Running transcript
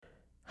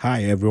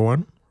Hi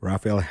everyone,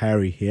 Raphael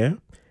Harry here,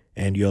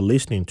 and you're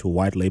listening to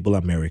White Label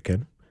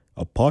American,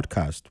 a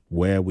podcast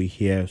where we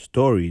hear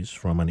stories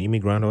from an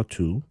immigrant or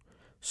two,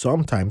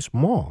 sometimes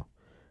more.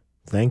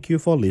 Thank you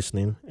for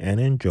listening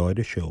and enjoy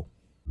the show.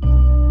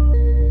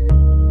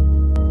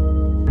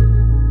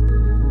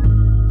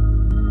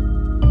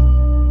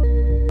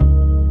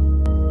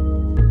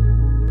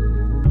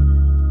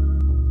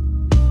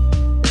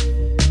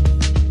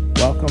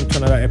 Welcome to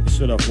another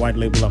episode of White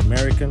Label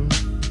American.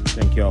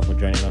 Thank you all for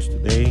joining us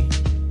today.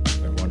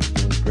 Everyone's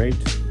doing great.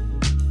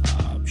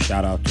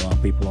 Shout out to our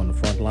people on the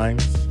front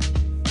lines.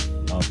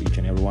 Love each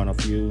and every one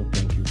of you.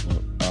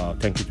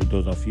 Thank you to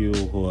those of you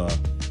who are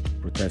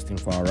protesting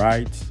for our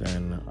rights,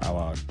 and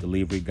our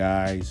delivery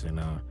guys,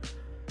 and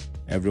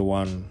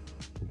everyone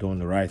doing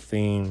the right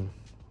thing.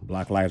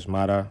 Black Lives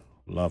Matter.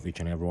 Love each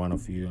and every one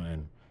of you,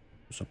 and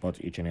support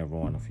each and every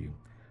one of you.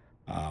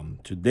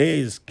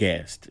 Today's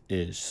guest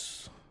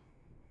is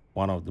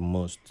one of the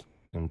most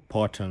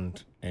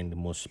important and the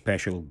most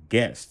special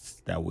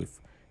guests that we've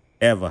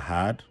ever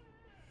had.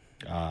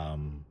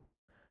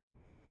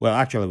 Well,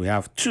 actually, we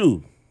have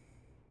two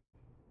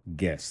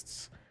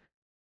guests,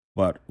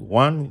 but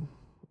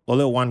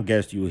only one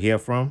guest you hear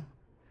from,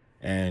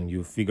 and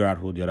you figure out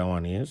who the other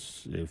one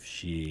is if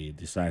she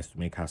decides to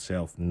make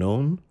herself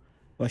known.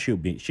 But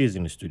she's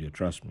in the studio.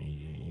 Trust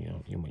me,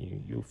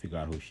 you'll figure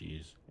out who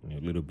she is in a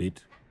little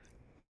bit.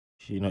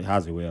 She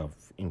has a way of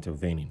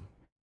intervening,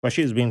 but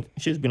she's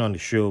been on the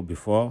show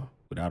before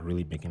without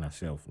really making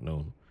herself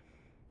known.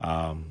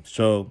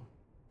 So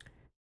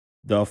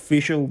the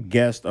official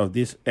guest of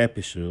this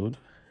episode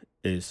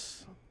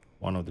is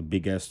one of the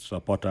biggest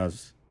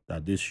supporters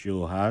that this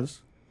show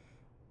has,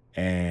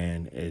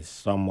 and is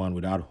someone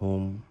without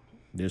whom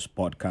this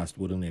podcast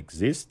wouldn't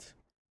exist,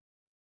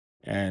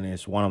 and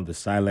is one of the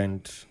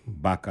silent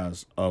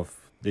backers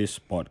of this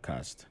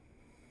podcast.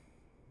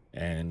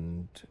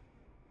 And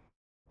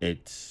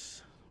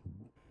it's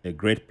a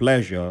great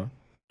pleasure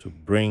to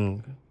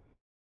bring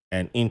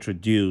and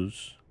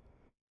introduce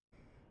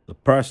the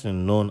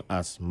person known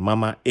as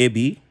Mama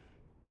Ebi,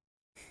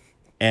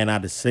 and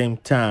at the same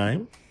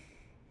time,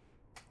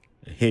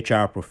 a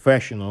HR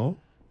professional,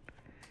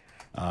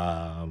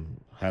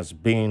 has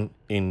been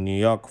in New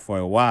York for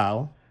a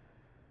while,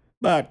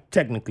 but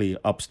technically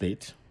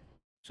upstate.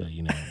 So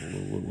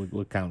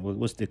we'll count.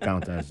 We'll still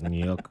count as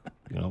New York.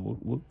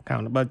 We'll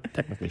count, but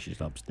technically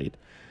she's upstate.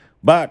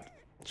 But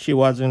she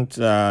wasn't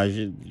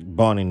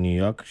born in New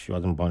York. She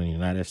wasn't born in the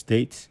United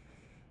States.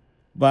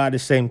 But at the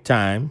same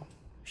time,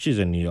 she's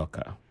a New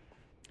Yorker,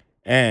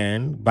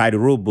 and by the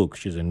rule book,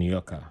 she's a New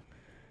Yorker,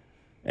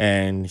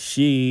 and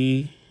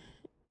she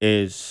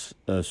is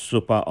a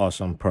super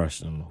awesome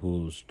person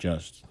who's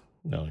just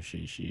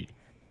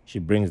she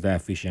brings that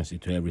efficiency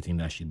to everything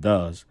that she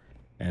does.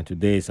 And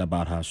today is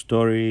about her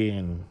story,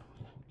 and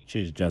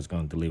she's just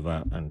going to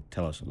deliver and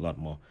tell us a lot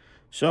more.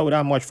 So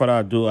without much further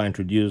ado, I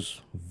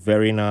introduce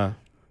Verena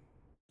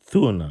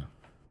Thuna.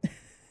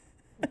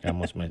 I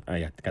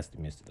think I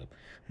messed it up.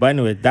 But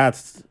anyway,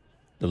 that's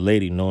the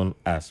lady known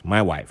as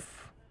my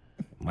wife,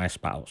 my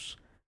spouse,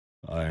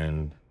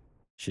 and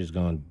she's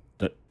going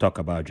to talk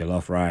about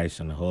jollof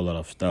rice and a whole lot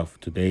of stuff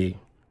today.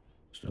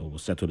 So we'll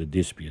settle the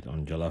dispute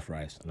on jollof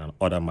rice and on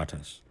other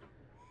matters.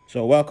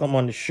 So welcome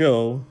on the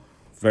show,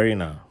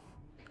 Verena.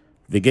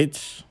 Wie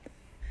geht's?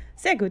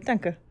 Sehr gut,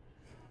 danke.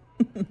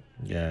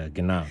 Yeah,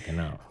 genau.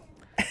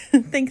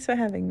 Thanks for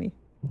having me.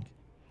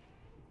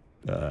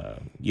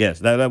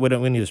 Yes,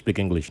 we need to speak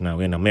English now.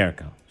 We're in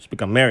America.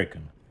 Speak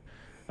American.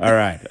 All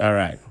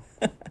right.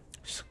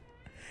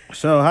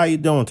 So how you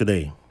doing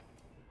today?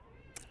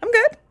 I'm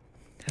good.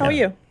 How are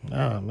Yeah. you?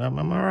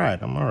 I'm all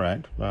right. I'm all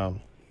right.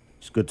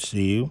 It's good to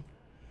see you,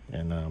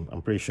 and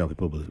I'm pretty sure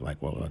people will be like,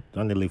 well,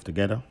 don't they live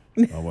together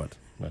or what?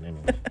 But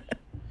anyway,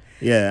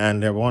 yeah,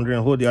 and they're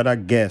wondering who the other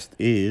guest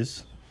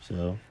is.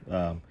 So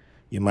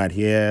you might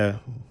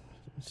hear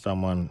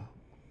someone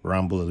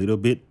ramble a little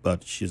bit,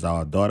 but she's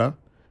our daughter,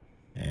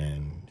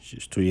 and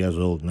she's 2 years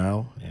old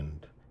now, and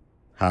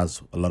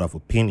has a lot of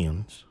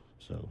opinions.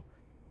 So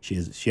she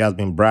has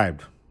been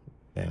bribed,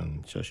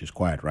 and so she's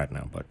quiet right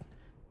now, but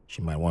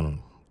she might want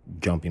to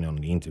jump in on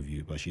the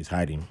interview, but she's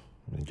hiding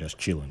and just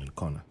chilling in the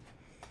corner.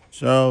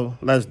 So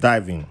let's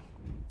dive in.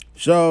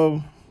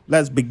 So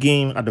let's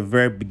begin at the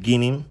very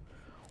beginning.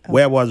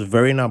 Where was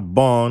Verena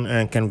born,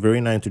 and can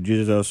Verena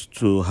introduce us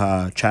to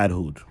her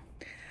childhood?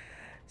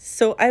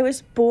 So I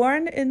was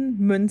born in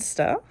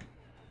Münster,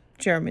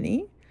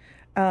 Germany,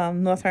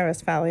 North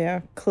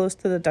Rhine-Westphalia, close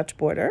to the Dutch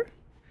border.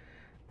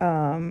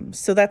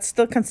 So that's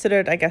still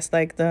considered, I guess,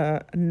 like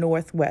the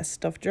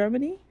northwest of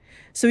Germany.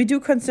 So we do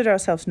consider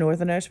ourselves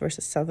northerners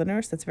versus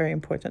southerners. That's very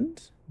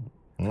important.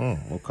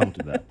 We'll come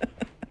to that.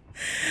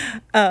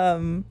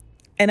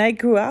 And I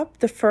grew up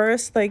the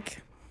first 8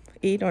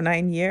 or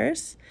 9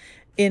 years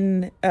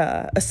in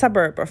a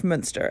suburb of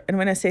Münster. And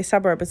when I say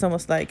suburb, it's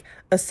almost like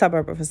a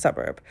suburb of a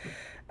suburb.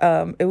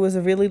 It was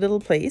a really little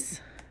place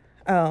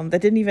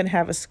that didn't even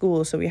have a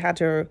school. So we had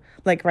to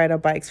ride our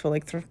bikes for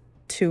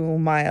 2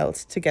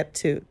 miles to get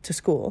to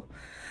school.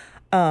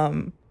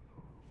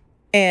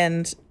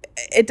 And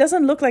it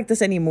doesn't look like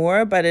this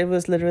anymore, but it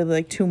was literally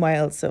like 2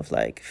 miles of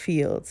like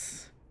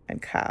fields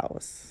and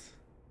cows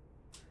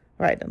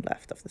right and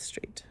left of the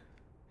street.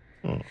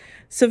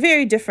 So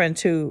very different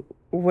to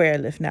where I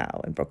live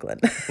now in Brooklyn.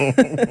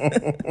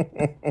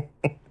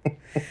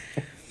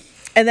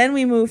 And then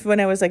we moved when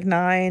I was like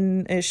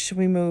 9-ish.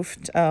 We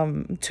moved to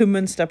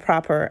Münster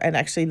proper and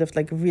actually lived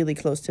like really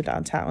close to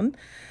downtown.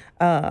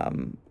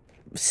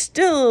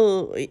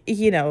 Still,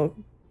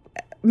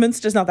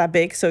 Münster's not that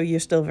big, so you're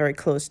still very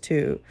close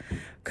to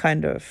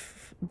kind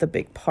of the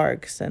big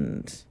parks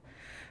and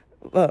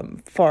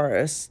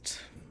forest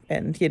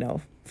and,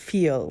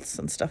 fields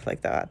and stuff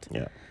like that.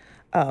 Yeah.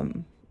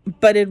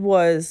 But it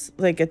was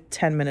like a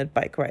 10-minute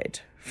bike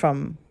ride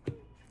from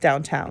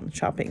downtown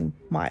shopping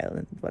mile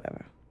and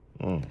whatever.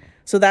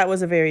 So that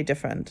was a very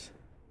different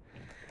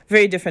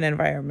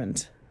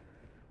environment.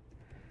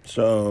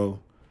 So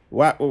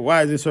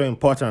why is it so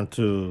important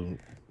to,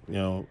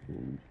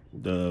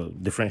 the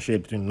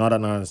differentiate between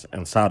Northerners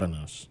and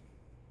Southerners?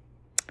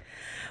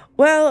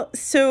 Well,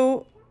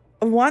 so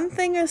one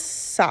thing is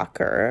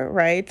soccer,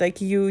 right? Like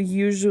you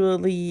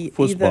usually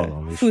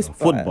Fußball,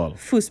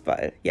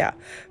 yeah,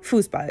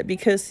 Fußball.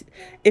 Because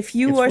if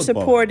you are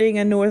football. supporting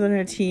a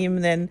Northerner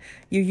team, then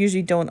you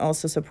usually don't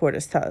also support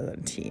a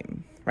Southern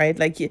team, right?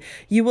 Like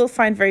you will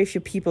find very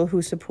few people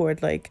who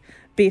support like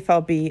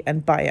BVB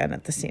and Bayern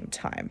at the same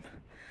time.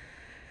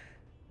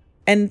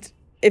 And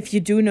if you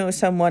do know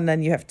someone,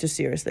 then you have to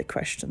seriously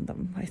question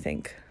them, I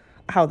think,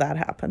 how that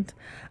happened.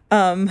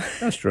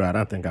 That's true. I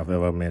don't think I've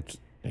ever met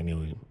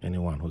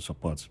anyone who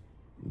supports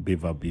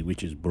BVB,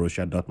 which is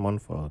Borussia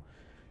Dortmund for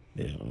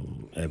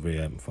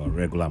for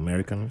regular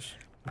Americans,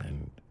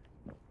 and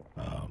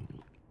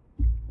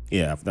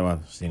I've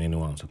never seen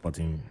anyone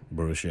supporting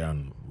Borussia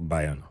and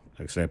Bayern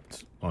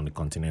except on the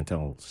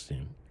continental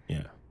scene.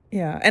 Yeah.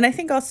 Yeah, and I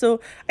think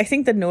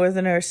the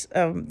Northerners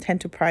tend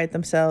to pride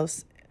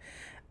themselves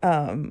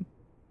in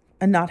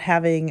not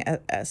having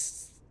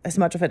as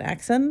much of an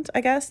accent,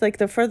 I guess. Like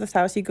the further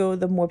south you go,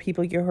 the more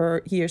people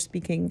you hear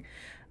speaking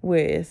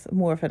with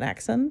more of an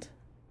accent,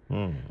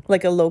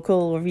 like a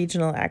local or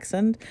regional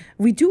accent.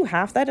 We do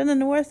have that in the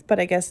north, but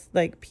I guess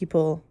like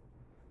people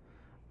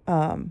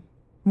want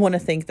to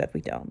think that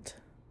we don't.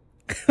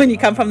 When you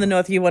come from the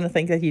north, you want to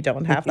think that you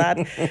don't have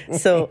that.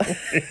 So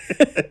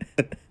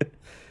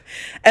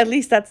at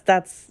least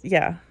that's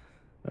yeah.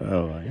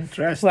 Oh,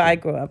 interesting. Where I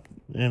grew up.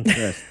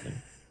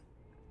 Interesting.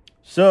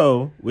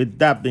 So, with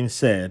that being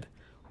said,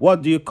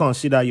 what do you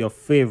consider your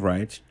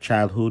favorite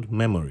childhood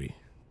memory?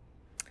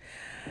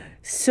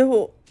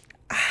 So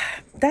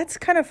that's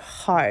kind of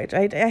hard.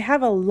 I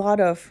have a lot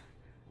of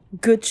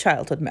good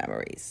childhood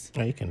memories.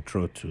 You can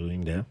throw two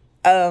in there.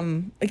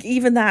 Like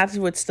even that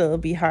would still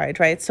be hard,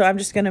 right? So I'm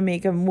just going to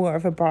make a more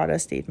of a broader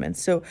statement.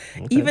 So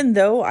even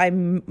though I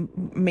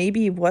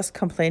maybe was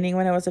complaining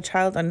when I was a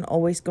child and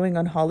always going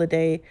on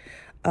holiday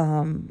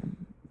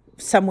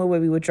somewhere where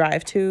we would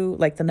drive to,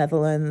 like the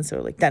Netherlands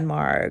or like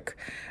Denmark,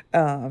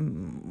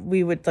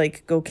 we would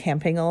like go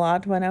camping a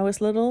lot when I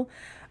was little.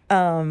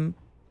 And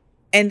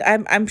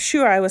I'm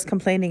sure I was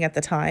complaining at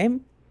the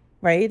time,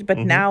 right? But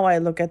now I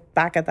look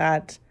back at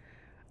that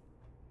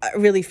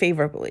really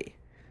favorably.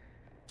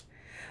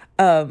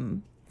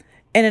 And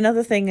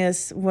another thing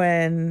is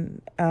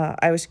when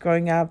I was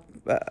growing up,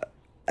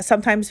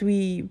 sometimes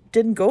we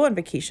didn't go on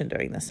vacation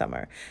during the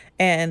summer.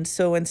 And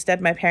so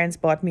instead, my parents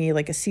bought me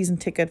like a season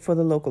ticket for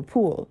the local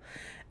pool.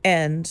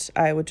 And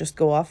I would just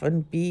go off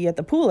and be at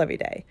the pool every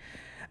day.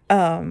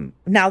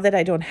 Now that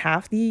I don't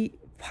have the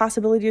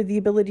possibility or the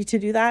ability to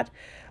do that,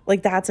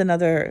 like that's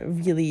another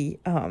really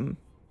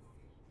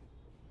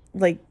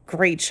like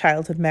great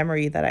childhood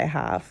memory that I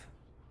have.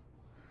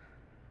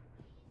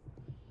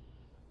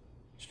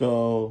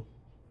 So,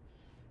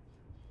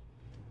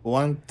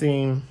 one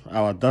thing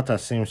our daughter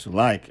seems to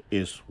like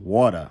is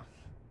water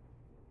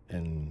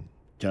and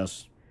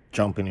just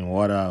jumping in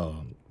water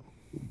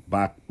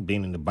or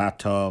being in the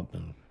bathtub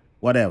and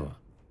whatever.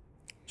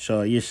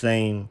 So, you're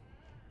saying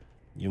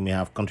you may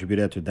have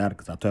contributed to that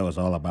because I thought it was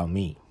all about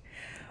me.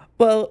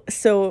 Well,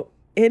 so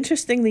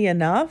interestingly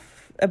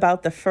enough,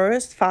 about the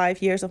first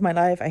 5 years of my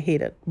life, I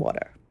hated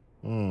water.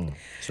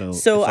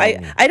 So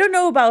I don't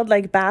know about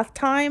like bath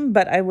time,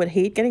 but I would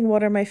hate getting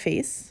water in my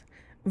face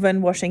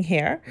when washing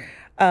hair.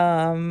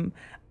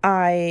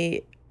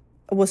 I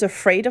was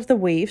afraid of the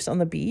waves on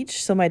the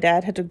beach, so my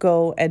dad had to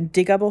go and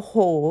dig up a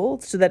hole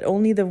so that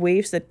only the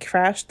waves that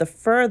crashed the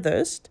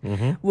furthest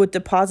would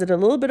deposit a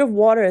little bit of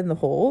water in the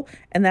hole,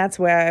 and that's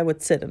where I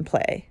would sit and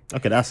play.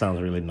 Okay, that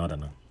sounds really not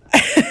enough.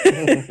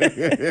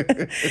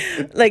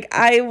 Like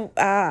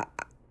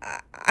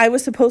I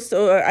was supposed to,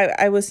 or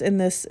I was in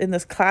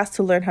this class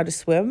to learn how to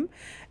swim,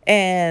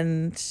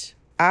 and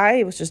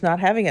I was just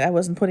not having it. I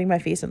wasn't putting my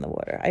face in the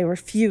water. I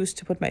refused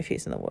to put my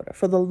face in the water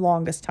for the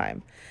longest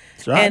time.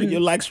 So how did you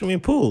like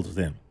swimming pools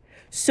then?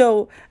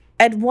 So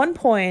at one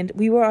point,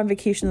 we were on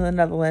vacation in the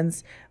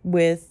Netherlands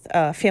with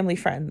family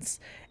friends,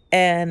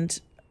 and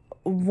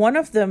one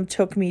of them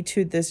took me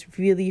to this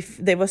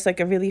there was like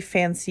a really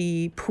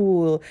fancy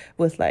pool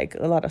with like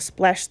a lot of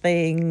splash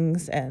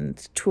things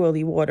and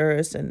twirly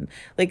waters and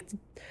like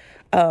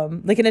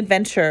an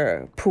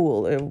adventure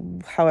pool, or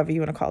however you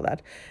want to call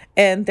that.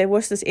 And there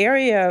was this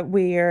area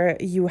where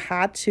you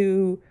had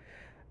to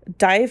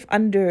dive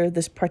under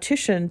this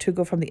partition to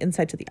go from the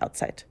inside to the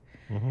outside.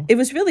 It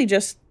was really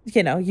just,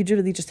 you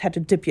really just had to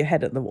dip your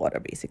head in the water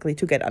basically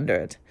to get under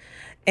it.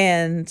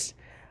 And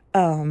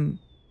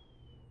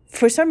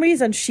for some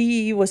reason,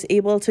 she was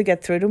able to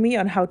get through to me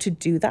on how to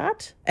do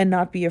that and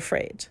not be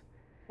afraid.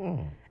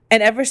 And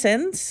ever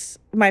since,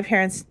 my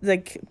parents,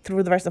 like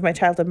through the rest of my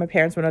childhood, my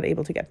parents were not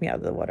able to get me out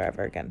of the water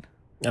ever again.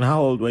 And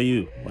how old were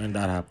you when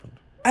that happened?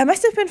 I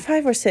must have been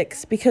 5 or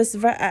 6 because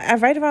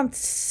right around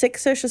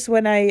 6-ish is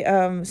when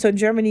so in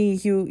Germany,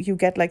 you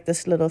get like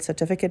this little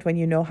certificate when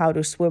you know how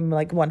to swim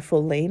like one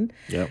full lane.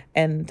 Yep.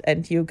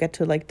 And you get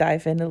to like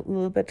dive in a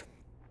little bit.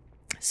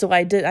 So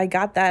I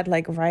got that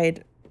like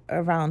right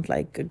around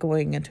like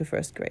going into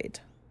first grade.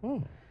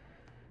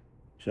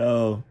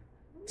 So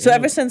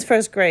ever since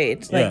first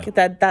grade, like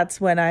Yeah.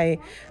 that's when I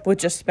would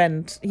just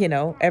spend,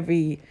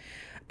 every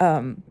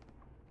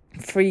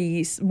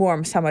free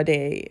warm summer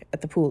day at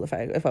the pool if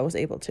I was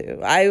able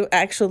to. I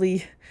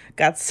actually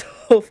got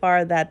so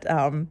far that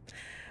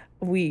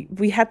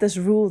we had this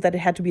rule that it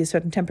had to be a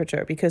certain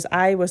temperature because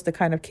I was the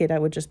kind of kid I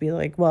would just be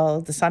like,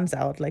 well, the sun's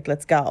out, like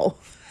let's go.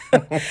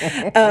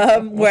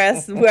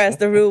 Whereas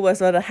the rule was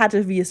that it had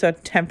to be a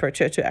certain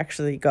temperature to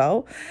actually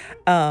go.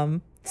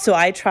 So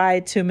I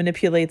tried to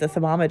manipulate the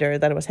thermometer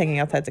that was hanging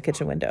outside the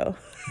kitchen window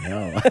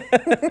no.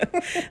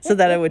 so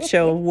that it would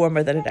show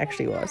warmer than it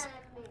actually was.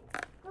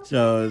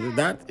 So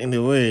that, in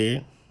a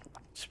way,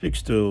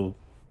 speaks to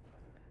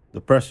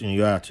the person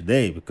you are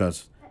today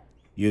because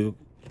that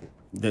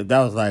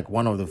was like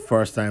one of the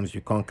first times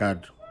you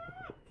conquered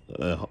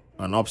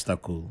an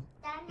obstacle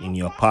in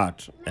your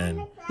path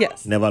and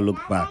Yes. never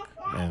looked back.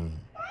 And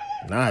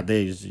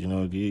nowadays,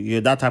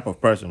 you're that type of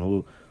person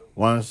who,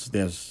 once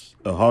there's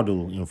a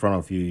hurdle in front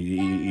of you,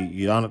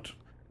 you don't.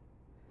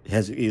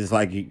 It's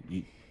like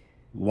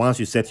once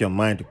you set your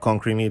mind to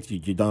conquering it,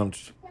 you don't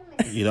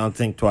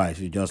think twice.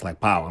 You just like,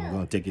 pow, I'm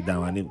going to take it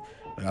down.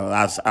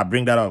 I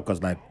bring that up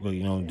because, like,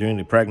 during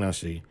the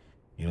pregnancy,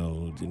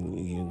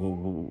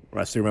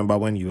 I still remember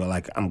when you were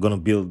like, I'm going to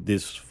build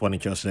this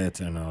furniture set.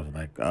 And I was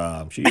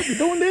like, should you be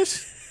doing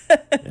this?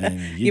 And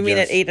You mean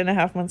at just-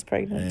 8.5 months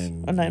pregnant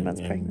and- or 9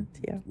 months and- pregnant?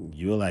 Yeah.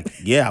 You were like,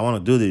 yeah, I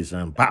want to do this,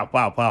 and pow,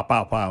 pow, pow,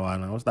 pow, pow,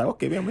 and I was like,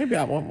 okay, man, maybe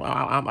I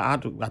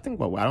had to. I think,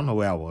 well, I don't know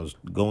where I was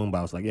going, but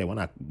I was like, yeah, when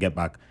I get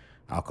back,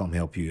 I'll come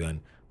help you. And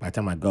by the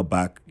time I got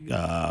back,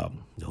 the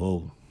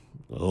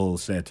whole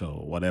set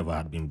or whatever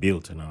had been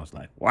built, and I was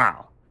like,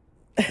 wow,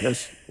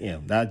 just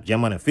that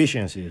German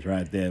efficiency is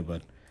right there.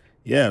 But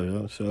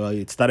yeah, so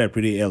it started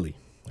pretty early.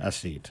 I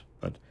see it,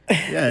 but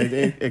yeah,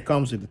 it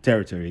comes with the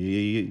territory.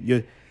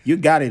 You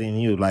got it in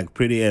you like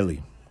pretty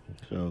early,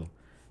 so.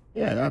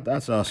 Yeah,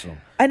 that's awesome.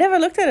 I never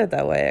looked at it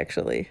that way,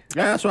 actually.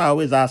 Yeah, that's why I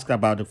always ask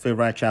about the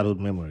favorite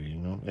childhood memory.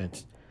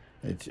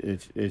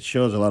 It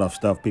shows a lot of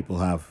stuff people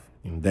have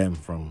in them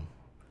from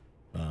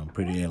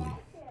pretty early.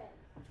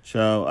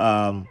 So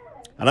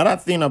another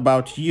thing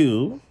about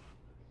you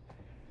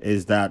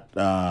is that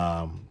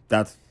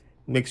that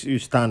makes you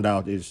stand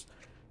out is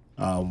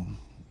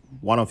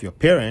one of your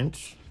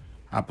parents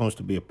happens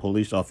to be a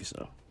police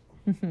officer,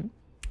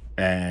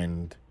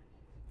 and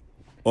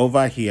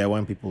over here,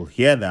 when people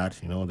hear that,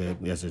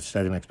 there's a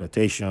certain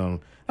expectation.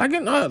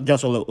 Again, not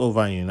just all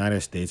over in the United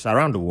States,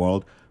 around the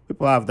world,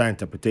 people have that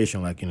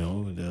interpretation. Like,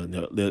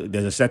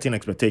 there's a certain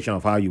expectation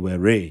of how you were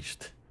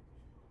raised.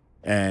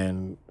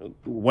 And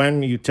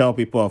when you tell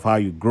people of how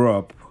you grew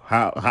up,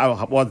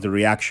 what's the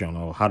reaction,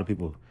 or how do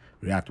people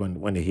react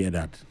when they hear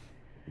that?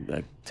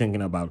 Like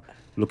thinking about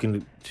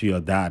looking to your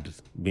dad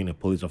being a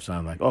police officer,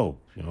 and like, oh,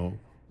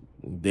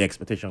 the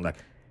expectation, like,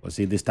 was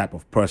he this type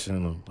of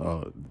person,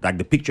 or like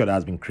the picture that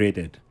has been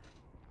created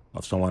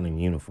of someone in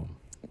uniform?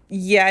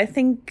 Yeah, I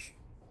think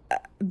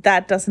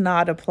that does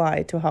not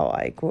apply to how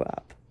I grew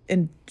up,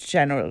 in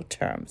general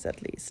terms,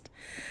 at least.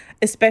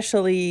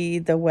 Especially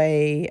the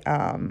way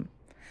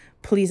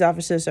police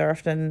officers are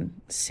often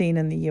seen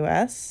in the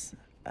U.S.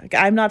 Like,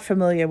 I'm not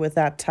familiar with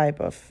that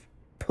type of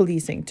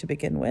policing to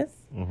begin with.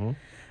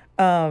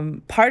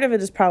 Part of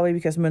it is probably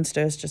because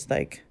Münster is just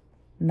like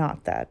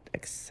not that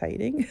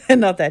exciting and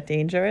not that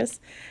dangerous.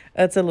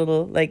 It's a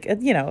little like,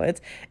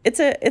 it's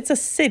a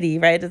city,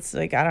 right? It's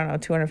like, I don't know,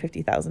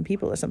 250,000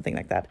 people or something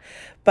like that.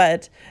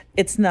 But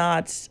it's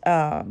not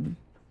the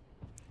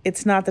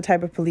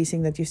type of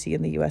policing that you see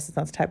in the US. It's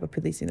not the type of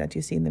policing that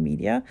you see in the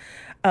media.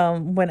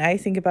 When I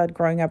think about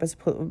growing up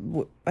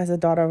as a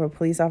daughter of a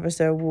police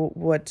officer,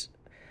 what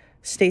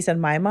stays in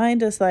my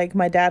mind is like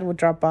my dad would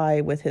drop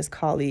by with his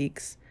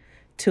colleagues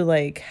to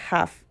like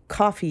have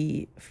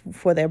coffee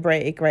for their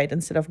break, right,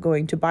 instead of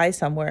going to buy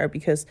somewhere,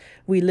 because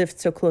we lived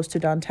so close to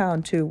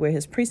downtown to where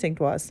his precinct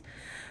was.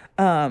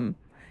 And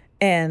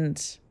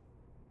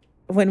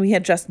when we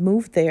had just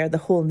moved there, the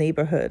whole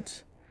neighborhood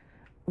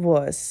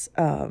was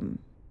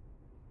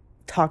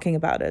talking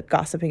about it,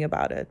 gossiping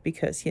about it,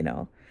 because,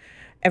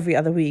 every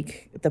other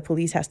week the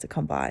police has to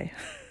come by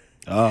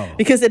Oh.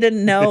 because they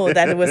didn't know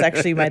that it was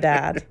actually my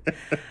dad.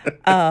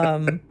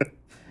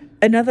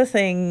 Another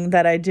thing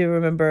that I do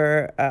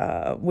remember,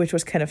 which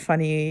was kind of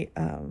funny,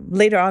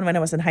 later on when I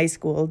was in high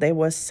school, there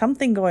was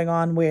something going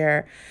on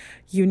where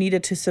you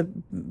needed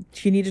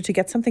to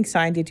get something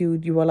signed.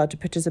 You were allowed to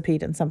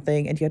participate in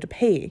something, and you had to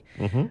pay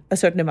a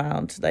certain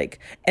amount.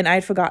 And I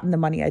had forgotten the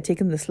money. I'd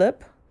taken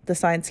the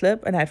signed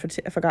slip, and I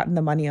had forgotten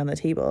the money on the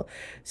table.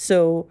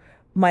 So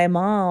my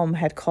mom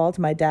had called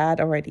my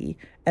dad already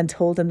and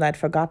told him that I'd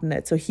forgotten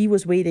it. So he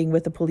was waiting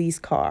with the police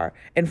car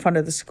in front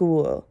of the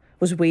school,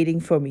 was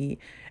waiting for me,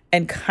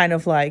 and kind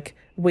of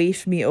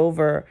waved me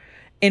over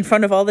in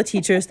front of all the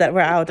teachers that were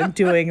out and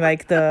doing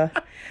the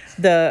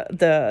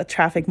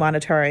traffic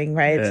monitoring,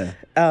 right?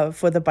 Yeah.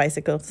 For the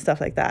bicycles, stuff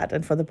like that,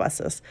 and for the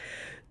buses,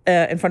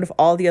 in front of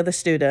all the other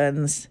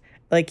students.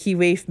 He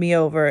waved me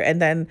over,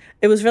 and then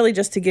it was really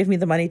just to give me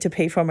the money to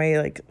pay for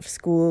my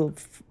school,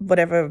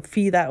 whatever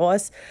fee that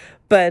was.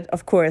 But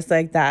of course,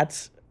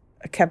 that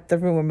kept the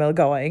rumor mill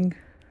going.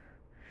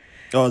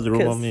 Oh, the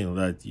rumor mill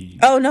that you.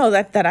 Oh no,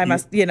 that I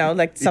must,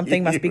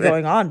 something must be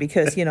going on,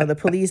 because the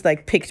police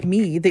picked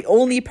me, the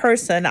only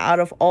person out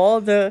of all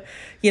the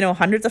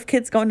hundreds of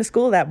kids going to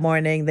school that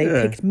morning. They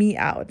picked me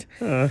out.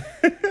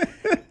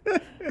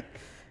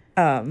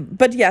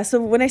 But yeah,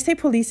 so when I say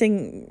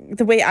policing,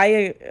 the way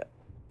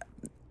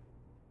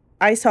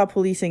I saw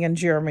policing in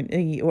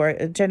Germany, or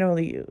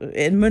generally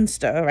in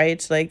Münster,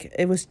 right?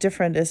 It was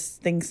different as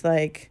things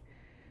I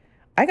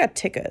got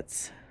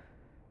tickets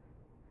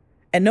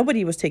and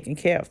nobody was taking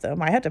care of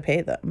them. I had to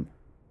pay them,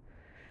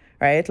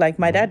 right?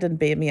 My dad didn't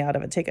bail me out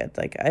of a ticket.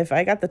 If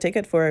I got the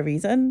ticket for a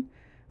reason,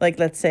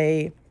 let's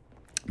say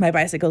my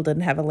bicycle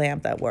didn't have a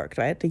lamp that worked,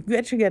 right? You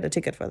actually get a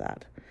ticket for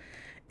that.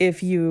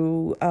 If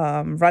you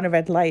run a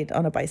red light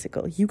on a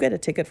bicycle, you get a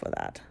ticket for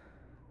that.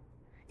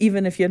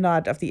 Even if you're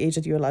not of the age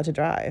that you're allowed to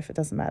drive, it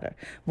doesn't matter.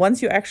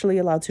 Once you're actually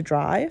allowed to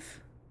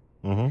drive,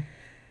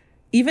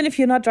 even if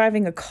you're not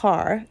driving a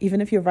car,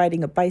 even if you're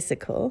riding a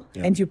bicycle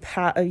and you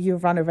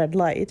run a red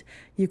light,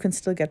 you can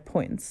still get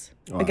points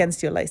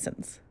against your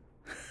license.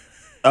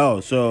 Oh,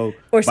 so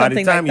or by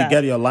the time you that.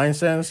 get your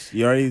license,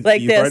 you've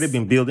already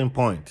been building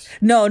points.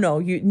 No,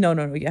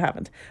 you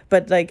haven't.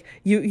 But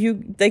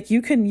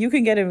you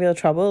can get in real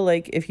trouble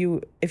if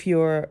you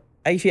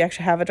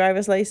actually have a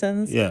driver's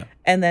license. Yeah.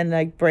 And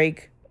then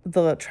break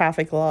the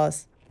traffic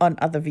laws on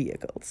other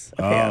vehicles,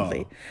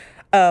 apparently.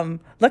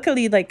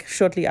 Luckily,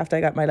 shortly after I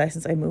got my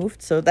license, I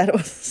moved, so that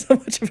wasn't so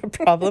much of a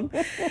problem.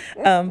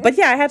 But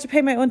yeah, I had to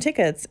pay my own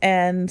tickets,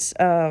 and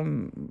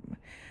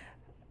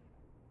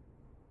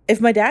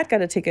if my dad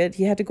got a ticket,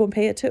 he had to go and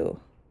pay it too,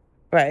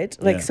 right?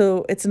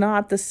 So it's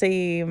not the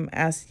same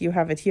as you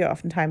have it here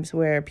oftentimes,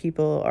 where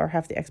people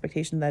have the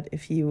expectation that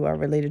if you are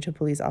related to a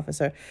police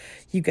officer,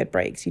 you get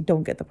breaks, you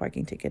don't get the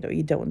parking ticket, or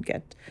you don't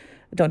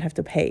have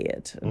to pay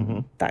it,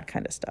 and that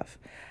kind of stuff.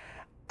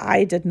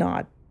 I did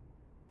not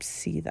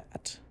see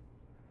that.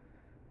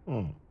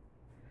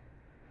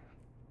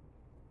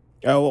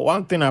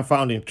 One thing I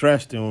found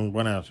interesting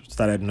when I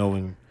started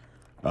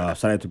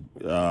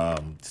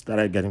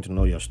getting to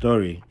know your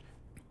story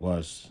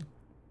was,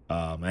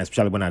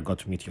 especially when I got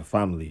to meet your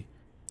family,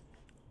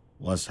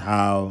 was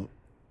how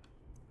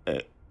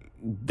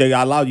they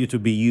allowed you to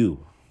be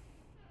you.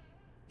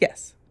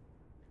 Yes.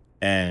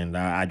 And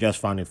I just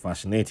found it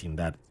fascinating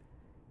that,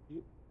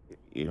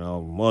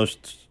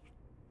 most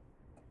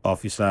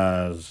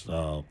officers,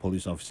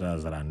 police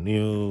officers that I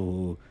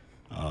knew,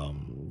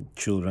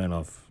 children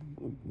of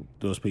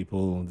those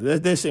people,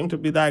 they seem to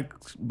be by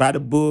the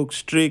book,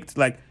 strict.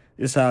 This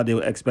is how they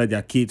expect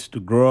their kids to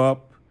grow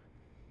up.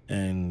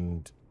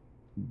 And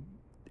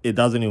it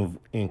doesn't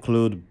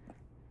include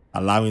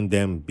allowing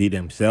them be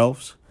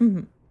themselves.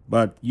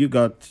 But you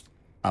got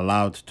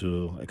allowed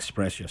to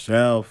express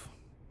yourself,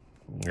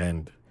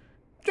 and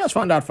just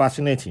found that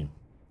fascinating.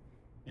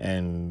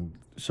 And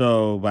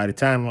so by the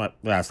time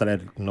I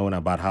started knowing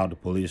about how the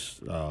police,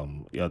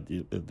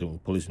 the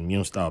police in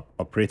Münster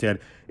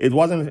operated, it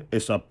wasn't a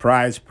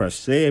surprise per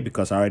se,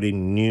 because I already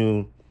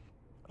knew,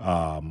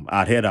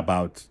 I'd heard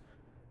about,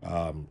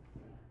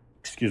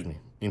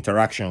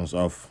 interactions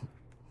of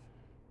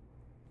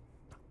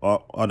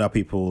other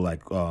people,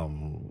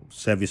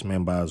 service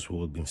members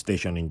who had been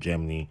stationed in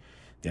Germany,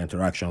 the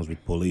interactions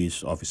with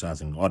police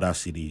officers in other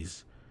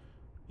cities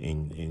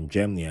in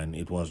Germany, and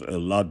it was a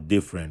lot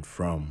different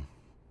from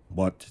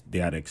what they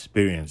had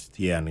experienced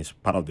here, and it's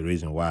part of the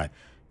reason why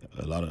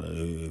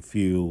a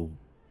few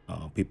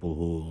people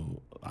who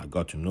I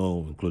got to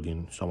know,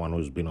 including someone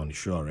who's been on the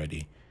show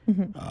already,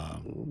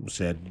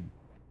 said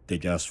they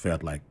just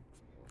felt like,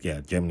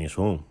 Germany is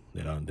home.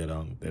 They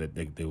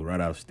would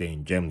rather stay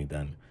in Germany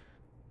than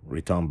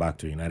return back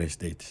to the United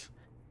States.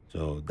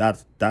 So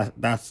that's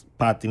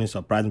part thing is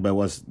surprising, but it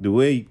was the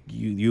way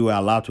you were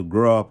allowed to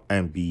grow up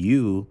and be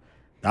you.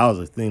 That was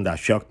the thing that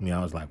shocked me.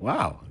 I was like,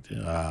 wow.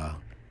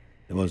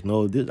 There was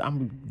no this.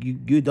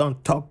 You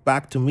don't talk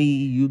back to me.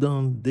 You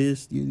don't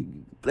this.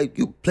 You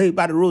play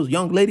by the rules,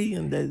 young lady.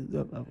 And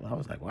I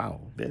was like,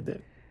 wow,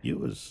 you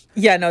was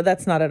Yeah, no,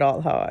 that's not at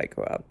all how I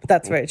grew up.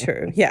 That's very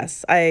true.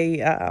 Yes,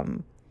 I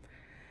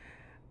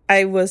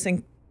was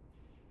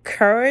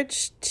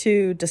encouraged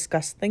to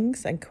discuss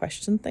things and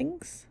question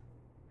things.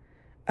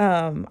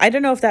 I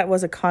don't know if that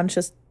was a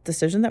conscious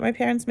decision that my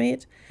parents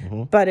made,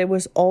 but it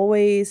was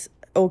always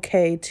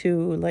okay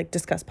to like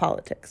discuss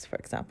politics, for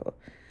example.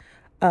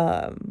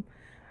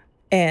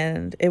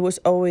 And it was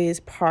always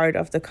part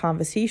of the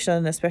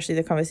conversation, especially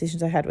the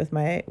conversations I had with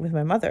my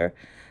mother,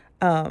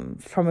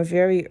 from a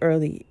very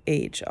early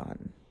age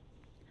on.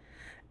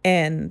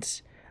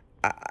 And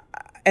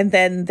and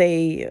then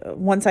they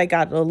once I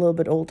got a little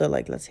bit older,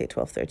 like let's say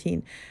 12,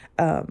 13,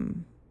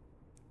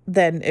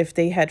 then if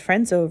they had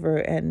friends over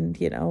and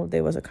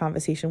there was a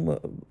conversation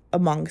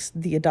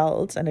amongst the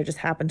adults and I just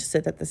happened to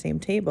sit at the same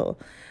table,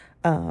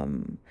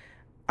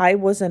 I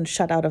wasn't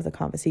shut out of the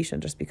conversation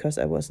just because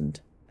I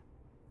wasn't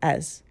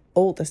as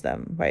old as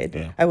them, right?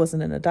 yeah. I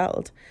wasn't an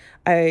adult.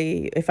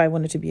 If I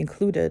wanted to be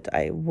included,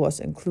 I was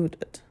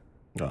included.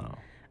 Oh,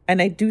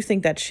 And I do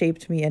think that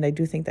shaped me, and I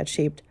do think that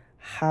shaped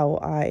how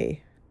I've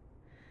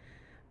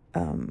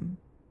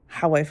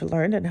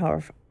learned and how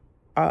I've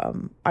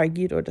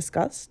argued or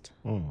discussed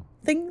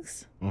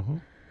things.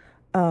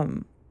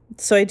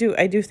 So I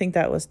do think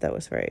that was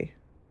very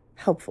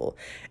helpful.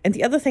 And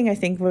the other thing I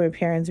think where my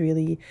parents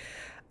really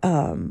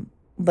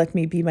let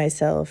me be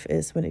myself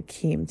is when it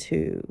came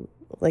to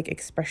like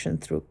expression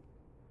through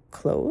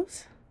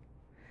clothes.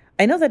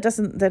 I know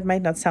that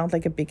might not sound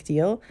like a big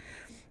deal,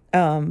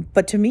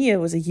 but to me it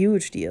was a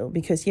huge deal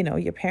because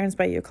your parents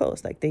buy your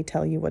clothes, like they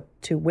tell you what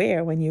to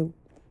wear when you're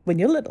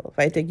little,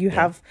 right? Like you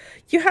have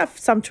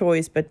some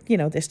choice, but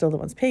they're still the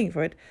ones paying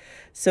for it.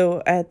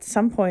 So at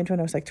some point when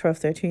I was like 12,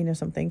 13 or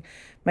something,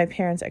 my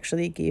parents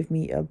actually gave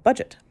me a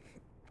budget.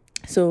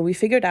 So we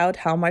figured out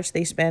how much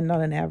they spend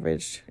in an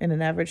average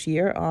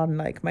year on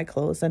like my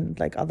clothes and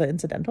like other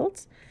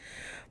incidentals,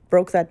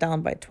 broke that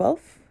down by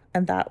 12,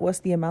 and that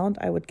was the amount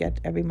I would get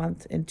every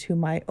month into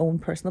my own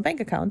personal bank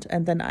account.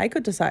 And then I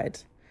could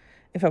decide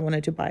if I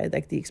wanted to buy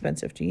like the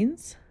expensive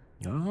jeans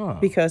oh,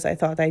 because I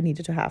thought I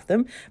needed to have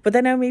them. But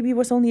then I maybe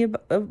was only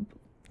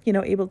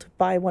able to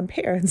buy one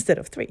pair instead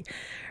of three,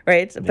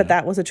 right? Yeah. But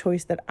that was a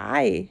choice that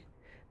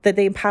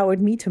they empowered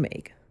me to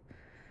make.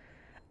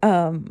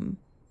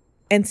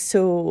 And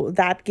so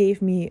that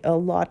gave me a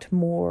lot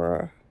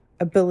more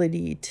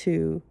ability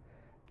to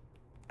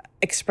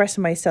express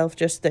myself,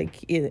 just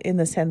like in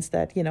the sense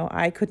that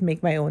I could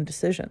make my own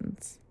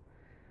decisions.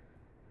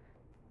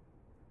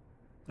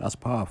 that's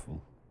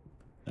powerful.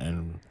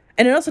 And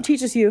And it also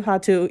teaches you how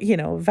to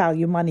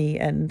value money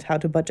and how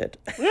to budget.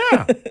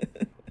 yeah,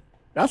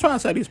 that's why I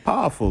said it's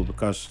powerful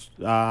because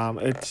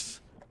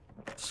it's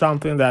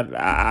something that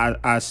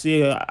I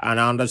see and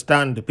I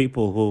understand the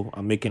people who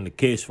are making the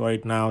case for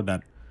it now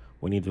that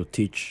we need to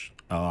teach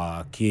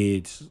our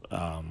kids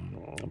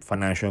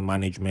financial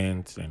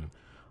management and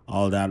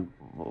all that.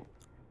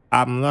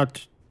 I'm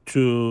not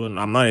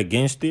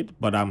against it,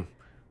 but I'm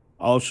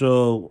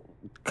also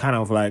kind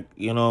of like,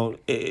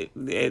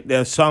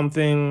 there's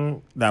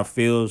something that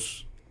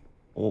feels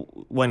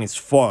when it's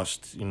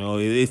forced,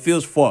 it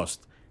feels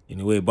forced in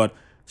a way, but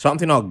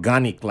something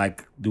organic,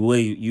 like the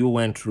way you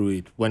went through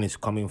it, when it's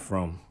coming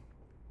from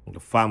the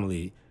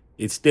family,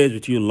 it stays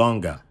with you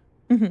longer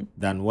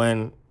than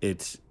when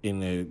it's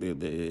in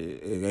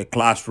a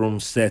classroom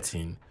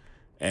setting.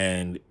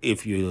 And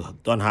if you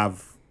don't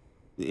have,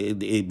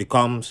 it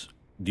becomes,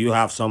 do you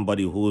have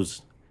somebody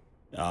who's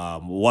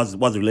what's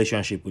the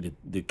relationship with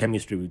the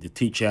chemistry with the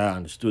teacher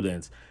and the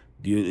students?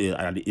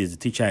 Is the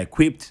teacher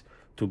equipped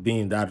to be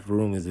in that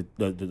room? Is it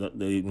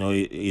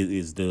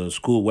is the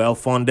school well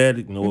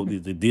funded?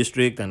 Is the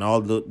district and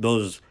all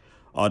those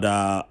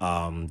other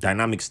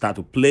dynamics start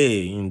to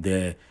play in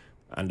there.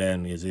 And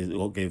then is it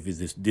okay if it's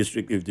this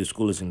district, if the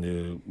school is in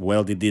the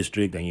wealthy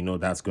district, then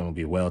that's going to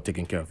be well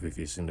taken care of. If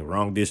it's in the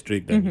wrong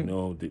district, then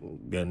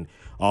then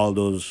all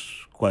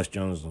those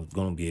questions are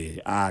going to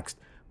be asked.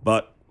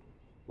 But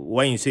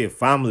when you see a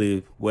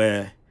family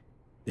where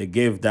they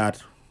give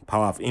that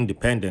power of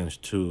independence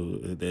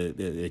to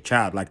the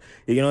child, like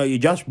you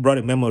just brought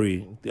a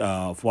memory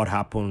of what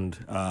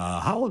happened.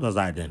 How old was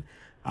I then?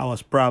 I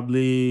was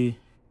probably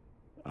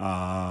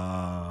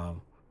uh,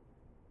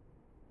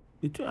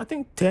 I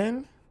think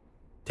 10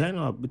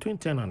 or between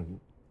 10 and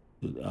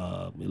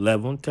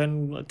 11,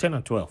 10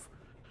 and 12.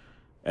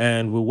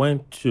 And we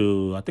went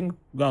to, I think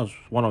that was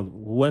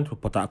we went to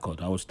Port Harcourt.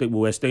 We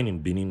were staying in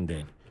Benin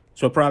then.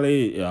 So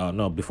probably,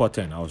 no, before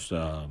 10, I was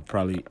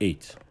probably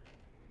 8.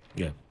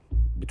 Yeah,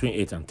 between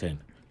 8 and 10.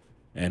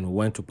 And we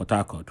went to Port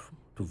Harcourt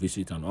to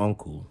visit an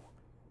uncle.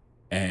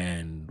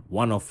 And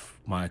one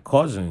of my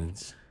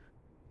cousins,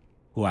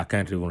 who I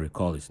can't even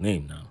recall his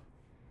name now,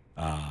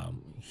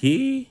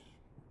 he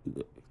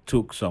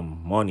took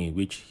some money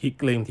which he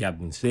claimed he had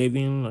been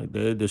saving.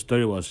 The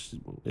story was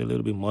a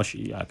little bit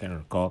mushy, I can't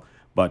recall,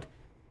 but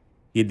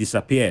he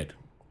disappeared.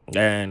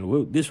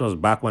 And this was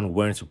back when we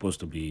weren't supposed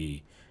to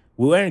be.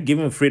 we weren't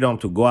given freedom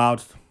to go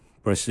out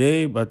per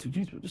se, but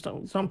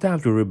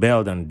sometimes we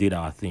rebelled and did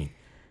our thing.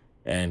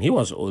 And he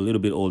was a little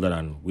bit older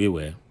than we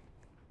were.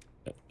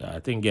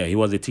 I think, yeah, he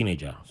was a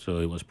teenager, so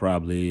he was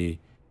probably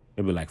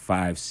maybe like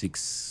 5,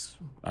 6,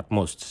 at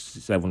most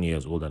 7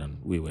 years older than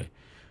we were.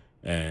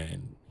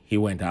 And he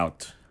went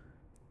out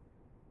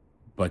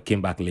but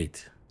came back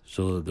late.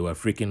 So they were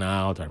freaking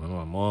out. I remember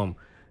my mom.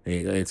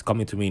 It's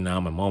coming to me now.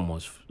 My mom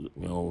was,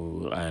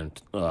 and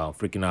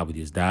freaking out with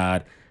his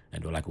dad,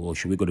 and they're like, "Well,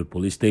 should we go to the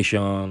police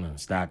station and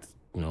start,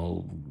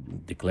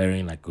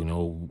 declaring like,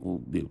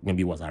 maybe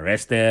he was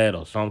arrested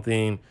or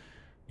something."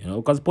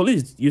 Because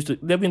police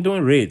they've been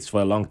doing raids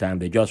for a long time.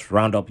 They just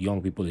round up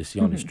young people they see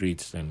on the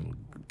streets and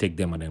take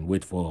them and then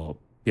wait for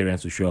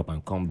parents to show up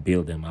and come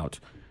bail them out,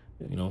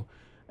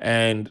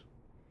 and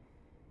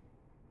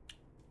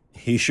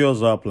he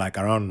shows up like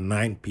around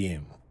 9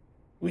 p.m.,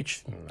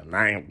 which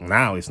nine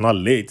now it's not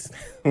late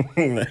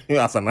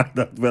as an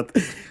adult, but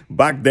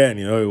back then,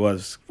 it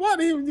was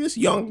this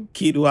young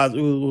kid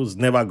who's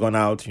never gone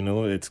out.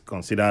 It's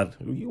considered,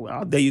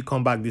 how dare you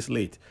come back this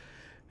late?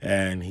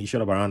 And he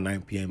showed up around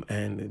 9 p.m.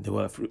 and they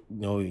were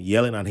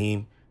yelling at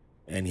him,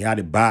 and he had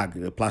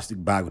a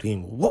plastic bag with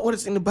him. What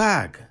is in the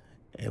bag?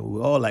 And we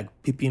were all like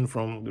peeping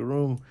from the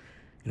room,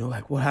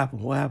 like, what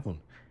happened? What happened?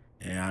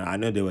 And I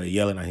know they were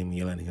yelling at him,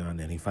 and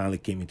then he finally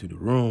came into the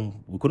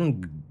room. We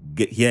couldn't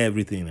hear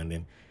everything, and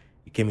then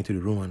he came into the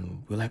room,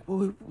 and we're like,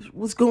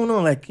 what's going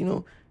on? Like, he's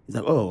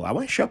like, oh, I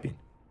went shopping.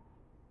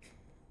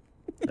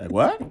 Like,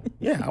 what?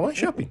 Yeah, I went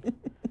shopping.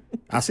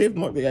 I saved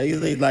money.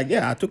 He's like,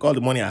 yeah, I took all the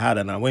money I had,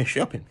 and I went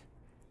shopping.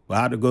 But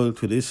I had to go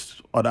to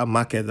this other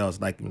market that was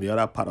like in the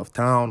other part of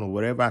town or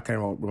whatever. I can't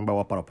remember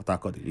what part of Port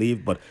Harcourt he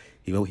lived, but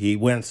he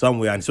went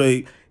somewhere, and so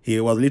he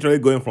was literally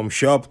going from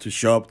shop to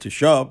shop to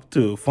shop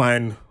to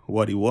find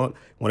what he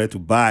wanted to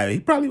buy. He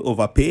probably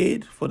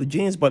overpaid for the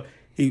jeans, but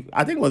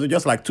I think it was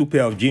just like 2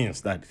 pair of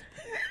jeans that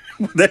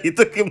that it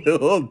took him the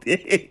whole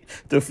day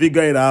to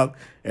figure it out.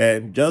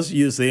 And just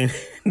you saying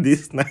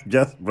this night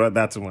just brought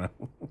that to my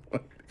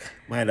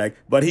mind. Like,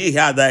 but he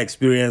had that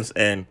experience,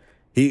 and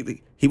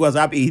he was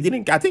happy. He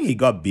didn't. I think he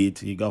got beat,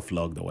 he got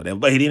flogged or whatever,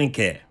 but he didn't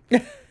care. He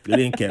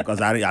didn't care because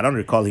I don't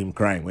recall him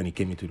crying when he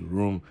came into the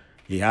room.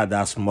 He had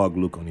that smug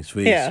look on his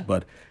face, Yeah.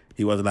 but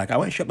he was like, I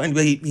went shopping.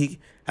 But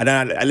and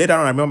then later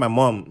on, I remember my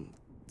mom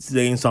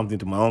saying something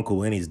to my uncle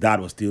when his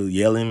dad was still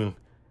yelling,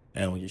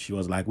 and she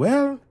was like,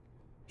 well,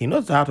 he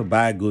knows how to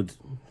buy good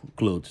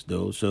clothes,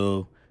 though.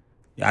 So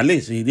at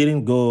least he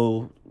didn't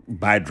go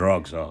buy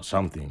drugs or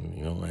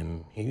something,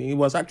 and it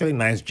was actually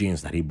nice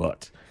jeans that he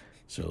bought.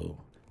 So,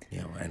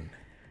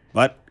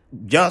 but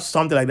just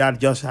something like that,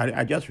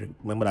 I just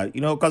remember that,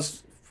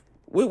 because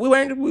we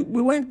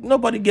went,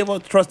 nobody gave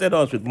us, trusted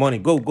us with money.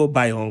 Go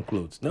buy your own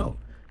clothes. No.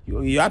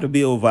 You had to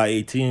be over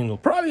 18, or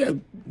probably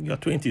in your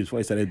 20s before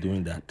you started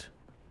doing that.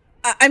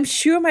 I'm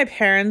sure my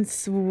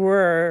parents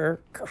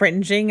were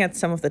cringing at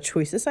some of the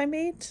choices I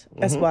made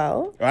as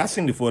well. I've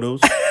seen the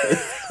photos.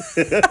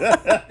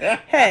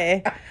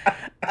 Hey,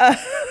 I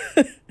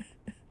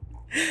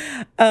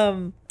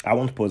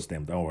won't post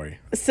them, don't worry.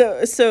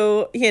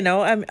 so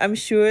I'm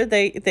sure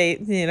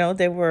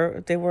they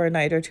were a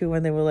night or two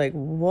when they were like,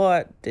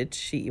 what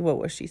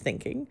was she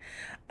thinking?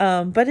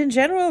 But in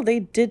general, they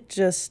did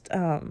just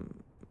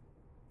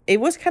it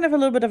was kind of a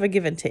little bit of a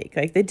give and take.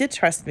 Like, they did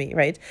trust me,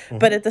 right?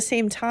 But at the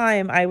same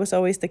time, I was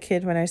always the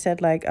kid when I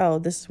said, like, oh,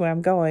 this is where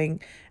I'm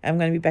going. I'm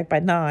going to be back by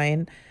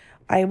 9.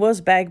 I was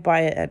back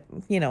by at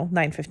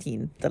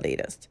 9:15 the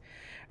latest,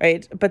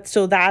 right? But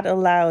so that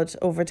allowed,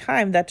 over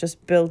time, that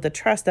just built the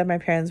trust that my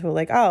parents were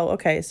like, oh,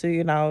 okay, so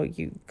you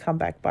come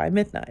back by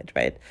midnight,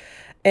 right?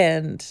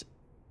 And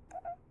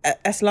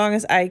as long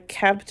as I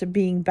kept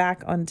being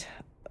back on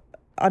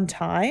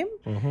time,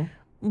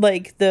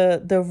 like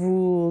the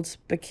rules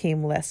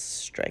became less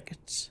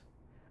strict,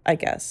 I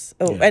guess.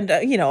 Oh, Yeah. and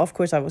of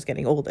course I was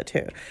getting older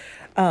too.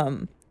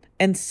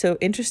 And so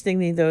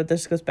interestingly, though,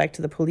 this goes back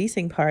to the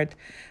policing part.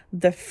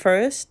 The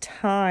first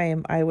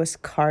time I was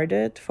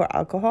carded for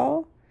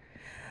alcohol,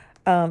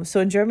 so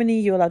in Germany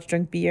you're allowed to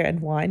drink beer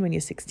and wine when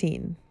you're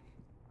 16.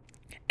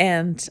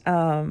 And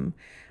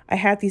I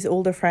had these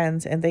older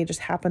friends, and they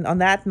just happened on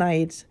that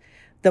night.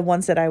 The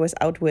ones that I was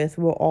out with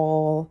were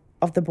all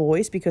of the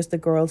boys, because the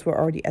girls were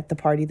already at the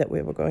party that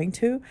we were going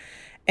to.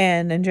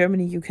 And in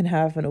Germany, you can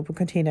have an open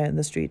container in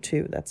the street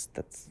too. That's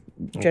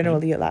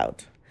generally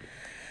allowed.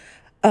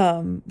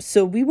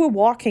 So we were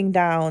walking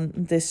down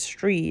this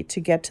street to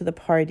get to the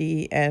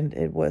party, and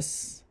it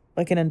was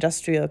like an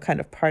industrial kind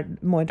of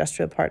part, more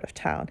industrial part of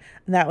town.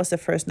 And that was the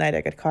first night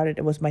I got carded.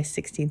 It was my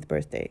 16th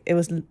birthday. It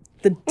was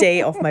the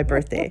day of my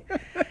birthday.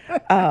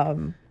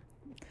 So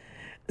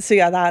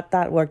yeah,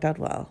 that worked out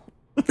well.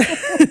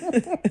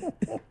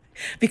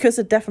 Because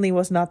it definitely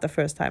was not the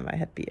first time I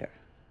had beer.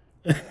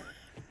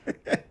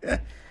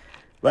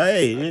 But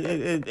hey,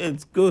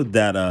 it's good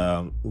that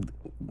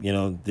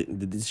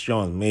the decision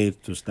was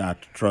made to start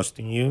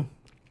trusting you,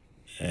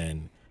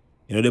 and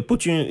they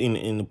put you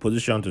in a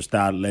position to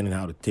start learning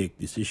how to take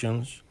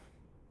decisions,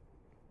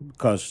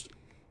 because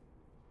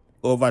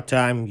over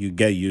time you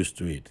get used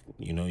to it.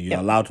 You're Yep.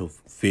 allowed to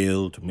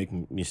fail, to make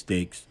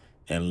mistakes,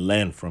 and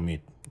learn from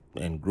it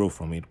and grow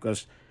from it.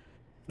 Because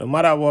no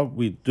matter what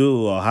we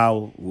do or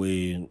how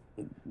we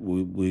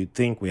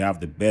think we have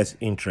the best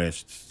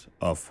interests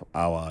of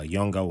our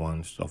younger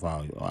ones, of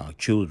our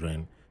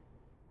children,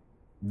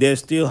 they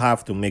still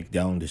have to make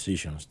their own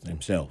decisions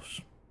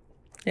themselves.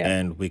 Yeah.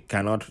 And we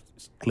cannot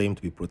claim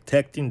to be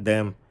protecting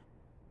them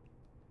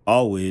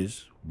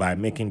always by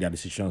making their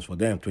decisions for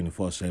them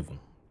 24/7.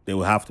 They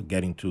will have to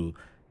get into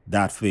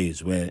that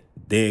phase where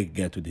they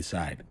get to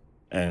decide.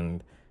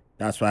 And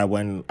that's why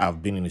when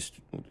I've been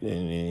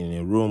in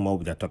a room where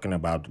they're talking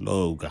about,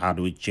 oh, how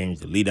do we change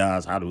the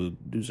leaders? How do we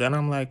do so? And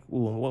I'm like,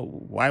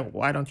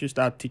 why don't you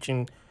start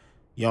teaching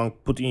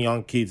putting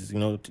young kids,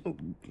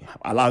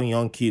 allowing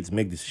young kids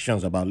make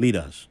decisions about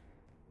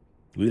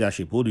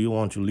leadership? Who do you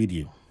want to lead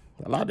you?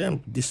 Allow them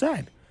to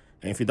decide.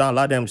 And if you don't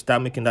allow them to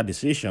start making that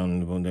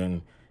decision, well,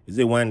 then is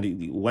it when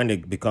they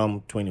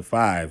become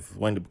 25,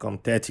 when they become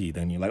 30,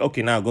 then you're like,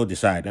 okay, now go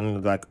decide.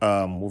 And like,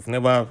 we've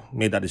never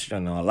made that decision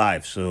in our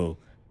life, so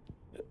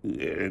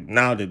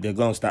now that they're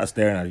gonna start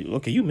staring at you.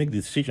 Okay, you make the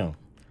decision,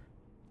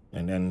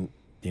 and then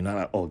they're not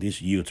like, oh,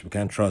 these youths, we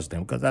can't trust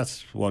them, because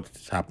that's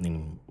what's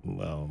happening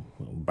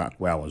back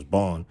where I was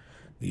born.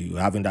 You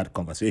having that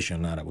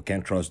conversation now that we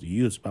can't trust the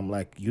youths. But I'm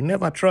like, you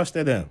never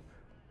trusted them.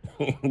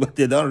 But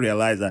they don't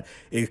realize that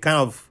it kind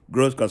of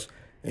grows because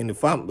in the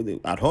family,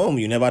 at home,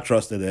 you never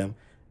trusted them,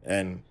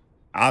 and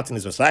out in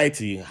the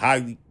society, how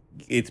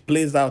it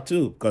plays out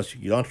too, because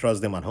you don't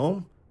trust them at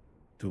home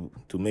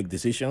to make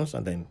decisions,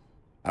 and then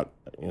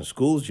in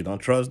schools you don't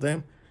trust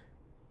them.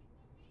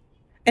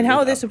 And how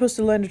are they supposed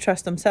to learn to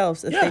trust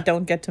themselves if they Yeah,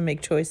 don't get to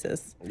make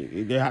choices?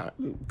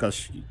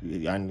 because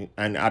and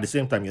at the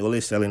same time you're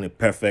always selling a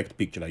perfect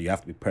picture that you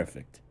have to be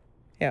perfect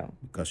Yeah.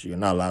 because you're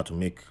not allowed to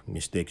make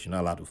mistakes. You're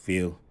not allowed to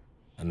fail,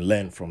 and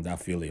learn from that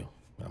failure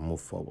and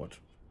move forward.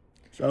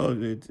 So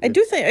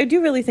I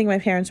do really think my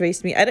parents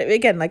raised me.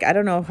 Again, like I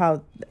don't know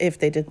how if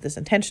they did this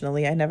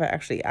intentionally. I never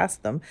actually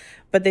asked them,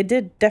 but they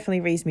did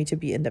definitely raise me to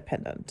be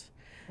independent,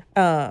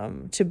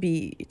 to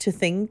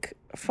think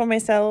for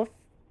myself,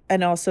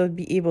 and also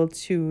be able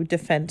to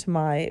defend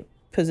my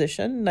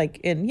position, like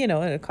in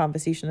a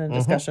conversation and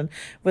discussion,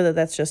 whether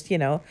that's just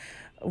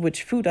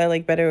which food I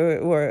like better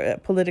or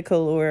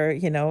political or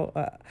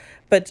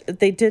but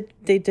they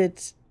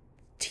did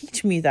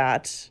teach me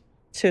that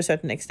to a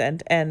certain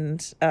extent,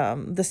 and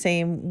the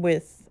same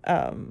with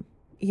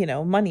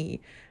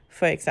money,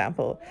 for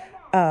example.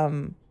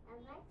 And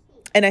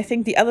I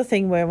think the other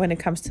thing where when it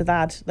comes to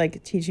that,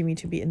 like teaching me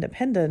to be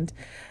independent,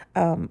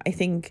 I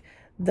think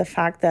the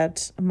fact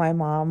that my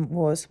mom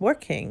was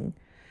working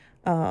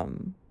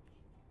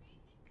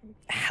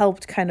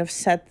helped kind of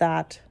set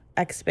that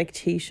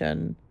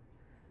expectation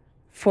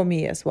for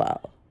me as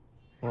well.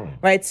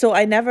 Right. So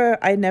I never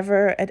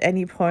at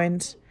any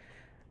point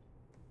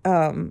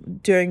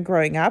during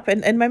growing up,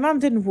 and my mom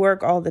didn't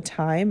work all the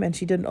time and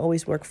she didn't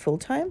always work full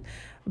time,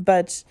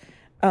 but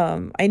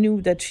I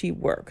knew that she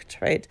worked,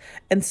 right?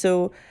 And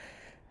so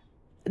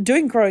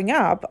during growing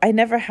up, I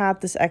never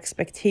had this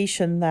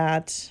expectation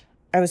that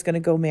I was going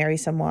to go marry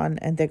someone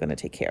and they're going to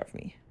take care of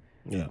me.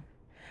 yeah,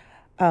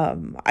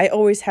 I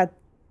always had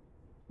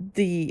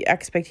the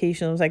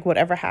expectation of like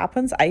whatever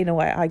happens,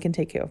 I can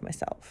take care of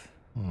myself.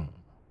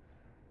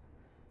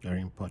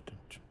 very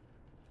important.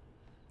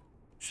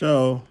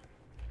 So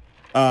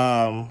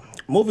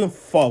moving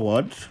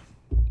forward,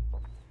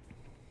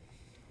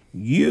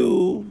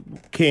 you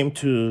came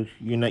to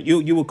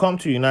you will come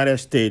to United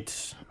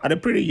States at a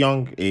pretty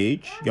young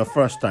age, your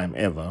first time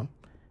ever,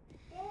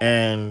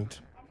 and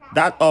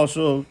that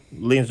also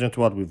leans into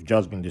what we've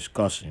just been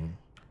discussing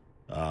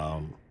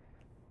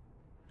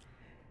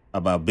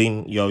about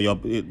being your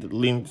it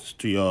links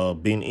to your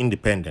being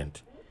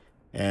independent.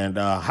 And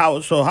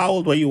how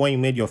old were you when you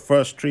made your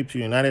first trip to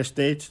United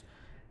States,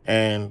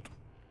 and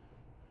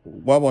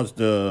what was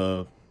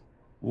the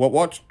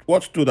what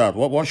stood out?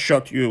 What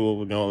shocked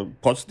you?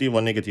 Positive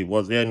or negative?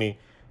 Was there any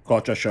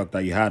culture shock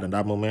that you had in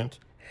that moment?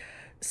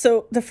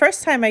 So the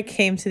first time I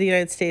came to the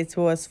United States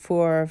was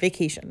for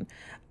vacation.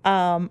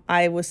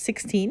 I was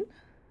 16.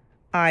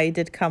 I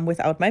did come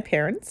without my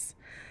parents.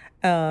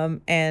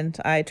 And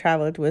I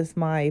traveled with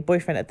my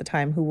boyfriend at the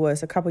time, who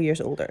was a couple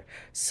years older.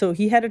 So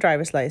he had a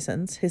driver's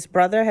license. His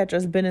brother had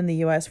just been in the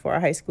U.S. for a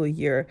high school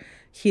year.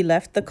 He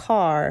left the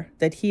car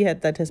that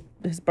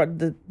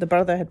the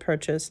brother had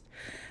purchased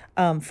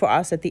for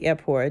us at the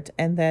airport,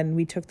 and then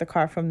we took the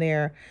car from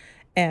there,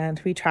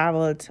 and we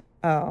traveled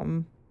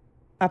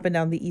up and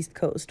down the East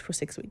Coast for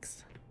 6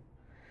 weeks.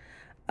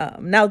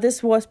 Now,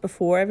 this was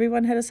before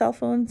everyone had a cell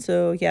phone,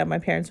 so yeah, my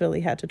parents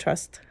really had to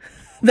trust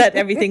that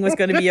everything was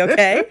going to be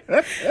okay.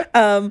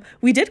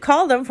 We did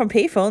call them from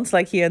payphones,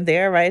 like here and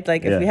there, right?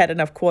 Like if we Yeah. had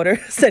enough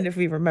quarters and if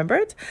we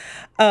remembered.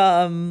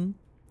 But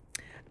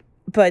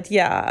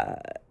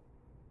yeah,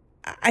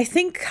 I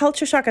think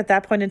culture shock at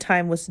that point in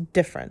time was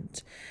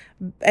different.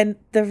 And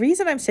the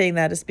reason I'm saying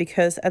that is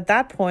because at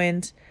that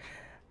point,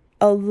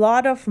 a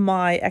lot of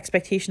my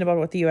expectation about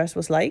what the US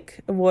was like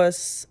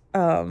was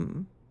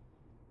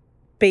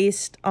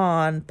based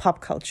on pop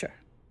culture.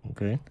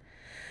 Okay.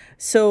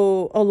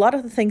 So a lot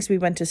of the things we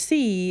went to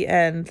see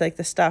and like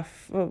the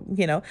stuff,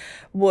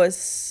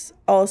 was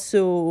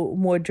also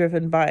more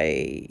driven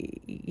by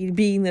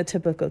being the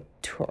typical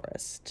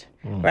tourist,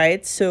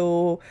 right?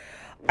 So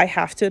I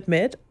have to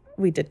admit,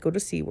 we did go to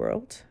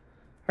SeaWorld,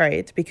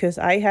 right? Because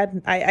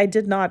I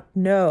did not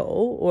know,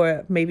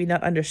 or maybe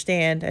not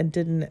understand, and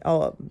didn't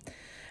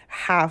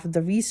have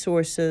the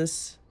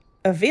resources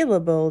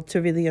available to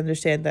really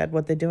understand that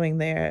what they're doing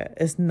there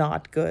is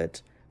not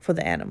good for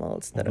the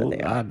animals that are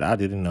there. I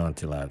didn't know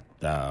until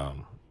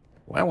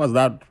when was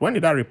that? When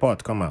did that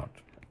report come out?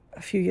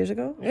 A few years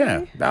ago. Yeah,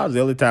 maybe? that was the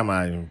only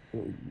time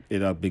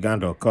it began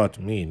to occur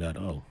to me that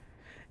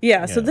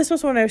Yeah, so Yeah. this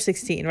was when I was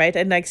 16, right?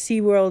 And like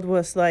SeaWorld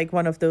was like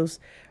one of those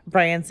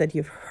brands that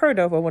you've heard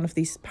of, or one of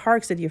these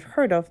parks that you've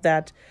heard of,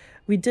 that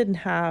we didn't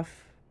have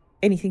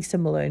anything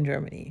similar in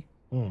Germany.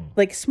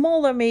 Like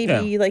smaller,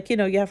 maybe, Yeah. like,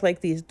 you have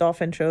like these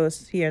dolphin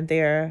shows here and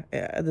there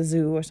at the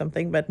zoo or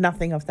something, but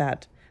nothing of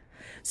that.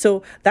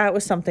 So that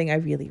was something I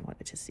really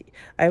wanted to see.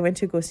 I went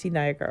to go see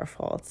Niagara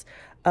Falls,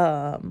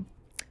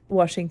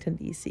 Washington,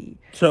 D.C.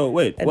 So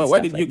wait, And where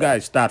stuff did like you that.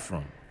 guys start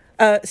from?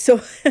 So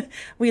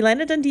we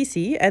landed in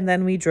DC, and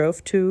then we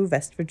drove to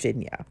West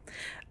Virginia,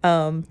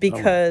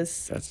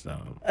 because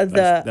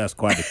That's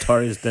quite a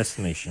tourist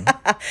destination.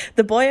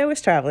 the boy I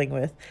was traveling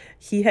with,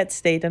 he had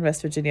stayed in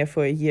West Virginia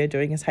for a year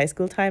during his high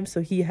school time,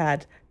 so he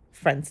had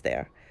friends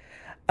there.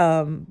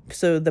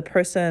 So the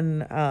person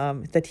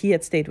that he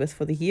had stayed with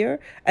for the year,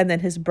 and then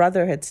his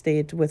brother had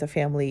stayed with a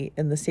family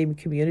in the same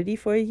community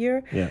for a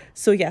year. Yeah.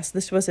 So yes,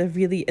 this was and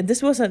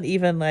this wasn't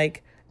even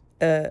like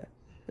a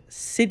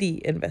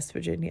city in West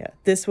Virginia.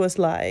 This was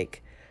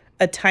like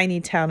a tiny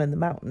town in the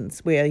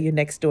mountains where your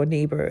next door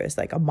neighbor is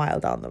like a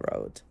mile down the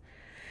road.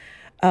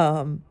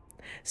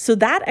 So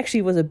that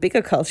actually was a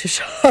bigger culture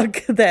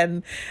shock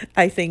than,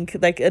 I think,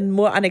 like a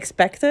more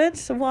unexpected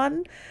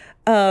one.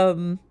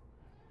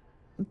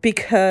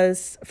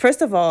 Because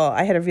first of all,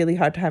 I had a really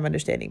hard time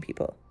understanding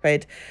people,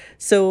 right?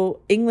 So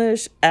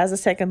English as a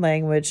second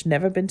language,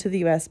 never been to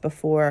the US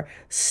before,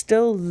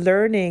 still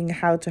learning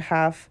how to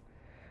have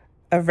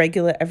a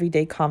regular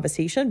everyday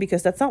conversation,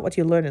 because that's not what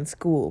you learn in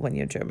school when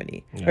you're in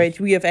Germany, right?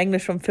 We have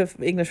English from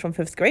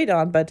fifth grade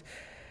on, but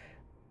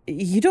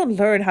you don't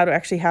learn how to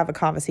actually have a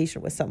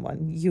conversation with someone.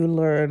 You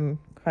learn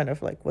kind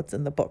of like what's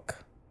in the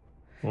book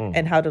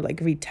and how to like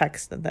read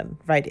text and then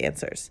write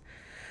answers.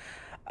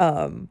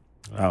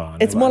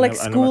 It's more like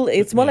school.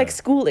 It's more like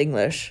school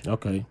English.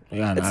 Okay.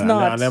 Yeah, It's I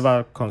not-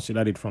 never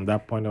considered it from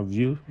that point of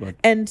view, but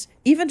And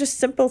even just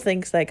simple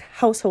things like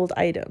household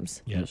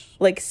items. yes.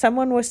 Like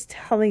someone was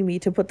telling me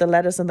to put the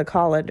letters in the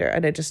colander,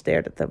 and I just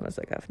stared at them. I was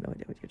like, I have no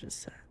idea what you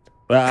just said.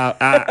 Well,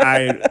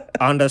 I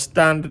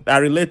understand. I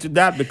relate to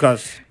that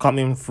because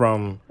coming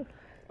from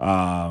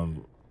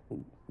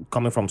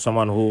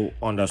someone who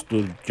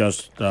understood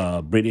just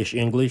British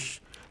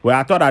English. Well,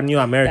 I thought I knew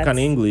American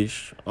That's-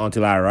 English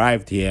until I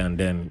arrived here, and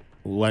then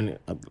when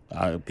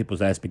people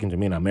started speaking to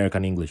me in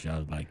American English, I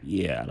was like,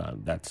 yeah,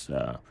 that's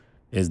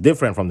it's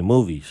different from the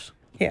movies.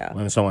 Yeah.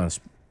 When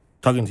someone's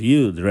talking to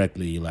you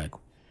directly, you're like,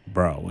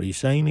 bro, what are you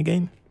saying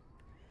again?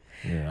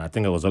 Yeah, I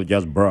think it was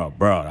just bro.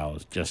 I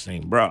was just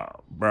saying bro,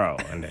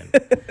 and then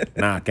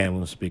now I can't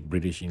even speak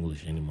British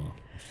English anymore.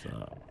 So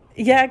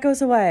Yeah, it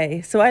goes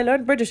away. So I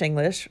learned British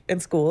English in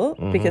school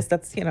because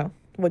that's,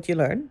 what you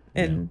learn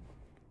in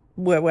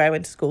where I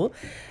went to school.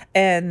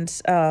 And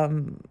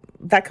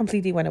that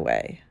completely went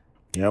away.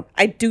 yep,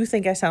 I do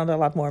think I sound a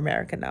lot more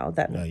American now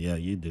than, yeah,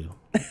 you do.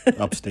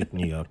 Upstate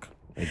New York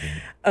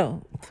again.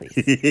 oh, please.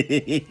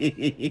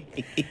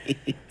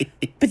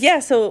 But yeah,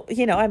 so,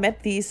 I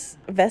met these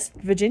West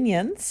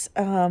Virginians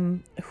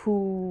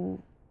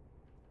who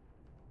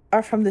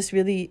are from this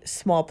really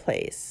small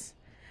place.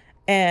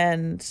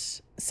 And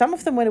some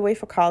of them went away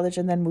for college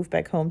and then moved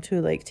back home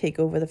to like take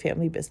over the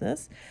family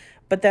business.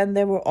 But then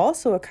there were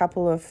also a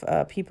couple of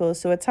people.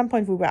 So at some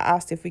point we were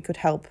asked if we could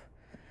help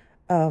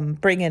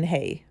bring in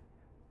hay.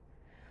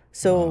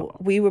 So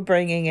we were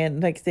bringing in,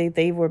 like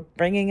they were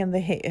bringing in the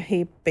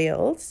hay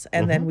bales,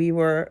 and then we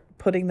were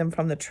putting them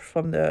from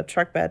the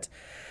truck bed,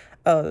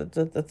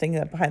 the thing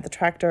that behind the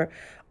tractor,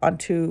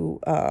 onto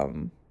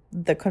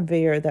the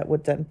conveyor that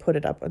would then put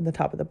it up on the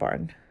top of the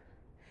barn.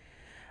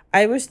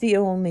 I was the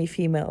only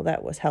female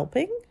that was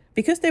helping.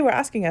 Because they were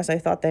asking us, I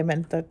thought they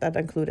meant that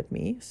included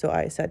me. So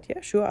I said,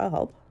 yeah, sure, I'll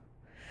help.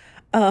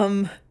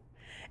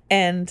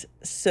 And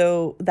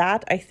so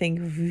that, I think,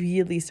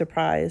 really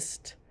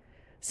surprised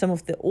some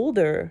of the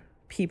older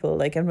people.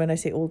 Like, and when I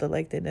say older,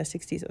 like in their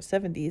 60s or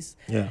 70s,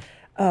 Yeah,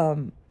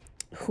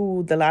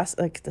 who the last,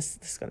 like, this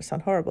is going to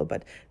sound horrible,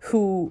 but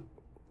who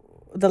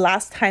the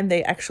last time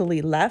they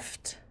actually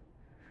left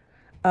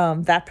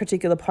that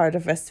particular part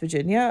of West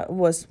Virginia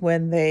was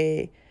when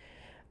they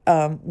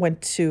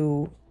went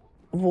to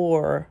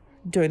war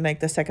during like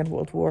the Second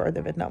World War or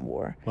the Vietnam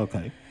War.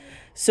 okay.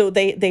 So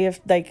they have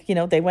like,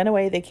 they went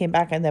away, they came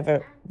back and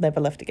never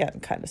left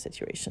again kind of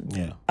situation.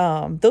 Yeah,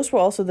 Those were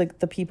also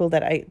the people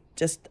that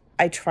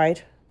I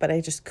tried, but I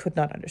just could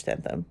not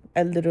understand them.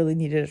 I literally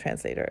needed a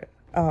translator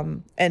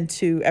And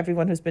to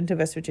everyone who's been to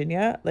West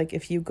Virginia, like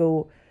if you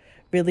go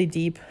really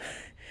deep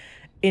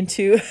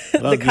into the What's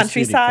the city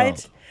countryside.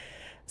 called?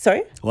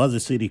 Sorry? What's the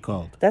city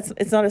called?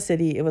 It's not a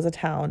city, it was a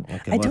town.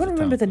 Okay, I what's don't the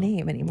remember the town called?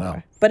 name anymore.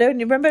 No. But I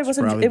remember it was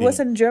probably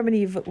in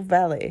Germany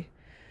Valley.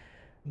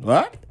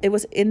 What? It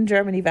was in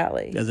Germany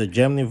Valley. There's a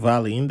Germany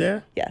Valley in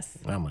there? Yes.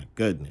 Oh my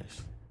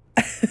goodness.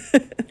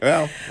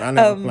 Well, I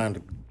never planned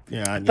to.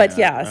 Yeah, But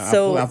yeah,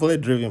 so I've only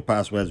driven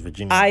past West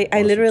Virginia. I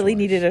once or literally twice.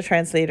 needed a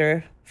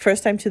translator.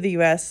 First time to the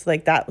US,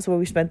 like that was where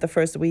we spent the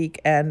first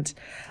week, and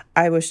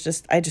I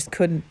just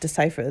couldn't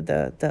decipher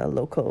the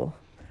local,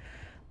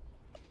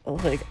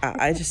 like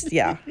I just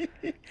yeah.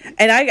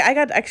 And I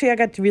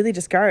got really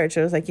discouraged.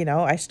 I was like,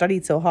 I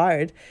studied so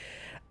hard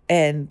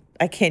and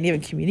I can't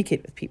even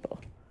communicate with people.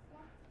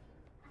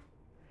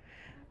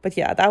 But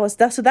yeah, that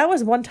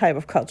was one type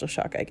of culture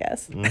shock, I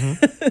guess.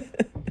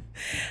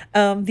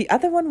 The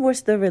other one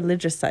was the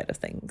religious side of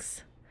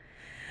things.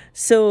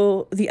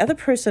 So the other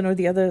person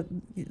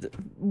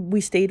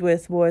we stayed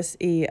with was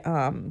a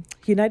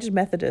United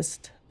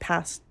Methodist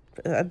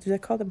do they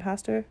call them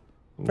pastor?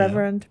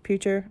 Reverend,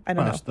 preacher? I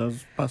don't know.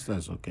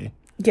 Pastors, okay.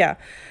 Yeah.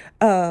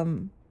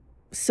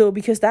 So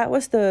because that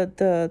was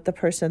the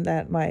person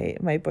that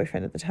my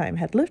boyfriend at the time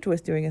had lived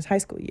with during his high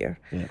school year.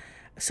 Yeah.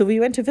 So we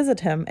went to visit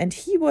him, and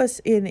he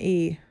was in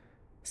a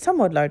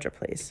somewhat larger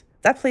place.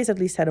 That place at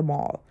least had a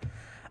mall.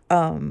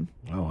 Oh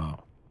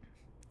wow.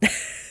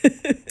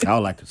 I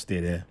would like to stay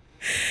there.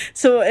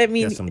 So I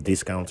mean, Get some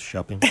discount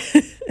shopping.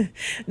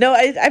 no,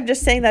 I'm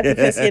just saying that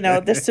because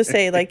just to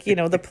say like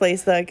the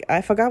place, like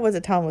I forgot what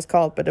the town was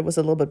called, but it was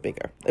a little bit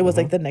bigger. It was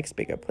like the next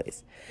bigger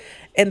place,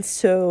 and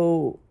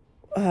so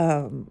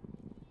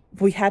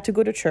we had to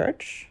go to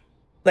church.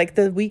 Like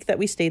the week that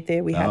we stayed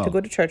there, we had to go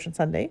to church on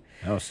Sunday.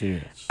 Oh,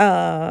 serious.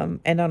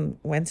 And on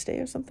Wednesday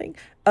or something.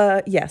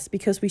 Yes,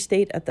 because we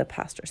stayed at the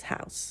pastor's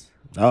house.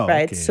 Oh,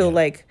 Right. okay, So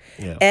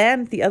yeah.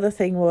 and the other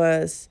thing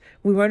was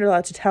we weren't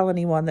allowed to tell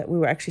anyone that we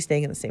were actually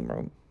staying in the same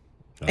room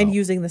and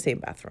using the same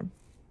bathroom.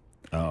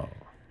 Oh,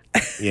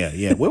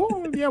 yeah.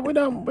 We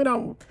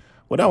don't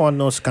want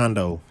no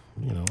scandal.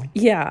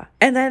 Yeah.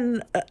 And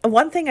then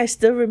one thing I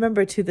still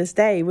remember to this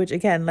day, which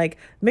again, like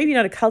maybe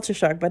not a culture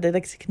shock, but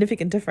a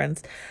significant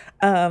difference.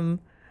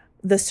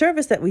 The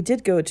service that we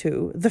did go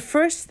to, the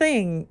first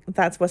thing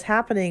that was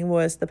happening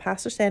was the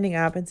pastor standing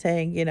up and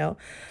saying,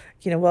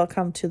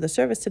 welcome to the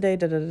service today,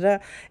 da da da da.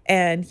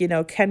 And,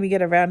 can we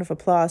get a round of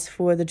applause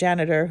for the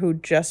janitor who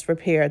just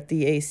repaired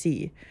the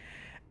AC?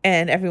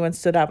 And everyone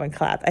stood up and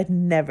clapped. I'd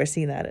never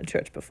seen that in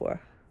church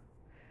before.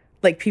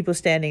 Like people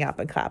standing up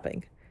and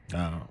clapping.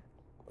 Oh.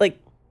 Like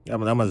Yeah,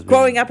 but that must be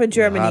growing up in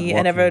Germany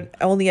and hardworking.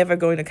 only ever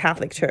going to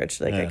Catholic church,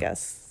 like I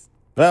guess.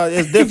 Well,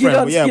 it's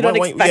different. you don't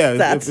expect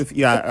that.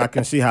 Yeah, I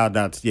can see how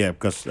that's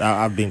because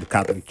I've been to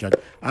Catholic church.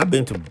 I've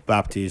been to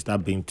Baptist.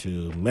 I've been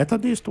to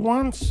Methodist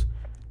once,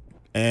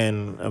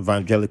 and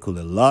Evangelical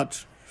a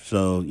lot.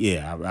 So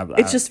yeah,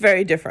 It's just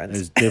very different.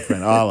 it's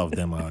different. All of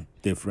them are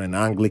different.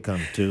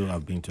 Anglican too.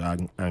 I've been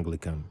to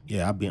Anglican.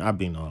 Yeah, I've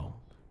been all.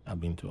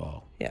 I've been to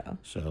all. Yeah.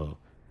 So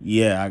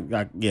yeah,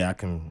 I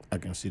can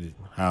see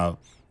how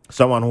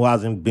someone who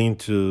hasn't been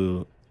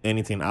to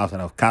anything outside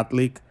of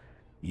Catholic,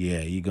 yeah,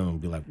 you're gonna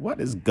be like, what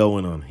is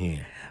going on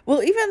here?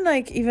 Well,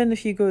 even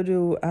if you go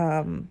to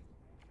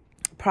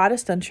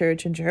Protestant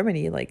church in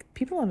Germany, like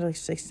people don't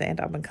just like stand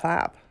up and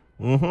clap.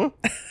 Mm-hmm.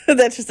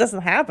 That just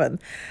doesn't happen.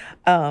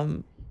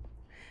 But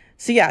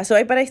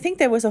I think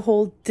there was a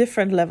whole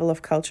different level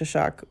of culture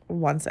shock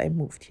once I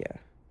moved here,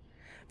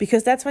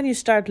 because that's when you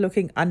start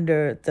looking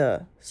under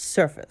the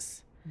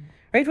surface,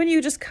 right? When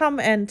you just come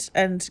and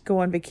go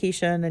on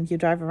vacation and you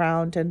drive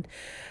around and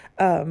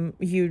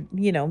you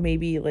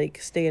maybe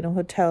like stay in a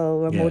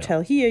hotel or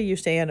motel here, you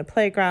stay on a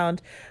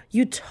playground,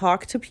 you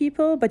talk to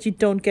people, but you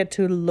don't get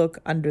to look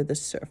under the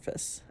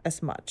surface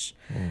as much.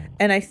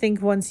 And I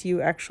think once you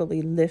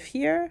actually live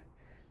here,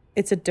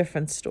 it's a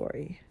different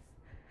story.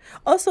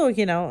 Also,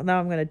 now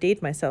I'm going to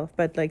date myself,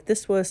 but like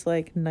this was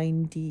like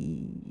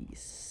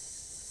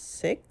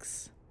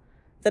 96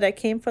 that I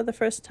came for the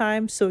first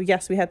time. So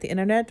yes, we had the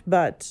internet,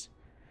 but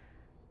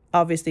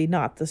obviously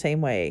not the same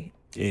way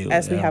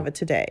as we have it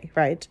today,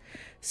 right?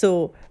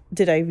 So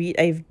did I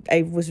read?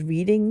 I was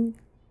reading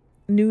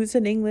news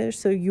in English,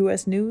 so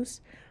U.S. news,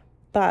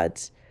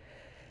 but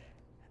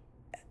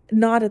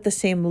not at the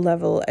same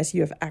level as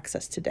you have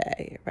access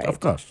today, right?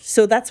 Of course.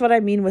 So that's what I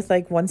mean with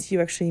like once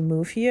you actually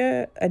move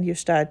here and you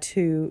start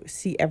to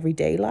see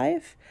everyday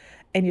life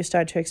and you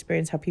start to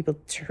experience how people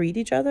treat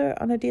each other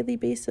on a daily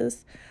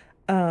basis,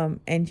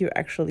 and you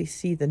actually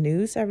see the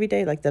news every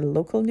day, like the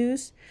local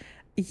news,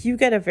 you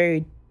get a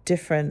very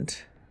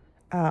different,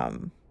 how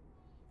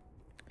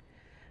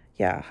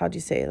do you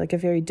say, like a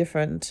very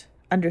different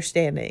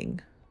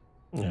understanding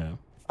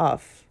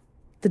of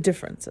the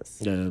differences.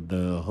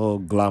 The whole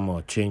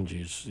glamour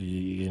changes.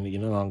 You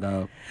no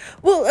longer.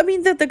 Well, I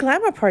mean, the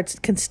glamour parts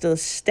can still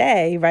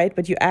stay, right?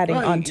 But you're adding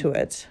onto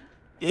it.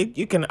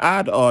 You can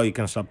add, or you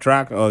can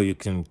subtract, or you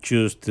can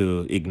choose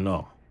to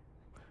ignore.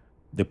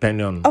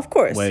 depending on Of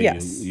course, where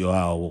yes. you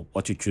are, or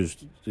what you choose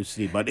to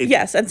see. But it,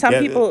 Yes, and some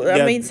people,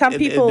 I mean, some it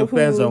people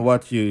depends on who,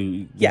 what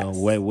you know yes.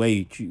 where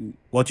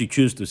what you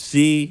choose to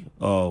see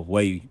or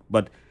where you.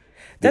 But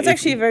That's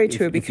actually very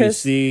true if you because,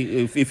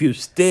 see if you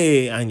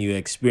stay and you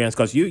experience,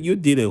 because you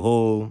did a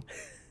whole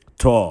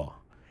tour,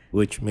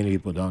 which many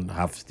people don't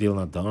have still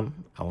not done.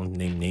 I won't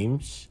name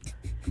names,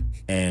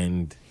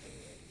 and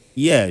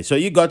yeah, so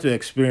you got to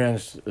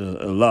experience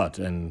a lot,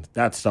 and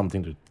that's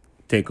something to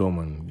take home,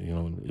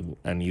 and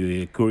and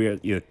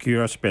you're a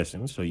curious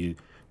person, so you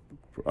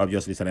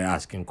obviously started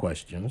asking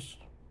questions.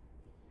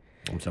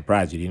 I'm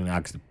surprised you didn't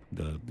ask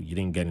you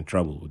didn't get in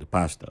trouble with the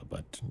pastor,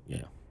 but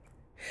yeah,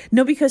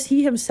 no, because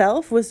he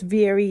himself was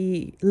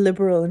very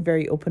liberal and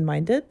very open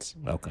minded.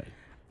 okay,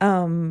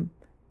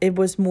 It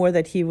was more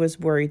that he was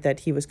worried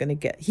that he was going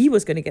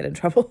to get in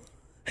trouble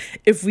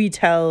if we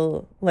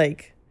tell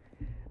like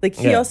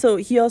yeah,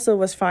 he also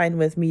was fine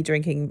with me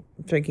drinking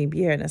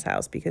beer in his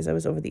house because I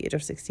was over the age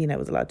of 16. I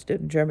was allowed to do it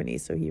in Germany,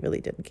 so he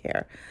really didn't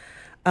care.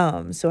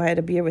 So I had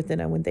a beer with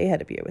dinner when they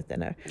had a beer with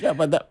dinner. yeah.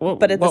 But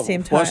But at the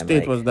same what time,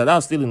 state was like, that? That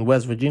was still in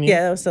West Virginia.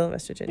 yeah, that was still in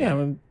West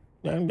Virginia.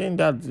 Yeah, and then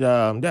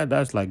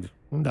that's like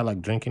isn't that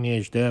like drinking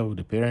age there with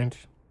the parents.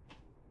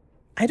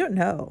 I don't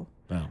know.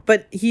 No,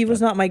 But he was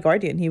not my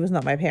guardian. He was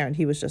not my parent.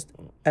 He was just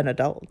an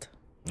adult.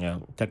 yeah,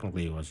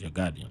 technically it was your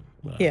guardian.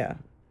 Yeah.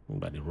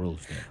 By the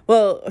rules there.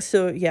 Well,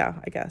 so yeah,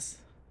 I guess.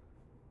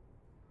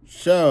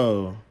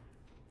 So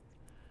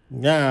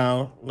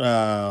now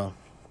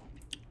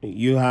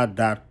you had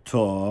that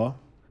tour,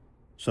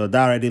 so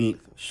that already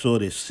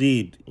sowed a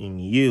seed in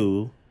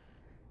you,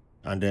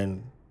 and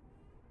then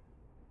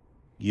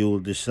you will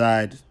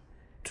decide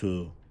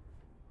to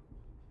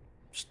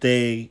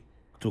stay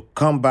to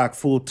come back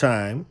full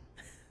time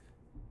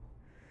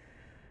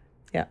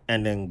Yeah.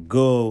 and then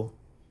go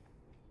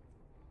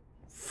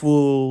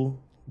full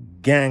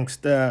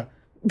gangster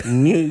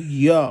New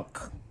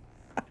York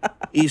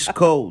East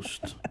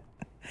Coast.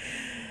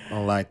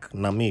 Unlike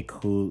Namik,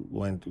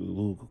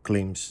 who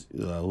claims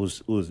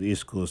who's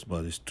East Coast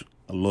but is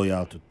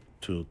loyal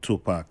to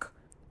Tupac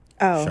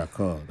Oh,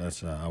 Shakur.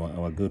 That's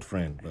our good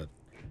friend, but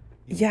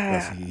because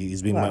yeah.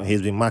 he's Wow.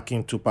 been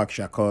marking Tupac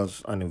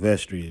Shakur's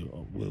anniversary.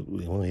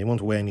 He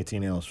won't wear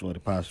anything else for the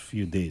past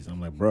few days.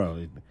 I'm like,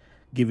 bro,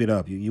 give it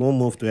up. You won't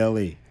move to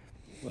L.A.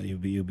 Well,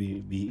 you'll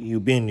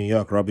be in New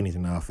York rubbing it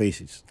in our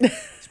faces. You're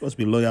supposed to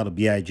be loyal to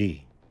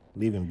Big.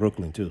 Live in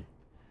Brooklyn too.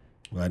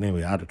 But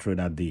anyway, I had to throw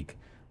that dig.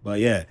 But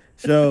yeah,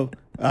 so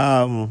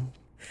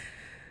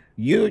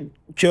you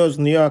chose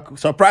New York.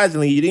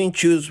 Surprisingly, you didn't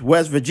choose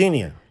West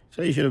Virginia.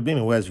 So you should have been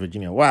in West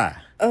Virginia. Why?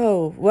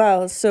 Oh,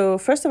 well, so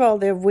first of all,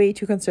 they're way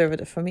too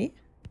conservative for me.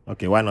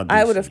 Okay, why not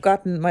I would have DC?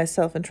 gotten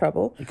myself in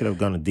trouble. You could have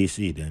gone to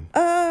DC then.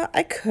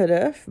 I could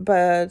have,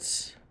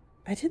 but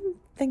I didn't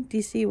think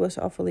DC was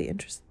awfully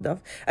interested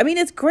of. I mean,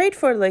 it's great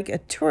for like a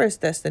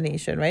tourist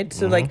destination, right?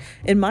 So like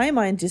in my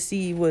mind,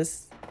 DC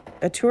was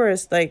a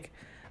tourist like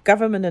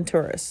government and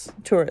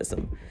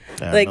tourism.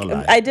 Yeah, Like no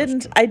lie. I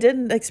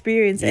didn't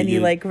experience any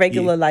like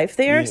regular life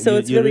there, so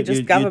it's really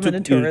just government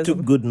and You tourism.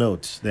 took good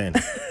notes then.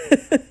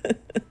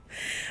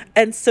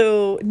 And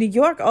so New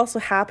York also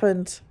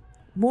happened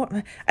more,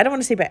 I don't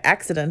want to say by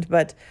accident,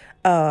 but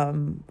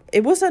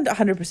it wasn't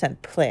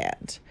 100%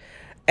 planned.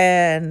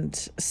 And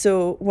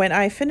so when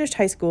I finished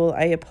high school,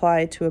 I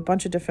applied to a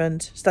bunch of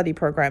different study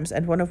programs,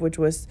 and one of which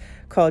was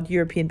called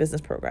European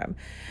Business Program.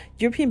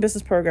 European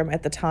Business Program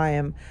at the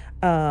time,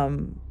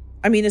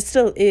 I mean, it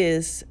still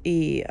is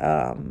a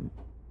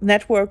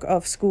network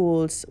of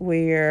schools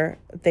where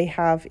they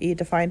have a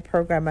defined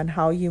program on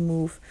how you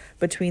move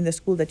between the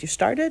school that you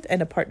started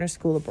and a partner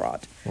school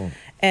abroad.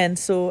 And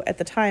so at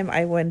the time,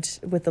 I went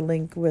with the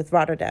link with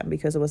Rotterdam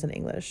because it was in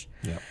English.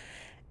 Yeah.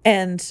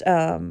 And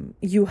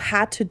you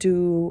had to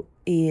do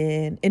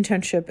an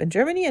internship in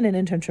Germany and an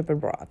internship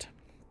abroad.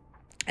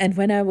 And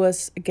when I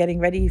was getting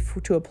ready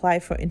to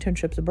apply for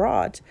internships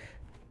abroad,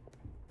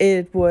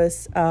 it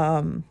was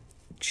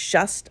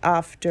just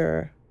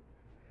after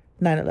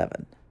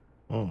 9/11.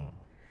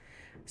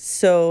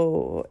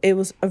 So it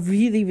was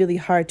really, really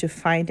hard to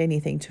find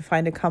anything, to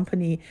find a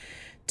company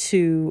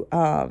to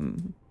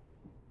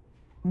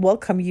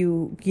welcome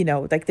you, you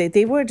know, like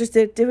they were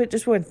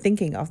just weren't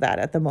thinking of that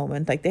at the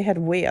moment. Like they had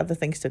way other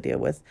things to deal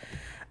with.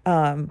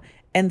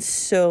 And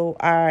so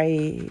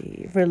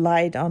I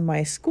relied on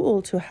my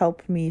school to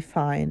help me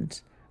find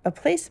a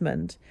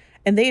placement.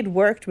 And they had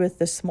worked with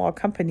this small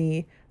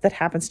company that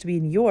happens to be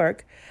in New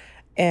York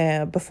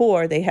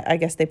before. I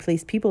guess they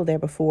placed people there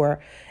before,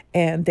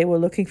 and they were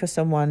looking for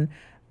someone.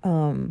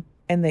 And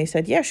they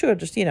said, yeah, sure,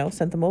 just, you know,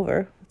 send them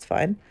over. It's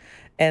fine.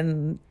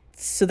 And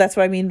so that's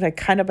what I mean, like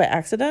kind of by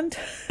accident.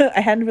 I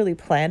hadn't really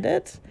planned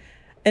it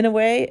in a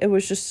way. It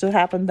was just so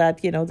happened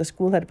that, you know, the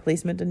school had a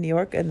placement in New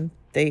York and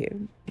they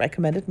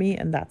recommended me,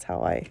 and that's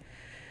how I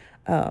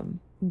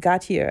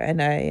got here.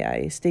 And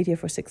I stayed here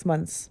for 6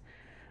 months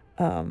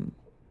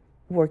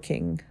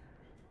working.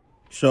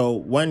 So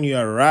when you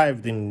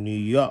arrived in New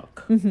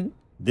York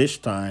this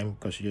time,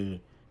 because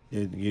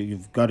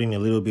you've gotten a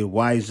little bit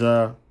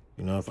wiser,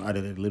 If I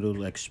added a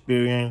little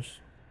experience,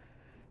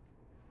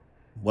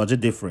 was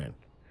it different?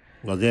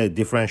 Was there a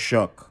different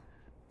shock?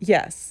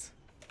 Yes.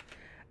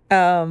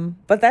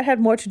 But that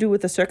had more to do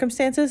with the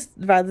circumstances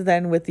rather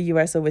than with the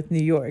US or with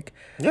New York.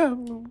 Yeah.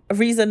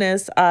 Reason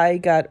is I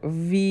got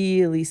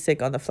really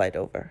sick on the flight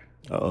over.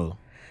 Uh-oh.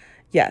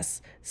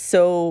 Yes.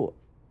 So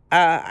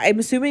I'm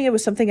assuming it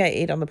was something I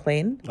ate on the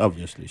plane.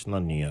 Obviously, it's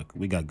not New York.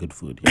 We got good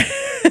food here.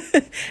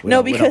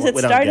 No, because it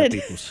we don't started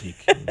get people sick.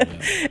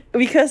 Yeah.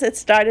 because it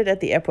started at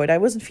the airport. I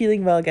wasn't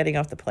feeling well getting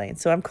off the plane.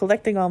 So I'm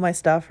collecting all my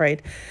stuff,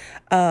 right?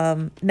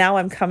 Now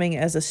I'm coming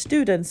as a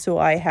student, so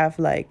I have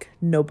like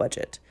no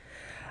budget.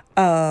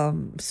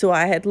 So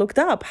I had looked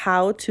up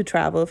how to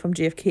travel from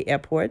JFK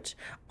Airport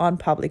on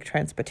public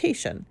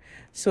transportation.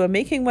 So I'm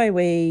making my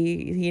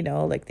way,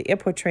 like the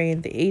airport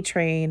train, the A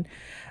train.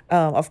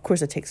 Of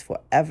course, it takes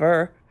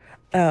forever.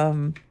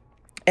 And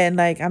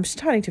like I'm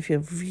starting to feel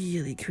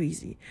really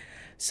queasy.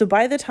 So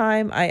by the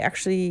time I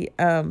actually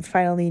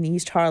finally in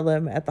East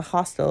Harlem at the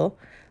hostel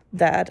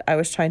that I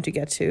was trying to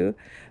get to,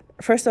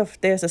 first off,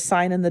 there's a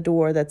sign in the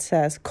door that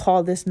says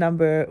call this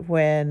number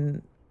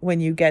when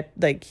you get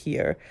like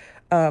here,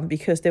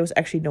 because there was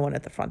actually no one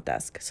at the front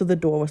desk. So the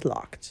door was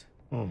locked.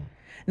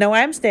 Now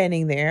I'm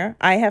standing there.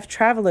 I have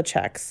traveler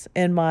checks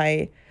in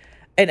my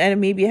and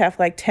maybe I have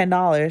like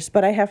 $10,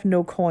 but I have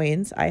no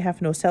coins. I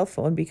have no cell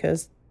phone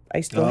because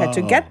I still had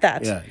to get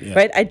that. Yeah.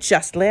 Right? I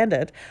just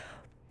landed.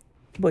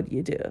 What do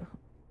you do?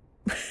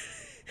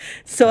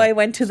 So I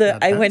went to the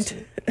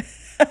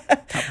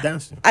Tap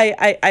dancing.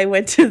 I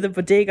went to the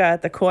bodega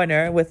at the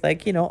corner with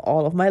like,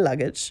 all of my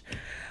luggage.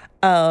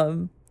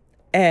 And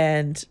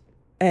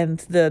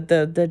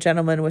the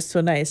gentleman was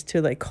so nice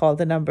to like call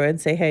the number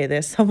and say, hey,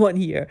 there's someone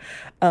here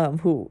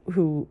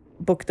who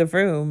booked the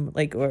room,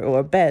 like or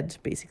a bed.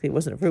 Basically, it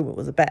wasn't a room, it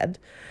was a bed.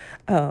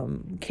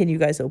 Can you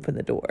guys open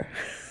the door?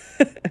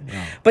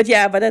 Wow. But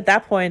at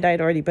that point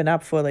I'd already been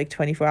up for like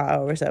 24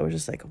 hours. I was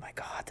just like, oh my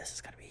God, this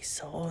is gonna be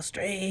so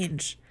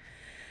strange.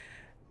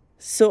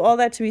 So all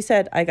that to be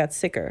said, I got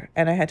sicker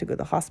and I had to go to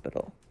the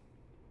hospital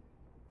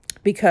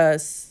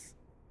because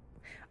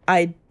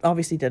I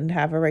obviously didn't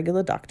have a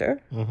regular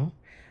doctor.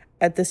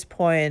 At this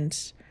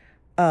point,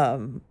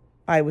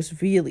 I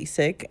was really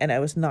sick and I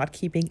was not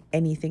keeping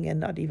anything in,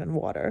 not even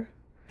water.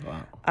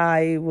 Wow.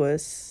 I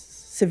was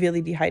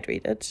severely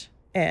dehydrated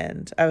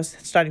and I was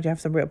starting to have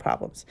some real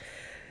problems.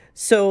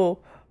 So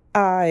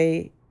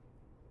I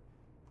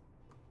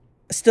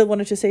still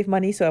wanted to save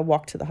money, so I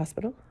walked to the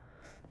hospital.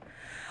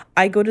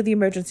 I go to the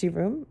emergency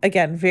room.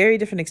 Again, very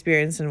different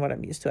experience than what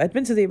I'm used to. I'd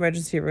been to the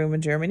emergency room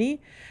in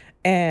Germany,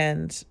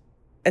 and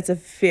it's a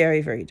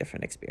very, very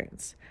different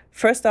experience.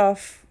 First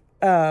off,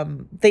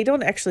 they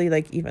don't actually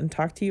like even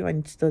talk to you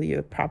until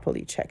you're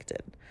properly checked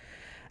in.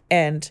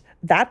 And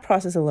that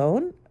process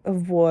alone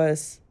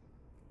was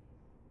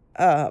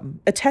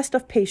a test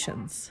of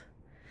patience.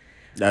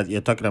 That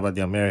you're talking about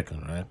the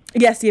American, right?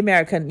 Yes, the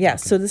American.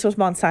 Yes. Okay. So this was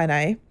Mount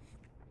Sinai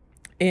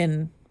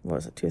in,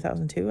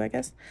 2002, I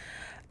guess.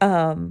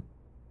 And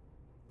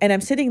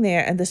I'm sitting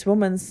there and this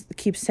woman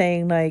keeps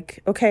saying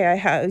like, okay, I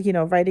have,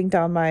 writing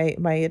down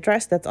my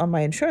address that's on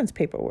my insurance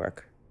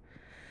paperwork.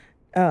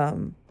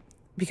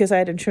 Because I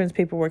had insurance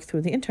paperwork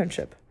through the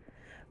internship.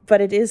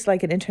 But it is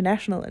like an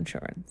international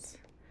insurance.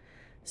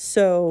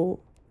 So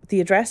the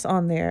address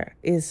on there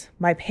is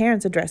my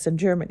parents' address in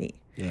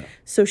Germany. Yeah.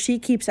 So she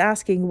keeps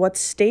asking, what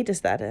state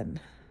is that in?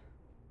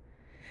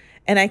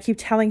 And I keep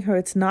telling her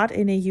it's not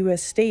in a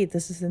U.S. state.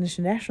 This is an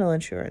international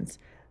insurance.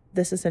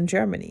 This is in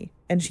Germany.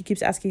 And she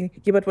keeps asking,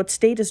 yeah, but what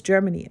state is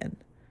Germany in?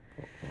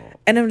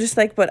 And I'm just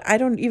like, but I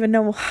don't even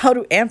know how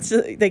to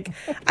answer. Like,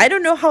 I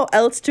don't know how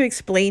else to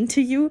explain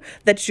to you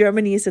that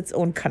Germany is its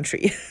own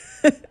country.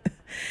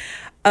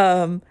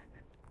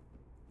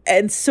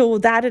 And so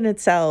that in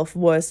itself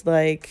was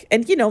like,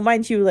 and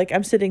mind you, like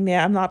I'm sitting there,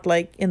 I'm not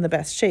like in the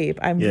best shape.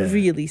 I'm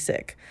really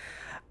sick.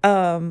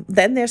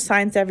 Then there's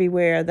signs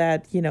everywhere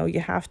that, you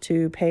have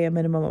to pay a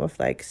minimum of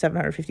like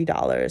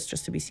 $750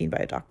 just to be seen by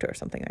a doctor or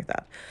something like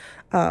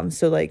that.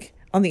 So like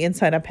on the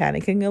inside, I'm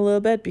panicking a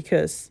little bit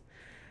because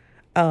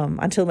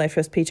until my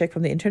first paycheck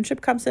from the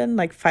internship comes in,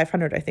 like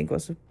 $500, I think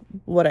was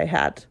what I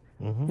had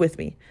with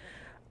me.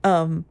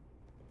 I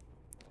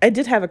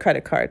did have a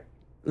credit card,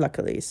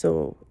 luckily.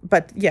 So,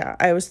 but yeah,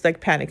 I was like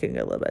panicking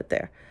a little bit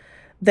there.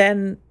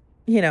 Then,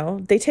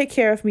 they take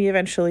care of me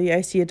eventually.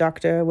 I see a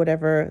doctor,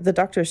 whatever. The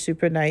doctor is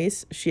super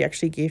nice. She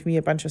actually gave me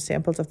a bunch of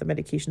samples of the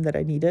medication that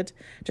I needed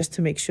just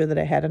to make sure that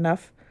I had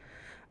enough.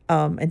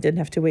 And didn't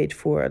have to wait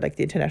for like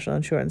the international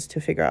insurance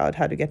to figure out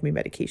how to get me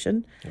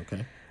medication.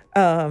 Okay.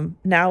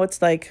 Now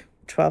it's like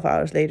 12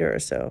 hours later or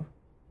so,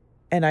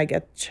 and I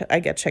get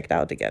checked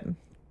out again.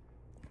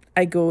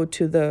 I go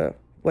to the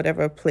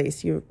whatever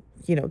place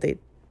they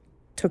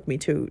took me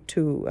to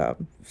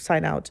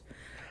sign out,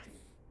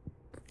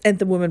 and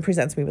the woman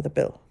presents me with a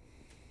bill.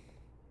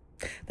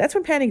 That's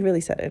when panic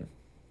really set in.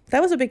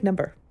 That was a big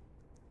number,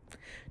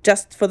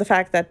 just for the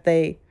fact that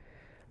they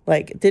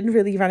like didn't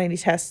really run any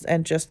tests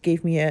and just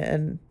gave me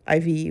an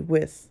IV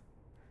with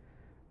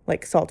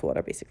like salt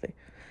water basically.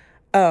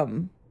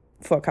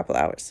 For a couple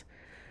hours.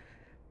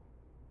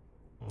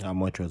 How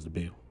much was the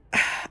bill?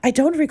 I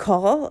don't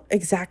recall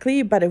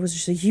exactly, but it was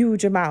just a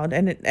huge amount,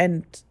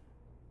 and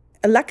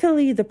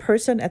luckily the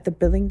person at the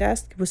billing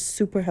desk was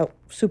super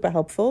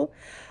helpful,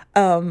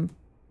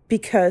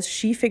 because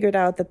she figured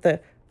out that the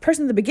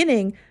person in the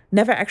beginning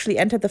never actually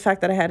entered the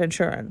fact that I had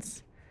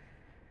insurance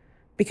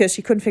because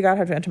she couldn't figure out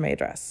how to enter my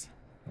address.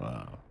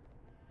 Wow.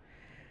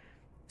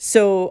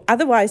 So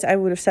otherwise, I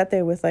would have sat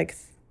there with like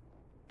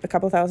a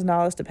couple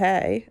 $1,000s to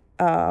pay.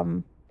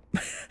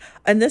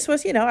 And this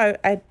was,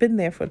 I'd been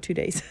there for 2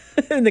 days,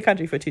 in the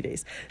country for 2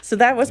 days. So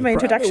that was my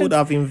Probably introduction. would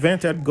have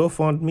invented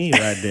GoFundMe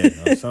right there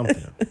or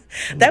something.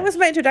 That was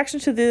my introduction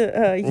to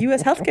the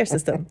U.S. healthcare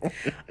system.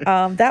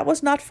 That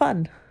was not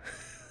fun.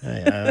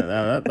 Hey,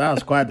 that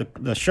was quite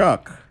the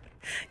shock.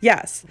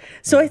 Yes.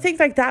 So I think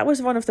like that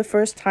was one of the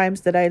first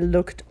times that I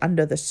looked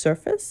under the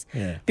surface,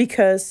 Yeah.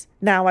 because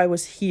now I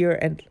was here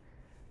and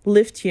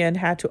lived here and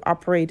had to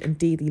operate in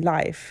daily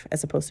life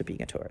as opposed to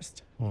being a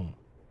tourist.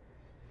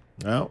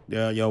 Well,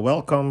 your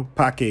welcome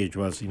package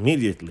was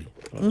immediately.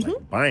 It was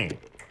like, bang,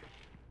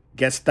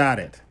 get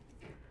started.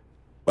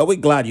 But we're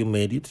glad you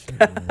made it.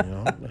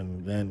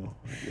 And then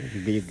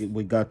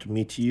we got to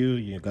meet you.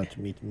 You got to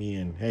meet me.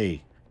 And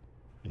hey,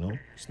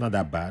 it's not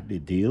that bad, the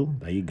deal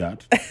that you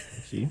got.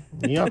 See,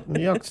 New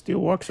York still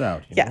works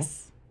out.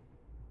 Yes.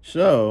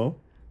 So,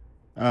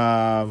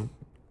 I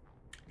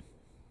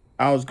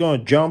was going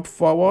to jump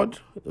forward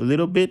a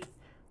little bit,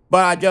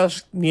 but I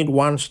just need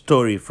one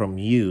story from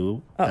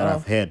you that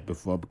I've heard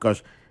before,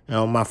 because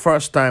my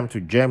first time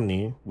to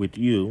Germany with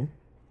you,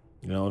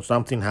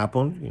 something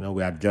happened.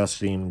 We had just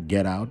seen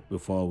Get Out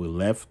before we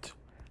left,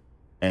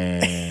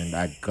 and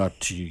I got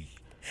to.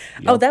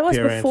 That was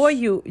parents,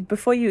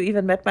 before you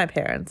even met my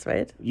parents,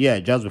 right? Yeah,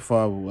 just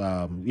before.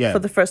 For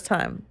the first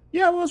time.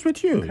 Yeah, I was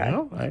with you. Okay.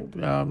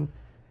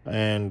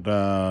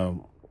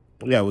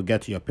 Yeah, we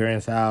get to your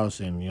parents' house,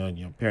 and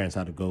your parents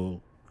had to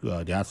go.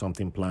 They had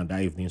something planned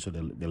that evening, so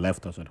they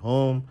left us at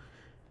home,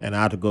 and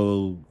I had to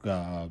go.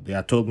 They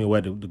had told me where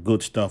the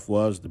good stuff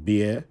was, the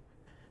beer,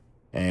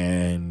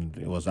 and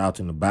it was out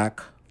in the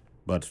back,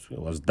 but it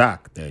was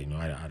dark there.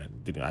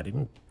 I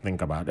didn't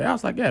think about it. I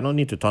was like, yeah, no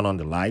need to turn on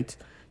the light.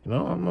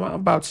 I'm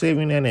about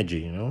saving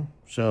energy.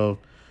 So,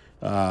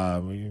 I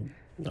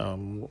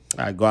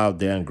go out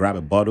there and grab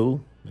a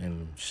bottle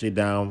and sit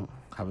down,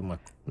 having my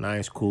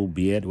nice cool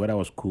beer. The weather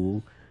was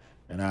cool,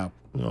 and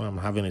I'm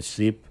having a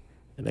sip,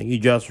 and then you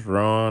just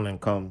run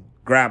and come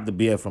grab the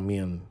beer from me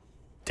and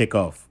take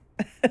off,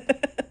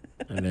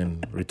 and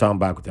then return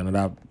back with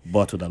another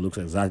bottle that looks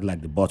exactly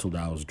like the bottle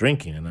that I was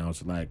drinking, and I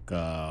was like,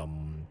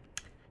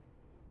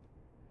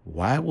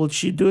 why would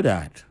she do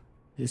that?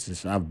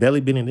 I've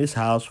barely been in this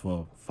house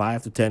for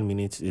 5 to 10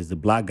 minutes. Is the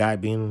black guy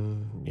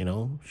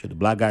should the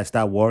black guy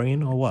start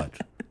worrying or what?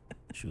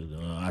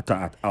 I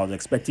was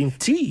expecting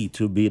tea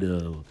to be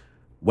the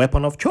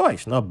weapon of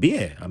choice, not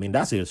beer. I mean,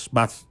 that's a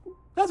smart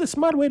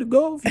way to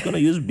go if you're going to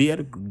use beer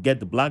to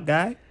get the black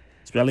guy,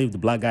 especially if the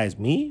black guy is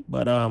me.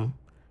 But,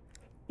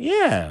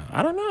 yeah,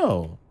 I don't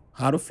know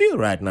how to feel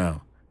right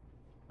now.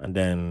 And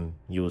then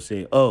you will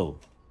say, and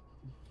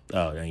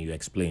you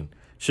explain.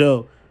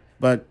 So,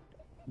 but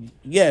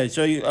yeah,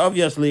 so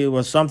obviously it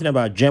was something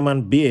about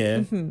German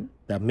beer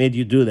that made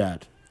you do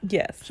that.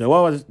 Yes. So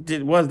what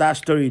was that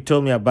story you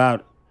told me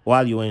about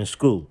while you were in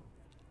school?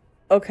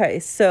 Okay,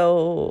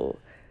 so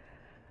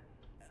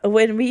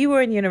when we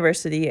were in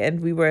university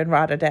and we were in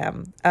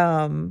Rotterdam,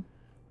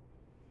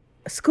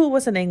 school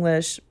was in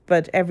English,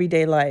 but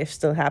everyday life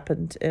still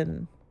happened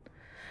in,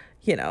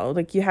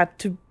 like you had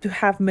to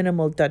have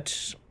minimal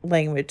Dutch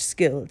language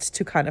skills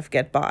to kind of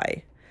get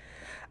by.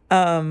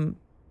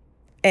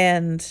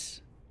 And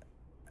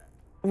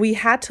we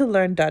had to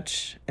learn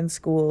Dutch in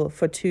school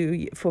for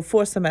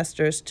 4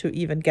 semesters to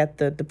even get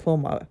the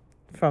diploma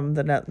from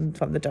the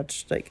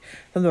Dutch, like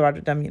from the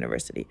Rotterdam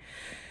University.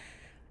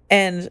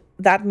 And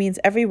that means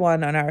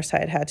everyone on our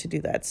side had to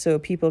do that. So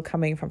people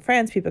coming from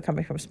France, people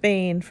coming from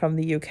Spain, from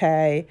the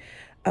UK,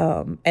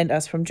 and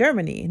us from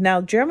Germany.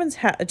 Now, Germans,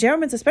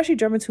 especially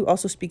Germans who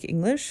also speak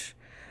English,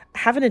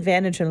 have an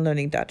advantage in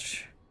learning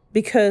Dutch,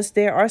 because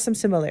there are some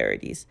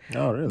similarities.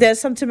 Oh, really? There's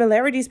some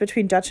similarities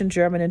between Dutch and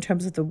German in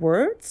terms of the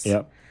words.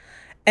 Yep.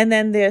 And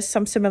then there's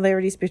some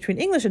similarities between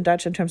English and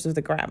Dutch in terms of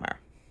the grammar.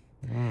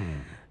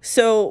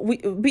 So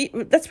we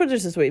that's what it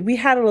is this way. We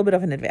had a little bit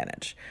of an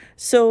advantage.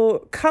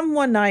 So come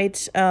one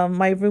night,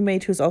 my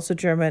roommate, who's also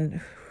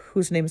German,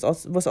 whose name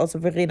was also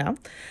Verena,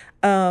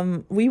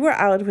 we were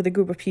out with a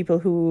group of people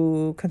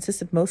who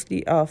consisted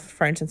mostly of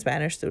French and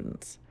Spanish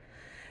students.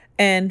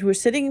 And we're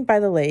sitting by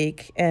the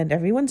lake and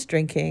everyone's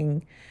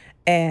drinking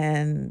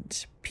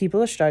and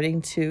people are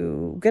starting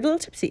to get a little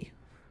tipsy,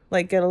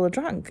 like get a little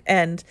drunk.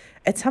 And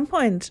at some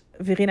point,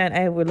 Verena and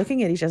I were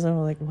looking at each other and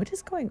we're like, what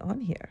is going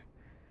on here?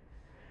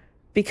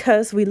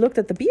 Because we looked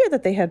at the beer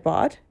that they had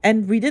bought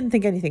and we didn't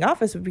think anything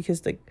of it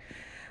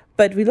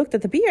but we looked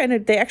at the beer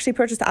and they actually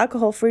purchased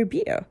alcohol-free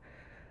beer.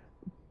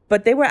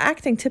 But they were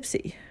acting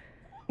tipsy.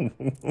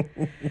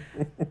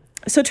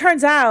 So it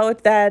turns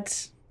out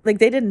that they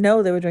didn't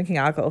know they were drinking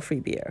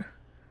alcohol-free beer.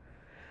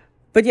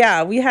 But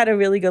yeah, we had a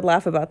really good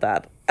laugh about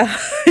that.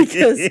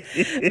 because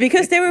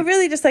because they were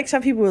really just like,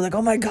 some people were like,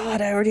 "Oh my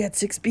god, I already had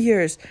 6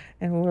 beers,"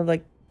 and we were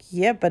like,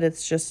 "Yeah, but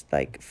it's just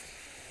like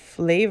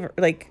flavor,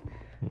 like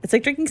it's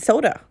like drinking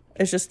soda.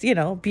 It's just,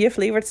 beer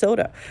flavored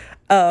soda.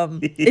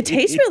 It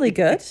tastes really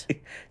good.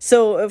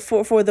 So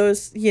for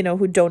those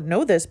who don't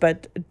know this,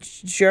 but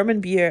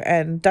German beer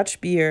and Dutch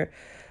beer,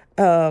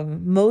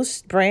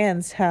 most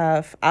brands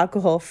have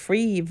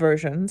alcohol-free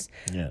versions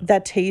Yeah.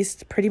 that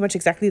taste pretty much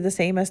exactly the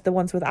same as the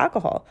ones with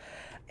alcohol.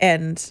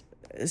 And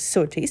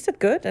so it tasted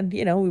good, and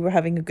we were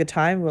having a good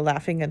time, we were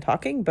laughing and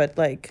talking, but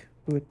like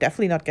we were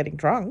definitely not getting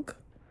drunk.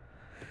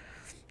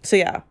 So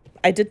yeah,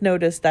 I did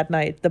notice that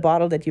night the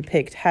bottle that you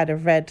picked had a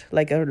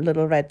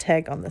little red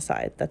tag on the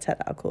side that said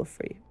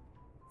alcohol-free.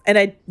 And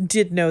I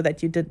did know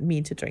that you didn't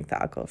mean to drink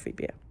the alcohol-free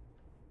beer.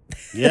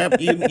 Yep,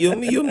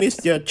 you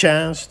missed your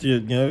chance to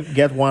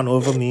get one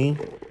over me.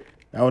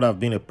 That would have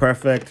been a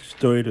perfect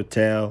story to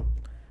tell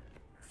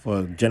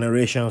for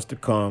generations to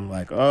come.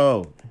 Like,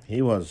 oh,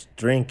 he was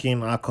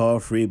drinking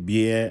alcohol-free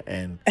beer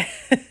and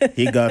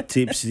he got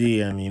tipsy,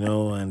 and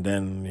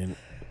then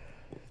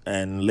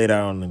and later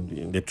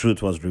on the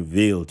truth was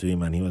revealed to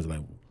him, and he was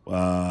like,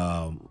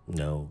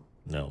 no,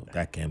 no,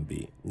 that can't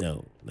be.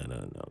 No, no,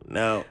 no, no,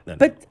 no, no.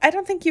 But I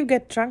don't think you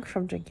get drunk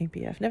from drinking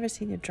beer. I've never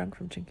seen you drunk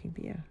from drinking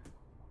beer.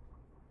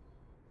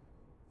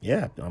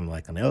 Yeah, I'm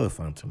like an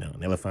elephant now.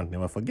 An elephant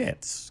never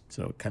forgets.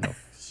 So kind of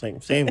same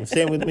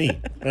with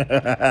me.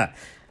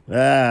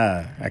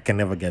 I can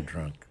never get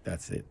drunk.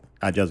 That's it.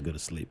 I just go to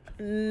sleep.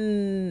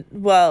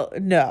 Well,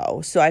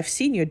 no. So I've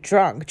seen you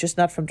drunk, just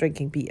not from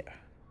drinking beer.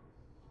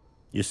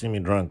 You see me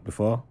drunk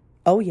before?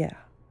 Oh, yeah.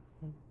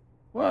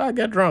 Well, I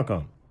get drunk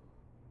on.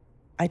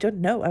 I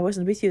don't know. I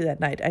wasn't with you that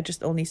night. I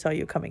just only saw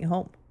you coming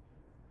home.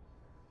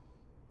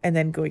 And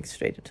then going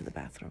straight into the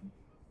bathroom.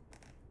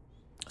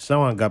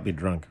 Someone got me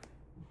drunk.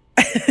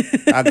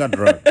 I got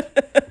drunk.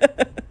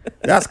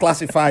 That's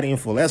classified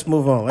info. Let's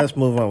move on. We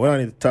don't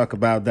need to talk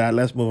about that.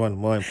 Let's move on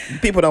more.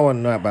 People don't want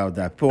to know about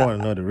that. People want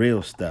to know the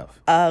real stuff.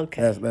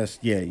 Okay.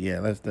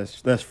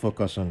 Let's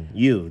focus on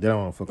you. They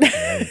don't want to focus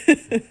on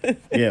me.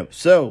 Yeah.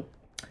 So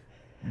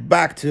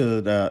back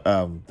to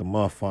the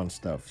more fun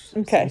stuff.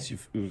 Okay.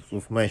 Since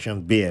you've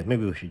mentioned beer,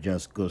 maybe we should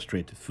just go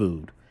straight to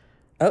food.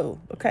 Oh,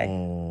 okay.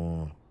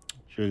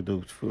 Should we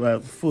do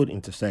food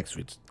intersects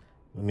with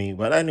me?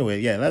 But anyway,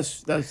 yeah.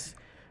 That's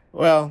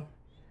well.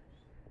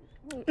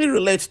 It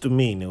relates to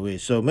me in a way.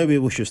 So maybe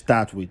we should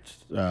start with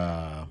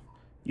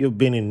you've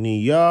been in New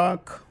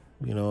York,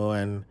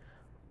 and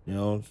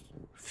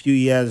few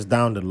years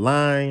down the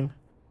line,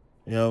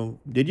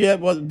 did you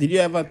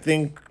ever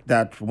think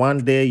that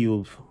one day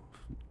you'll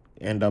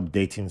end up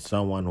dating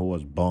someone who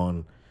was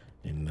born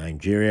in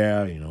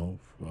Nigeria,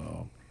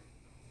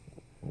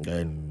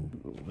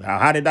 and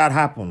how did that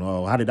happen,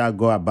 or how did that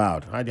go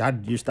about? How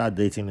did you start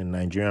dating a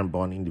Nigerian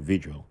born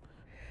individual?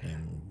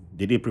 And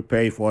did it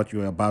prepare you for what you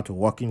were about to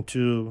walk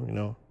into?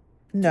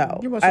 No,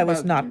 Give us I was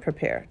about- not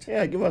prepared.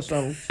 Yeah, give us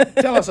some.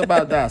 Tell us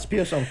about that.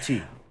 Spill some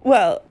tea.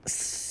 Well,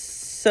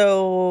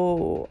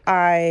 so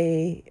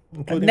I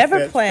Including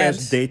never planned.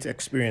 first date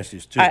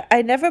experiences too.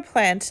 I never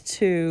planned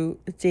to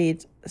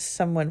date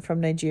someone from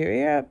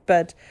Nigeria,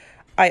 but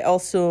I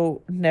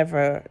also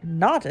never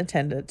not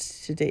intended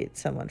to date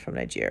someone from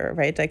Nigeria,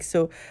 right? Like,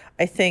 so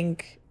I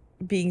think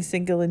being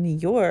single in New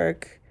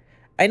York,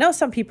 I know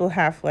some people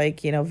have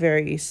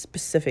very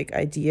specific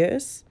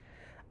ideas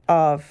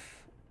of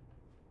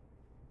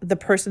the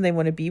person they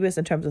want to be with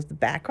in terms of the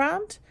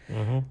background.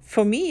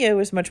 For me, it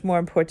was much more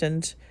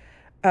important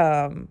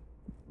the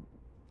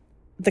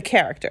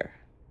character,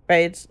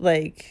 right?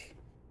 Like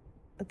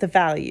the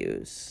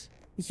values,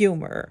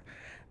 humor,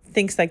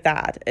 things like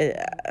that.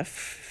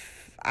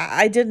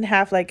 I didn't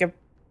have like a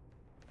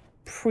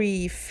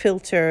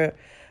pre-filter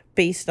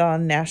based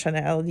on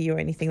nationality or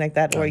anything like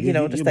that, or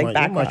just like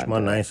background. You're much more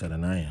nicer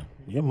than I am.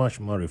 You're much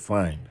more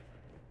refined.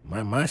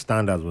 My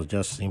standards was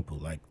just simple,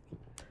 like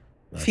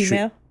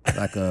Female.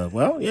 like a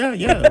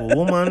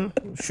woman,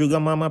 sugar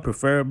mama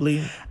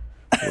preferably,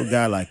 who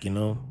got like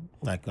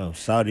a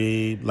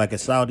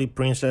Saudi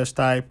princess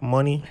type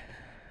money,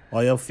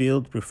 oil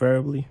field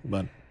preferably,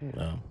 but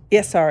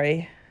Yeah,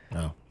 sorry.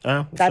 no,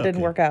 That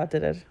didn't work out,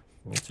 did it?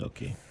 It's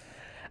okay.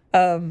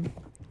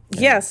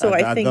 Yeah, so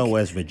I think go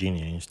West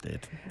Virginia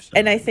instead. So.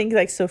 And I think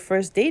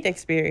first date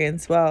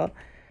experience, well,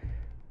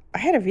 I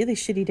had a really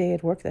shitty day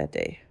at work that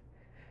day.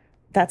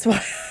 That's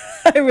why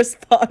I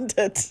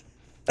responded.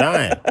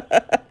 Damn.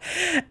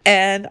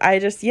 And I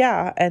just,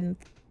 and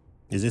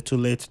Is it too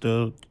late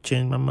to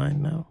change my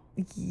mind now?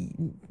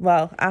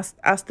 well,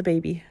 ask the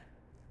baby.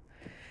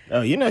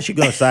 Oh, she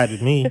gonna side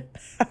with me.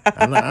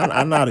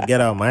 I know how to get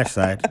out my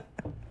side.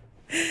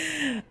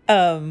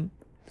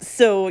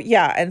 So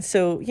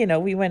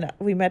we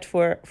met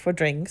for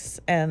drinks,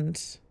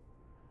 and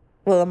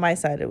well, on my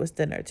side it was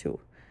dinner too.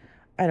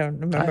 I don't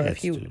remember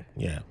if you.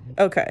 Yeah.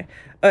 Okay.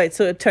 All right.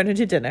 So it turned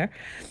into dinner,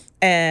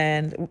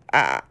 and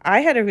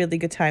I had a really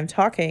good time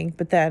talking.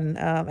 But then,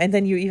 and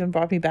then you even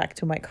brought me back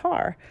to my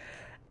car,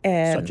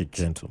 and Such a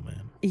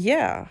gentleman.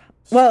 yeah,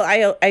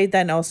 Well, I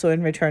then also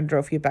in return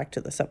drove you back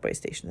to the subway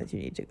station that you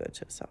need to go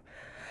to. So,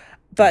 I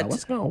but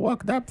was gonna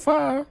walk that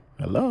far.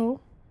 Hello.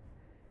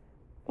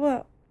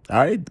 well, I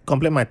already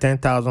complete my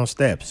 10,000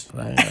 steps.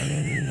 I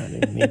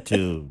didn't need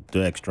to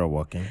do extra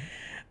walking.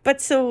 but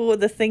so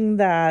the thing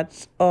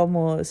that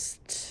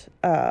almost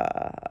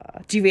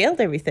derailed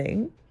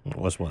everything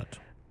What's what?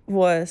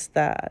 was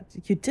that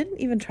you didn't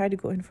even try to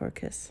go in for a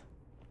kiss.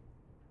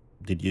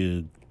 Did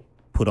you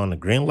put on the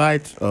green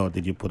light or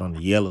did you put on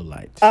the yellow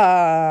light?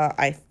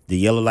 I The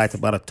yellow light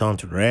about to turn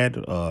to red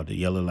or the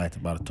yellow light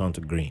about to turn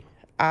to green?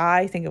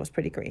 I think it was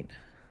pretty green.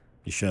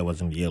 You sure it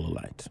wasn't the yellow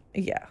light?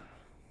 Yeah.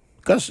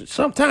 Because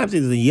sometimes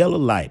it's the yellow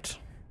light.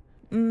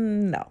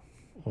 No.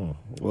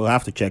 We'll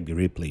have to check the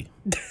replay.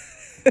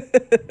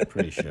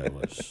 Pretty sure it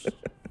was.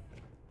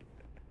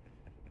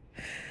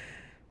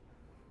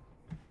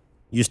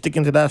 You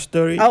sticking to that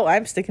story? Oh,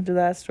 I'm sticking to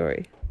that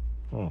story.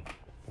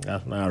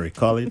 That's now I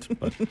recall it,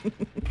 but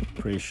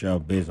pretty sure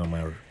based on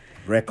my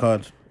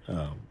record.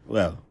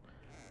 Well,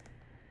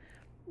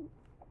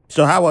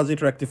 so how was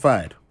it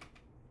rectified?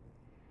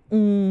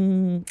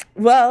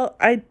 Well,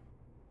 I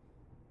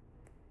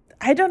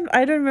don't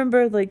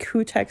remember like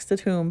who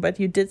texted whom, but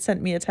you did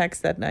send me a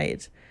text that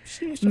night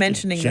See, such a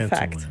mentioning the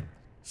fact. gentleman.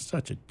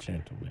 Such a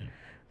gentleman.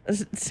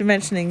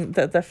 Mentioning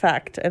the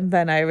fact, and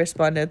then I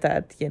responded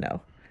that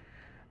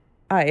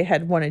I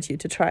had wanted you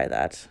to try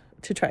that,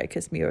 to try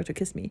kiss me or to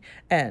kiss me,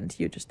 and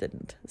you just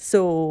didn't.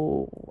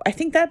 So I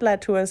think that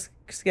led to us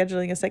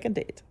scheduling a second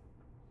date.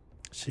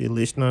 See,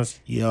 listeners,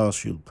 y'all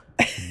should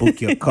book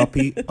your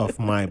copy of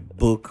my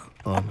book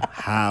on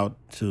how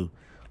to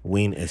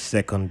win a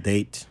second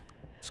date.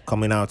 It's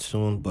coming out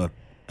soon, but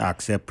I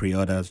accept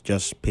pre-orders.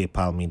 Just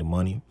PayPal me the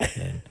money,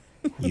 and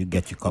you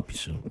get your copy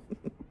soon.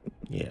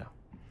 Yeah.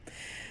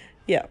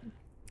 Yeah.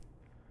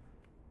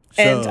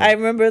 So, And I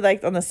remember,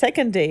 like, on the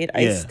second date, I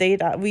Yeah.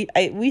 stayed out.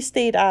 We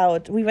stayed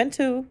out. We went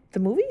to the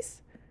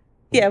movies.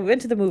 Yeah, we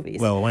went to the movies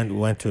well, we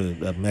went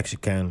to a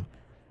Mexican.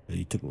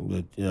 You took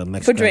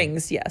Mexican for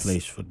drinks. Yes,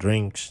 place for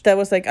drinks. that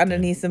was like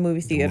underneath the movie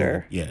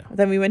theater. Yeah.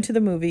 Then we went to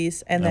the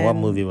movies, and then What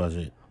movie was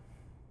it?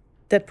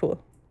 Deadpool.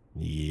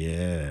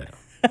 Yeah.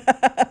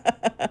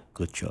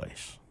 Good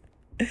choice.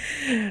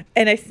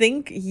 And I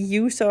think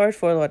you saw it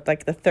for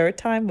like the third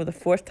time or the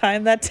fourth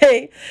time that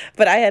day,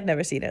 but I had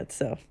never seen it.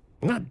 So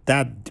Not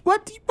that.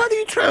 What are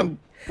you trying?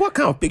 What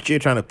kind of picture are you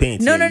trying to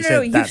paint? no, here? no, You no.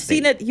 said You've that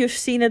seen day. it. You've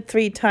seen it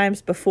 3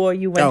 times before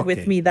you went with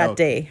Okay, me that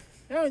okay.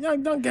 day.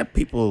 Don't get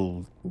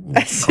people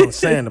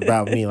concerned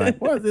about me. Like,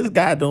 what is this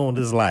guy doing with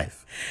his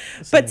life?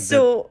 But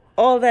so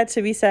all that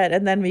to be said,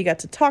 and then we got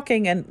to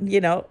talking, and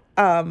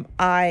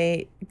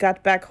I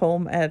got back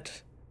home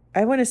at,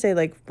 I want to say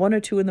like 1 or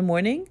 2 in the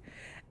morning,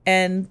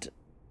 and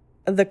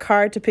the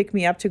car to pick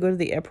me up to go to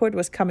the airport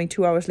was coming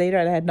 2 hours later,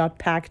 and I had not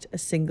packed a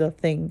single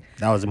thing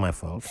That wasn't my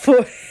fault.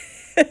 for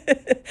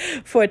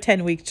for a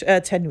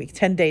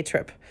 10-day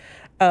trip.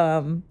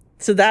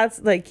 So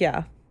that's like,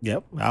 yeah,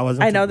 Yep, I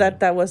wasn't. I know to blame.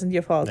 that wasn't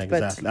your fault,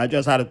 Exactly. I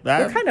just had a.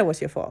 but kind of was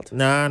your fault.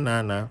 Nah.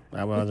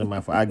 That wasn't my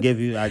fault. I I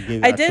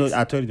did-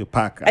 I told you to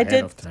pack I ahead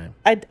did. of time.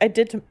 I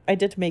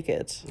did make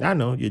it. I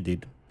know you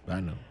did. I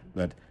know,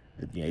 but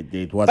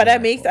it wasn't. But I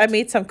my fault.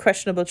 made some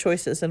questionable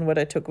choices in what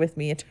I took with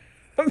me in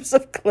terms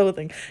of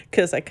clothing,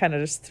 because I kind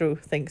of just threw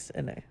things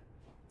in there.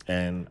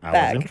 And I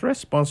bag. wasn't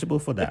responsible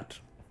for that.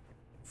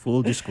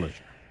 Full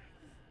disclosure.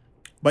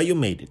 But you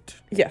made it.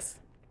 Yes.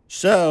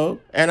 So,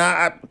 and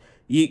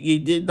you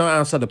did not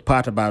answer the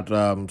part about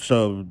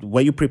so were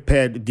you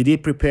prepared? Did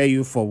it prepare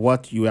you for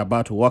what you were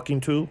about to walk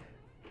into?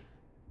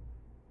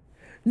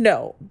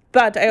 No,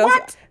 but I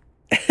also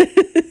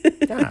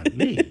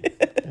Golly.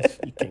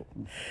 You can-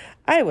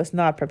 I was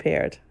not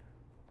prepared.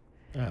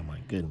 oh my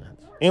goodness.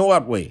 In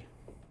what way?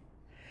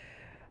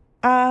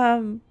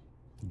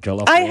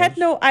 Jollof I rolls?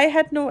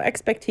 had no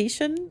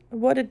expectation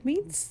what it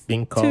means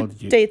Being to called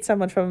date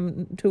someone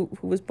who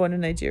was born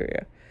in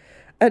Nigeria.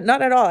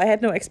 Not at all. I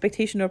had no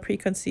expectation or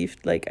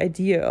preconceived like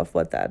idea of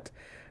what that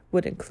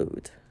would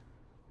include.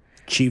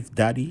 Chief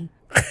Daddy.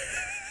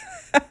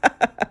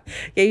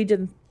 Yeah, you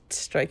didn't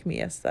strike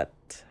me as that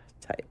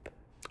type.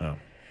 Oh,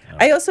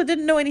 I also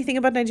didn't know anything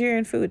about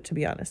Nigerian food, to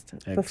be honest,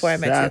 before I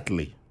met you.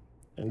 exactly.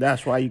 And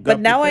that's why you got. But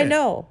now I prepared.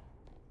 know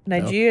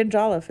Nigerian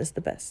jollof is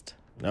the best.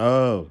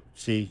 Oh,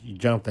 see, you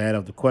jumped ahead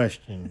of the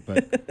question,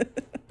 but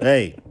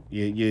hey,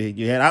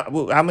 you had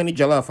how many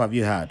jollof have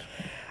you had?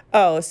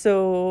 Oh,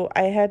 so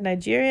I had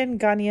Nigerian,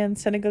 Ghanaian,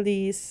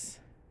 Senegalese,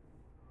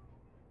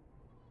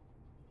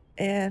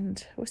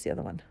 and what's the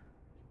other one?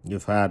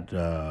 You've had,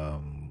 I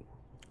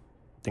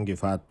think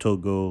you've had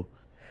Togo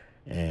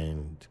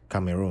and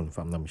Cameroon, if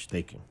I'm not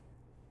mistaken.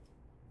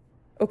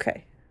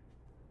 Okay.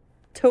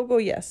 Togo,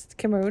 yes.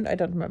 Cameroon, I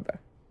don't remember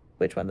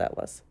which one that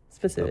was So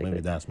specifically.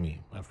 maybe that's me.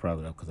 I've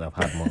probably because I've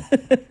had more.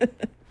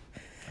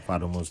 I've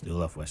had almost the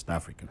whole of West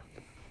Africa,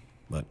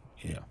 but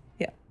yeah.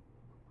 Yeah.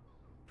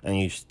 And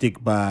you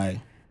stick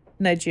by.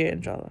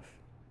 Nigerian jollof.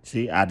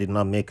 See, I did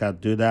not make her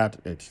do that.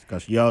 It's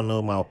because y'all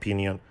know my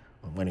opinion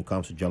when it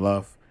comes to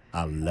jollof.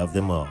 I love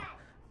them all.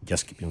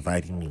 just keep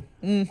inviting me.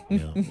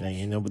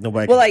 But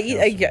nobody Well, can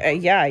I eat. cancel me.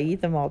 Yeah, I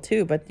eat them all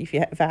too. But if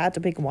I had to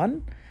pick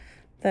one,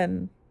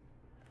 then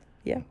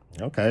yeah.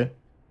 Okay.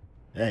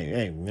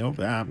 Hey,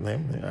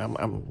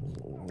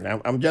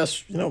 I'm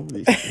just,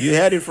 you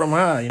heard it from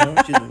her.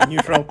 She's a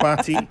neutral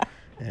party,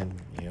 and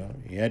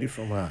you heard it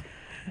from her.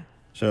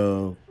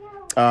 So,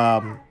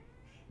 um,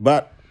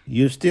 but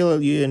you're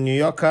a New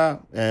Yorker,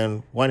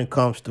 and when it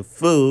comes to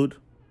food,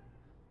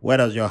 where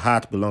does your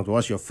heart belong to?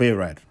 What's your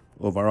favorite,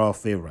 overall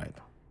favorite?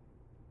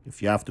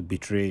 If you have to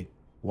betray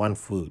one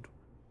food,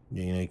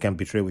 you can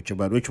betray with your,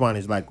 but which one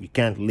is like you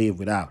can't live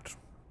without?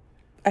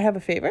 I have a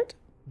favorite.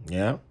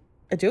 Yeah,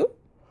 I do.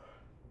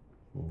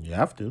 you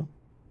have to.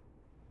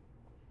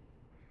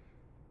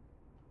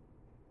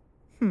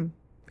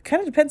 It kind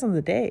of depends on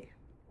the day.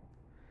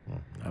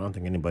 I don't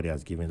think anybody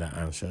has given that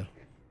answer.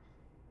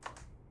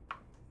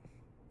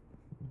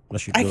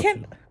 What should I go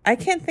can't. to? I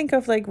can't think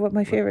of like what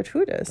my favorite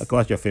food is. Like,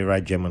 what's your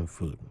favorite German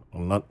food,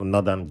 or not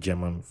northern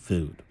German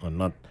food, or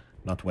not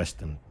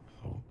Western?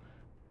 Oh.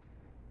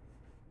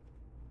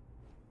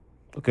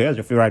 Okay, what's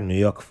your favorite New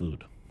York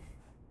food?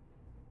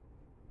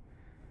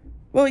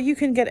 Well, you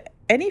can get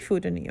any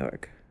food in New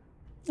York.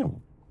 Oh.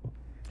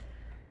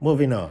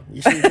 Moving on.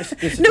 You see,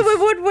 this No,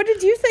 but what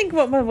did you think?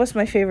 Was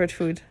my favorite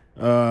food?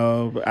 I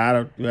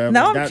don't.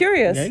 Now I'm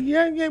curious.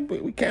 Yeah.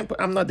 But we can't.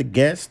 I'm not the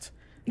guest.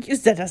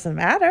 Because that doesn't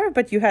matter.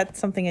 But you had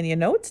something in your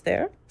notes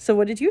there. So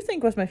what did you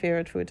think was my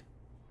favorite food?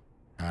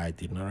 I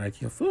did not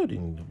write your food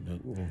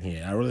in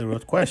here. I really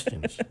wrote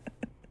questions.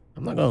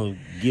 I'm not going to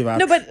give out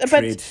No, trade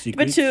but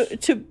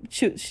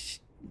secrets.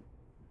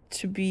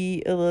 to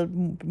be a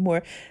little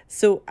more.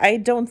 So I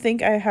don't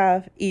think I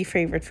have a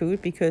favorite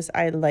food because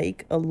I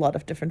like a lot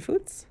of different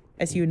foods,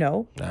 as you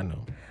know. I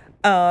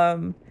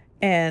know.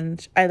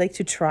 And I like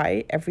to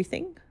try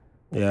everything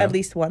Yeah. at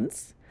least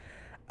once.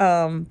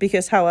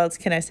 Because how else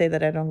can I say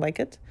that I don't like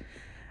it?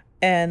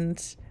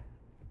 And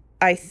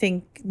I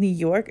think New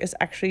York is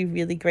actually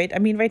really great. I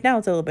mean, right now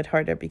it's a little bit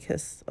harder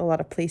because a lot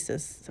of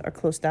places are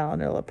closed down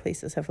and a lot of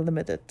places have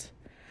limited,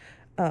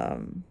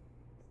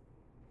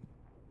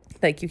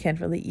 like you can't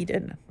really eat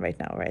in right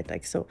now, right?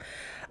 Like so,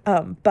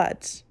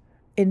 but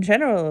in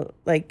general,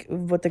 like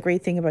what the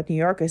great thing about New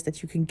York is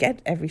that you can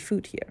get every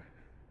food here.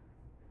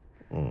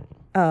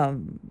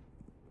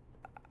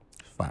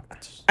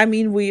 Facts. I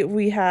mean,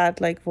 we had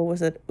like what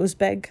was it,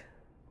 Uzbek?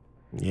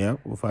 Yeah.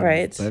 We'll find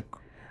Right. back.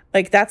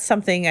 Like that's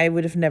something I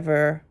would have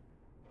never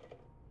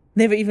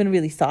even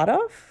really thought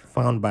of.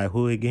 Found by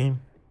who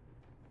again?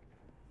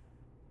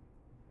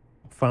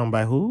 Found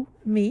by who?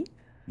 Me.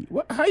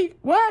 What? How you?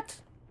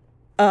 What?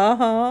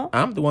 Uh-huh.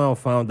 I'm the one who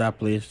found that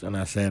place, and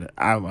I said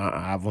I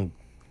haven't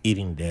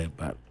eaten there,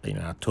 but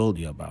I told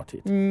you about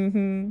it.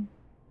 Mm-hmm.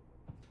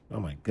 Oh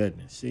my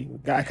goodness! See,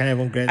 guy can't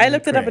even get. I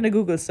looked it up in a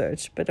Google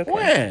search, but okay.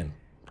 When?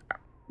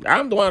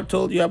 I'm the one who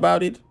told you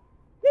about it.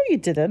 No, you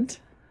didn't.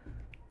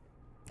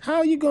 How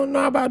are you gonna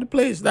know about the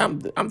place? I'm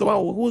the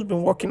one who's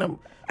been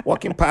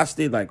walking past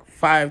it like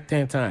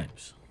 5-10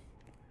 times.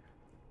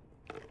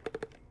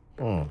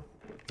 Oh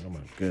my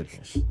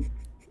goodness!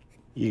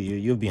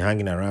 You've been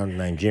hanging around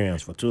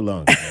Nigerians for too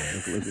long.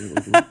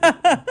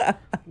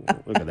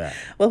 Look at that,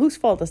 Well, whose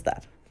fault is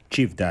that?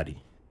 Chief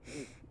Daddy.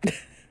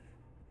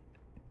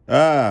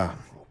 Well,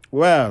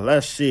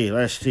 let's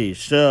see.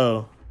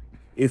 So,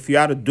 if you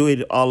had to do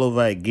it all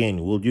over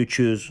again, would you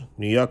choose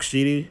New York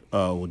City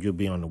or would you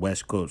be on the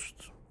West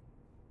Coast?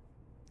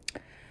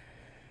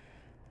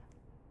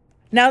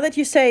 Now that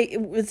you say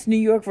it's New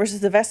York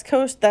versus the West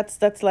Coast,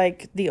 that's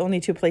like the only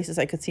two places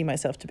I could see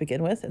myself to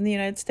begin with in the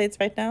United States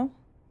right now.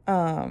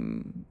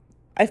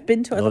 I've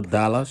been to No other.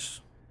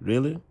 Dallas,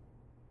 really?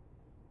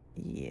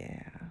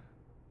 Yeah.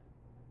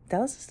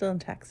 Dallas is still in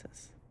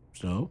Texas.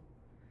 So,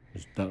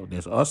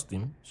 there's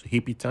Austin. It's a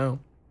hippie town.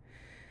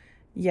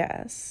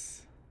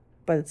 Yes,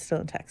 but it's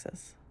still in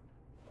Texas.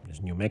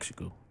 There's New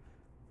Mexico.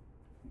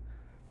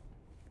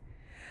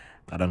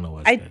 I don't know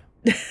what's I- there.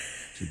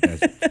 It's a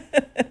desert.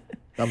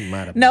 Doesn't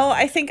matter. No,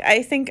 I think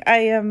I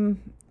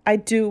am. I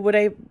do what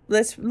I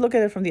let's look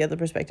at it from the other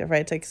perspective,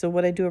 right? Like, so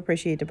what I do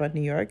appreciate about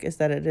New York is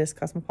that it is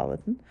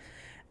cosmopolitan.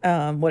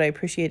 What I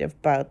appreciate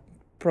about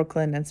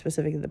Brooklyn and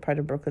specifically the part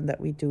of Brooklyn that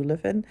we do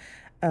live in,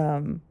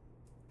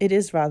 it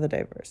is rather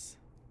diverse,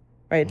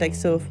 right? Like,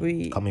 so if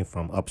we Coming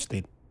from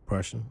upstate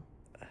person.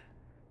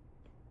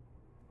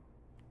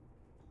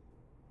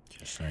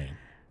 Just saying.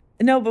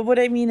 no, but what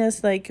I mean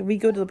is like we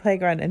go to the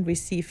playground and we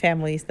see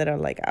families that are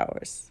like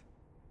ours,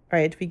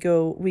 right? We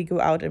go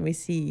out and we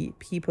see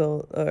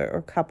people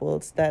or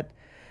couples that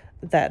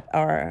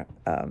are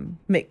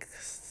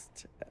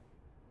mixed.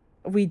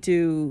 We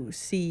do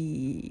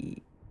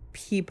see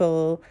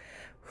people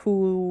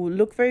who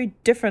look very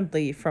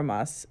differently from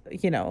us,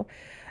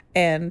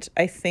 and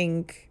I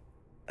think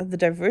the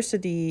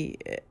diversity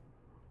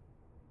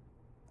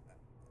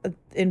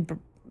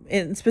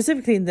in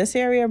specifically in this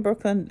area,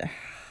 Brooklyn,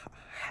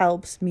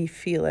 helps me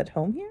feel at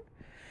home here,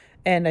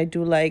 and I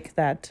do like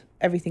that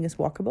everything is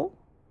walkable,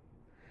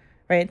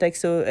 right? Like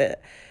so,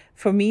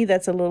 for me,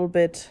 that's a little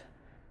bit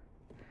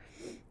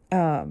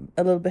A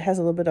little bit has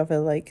a little bit of a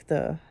like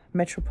the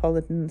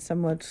metropolitan,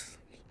 somewhat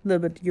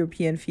little bit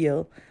European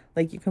feel.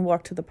 Like you can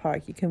walk to the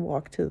park, you can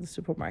walk to the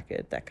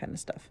supermarket, that kind of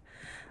stuff.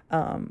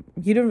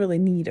 You don't really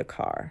need a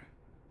car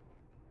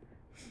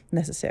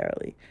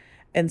necessarily.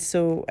 And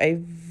so I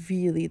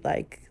really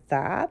like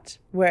that.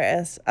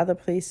 Whereas other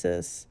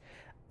places,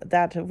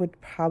 that would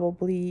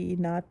probably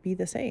not be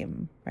the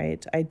same,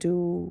 right? I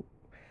do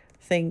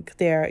think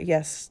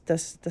yes,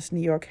 does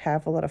New York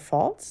have a lot of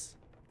faults?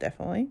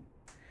 Definitely.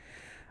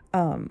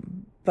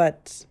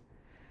 But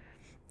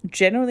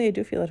generally, I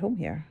do feel at home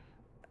here.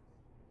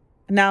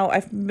 Now,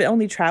 I've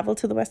only traveled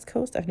to the West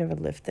Coast. I've never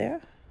lived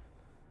there.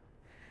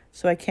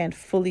 So I can't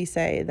fully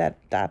say that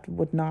that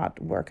would not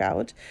work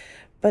out.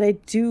 But I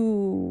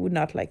do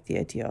not like the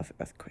idea of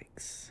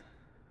earthquakes.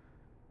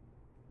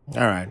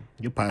 All right,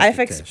 you passed I've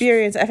the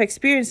test.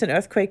 experienced an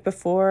earthquake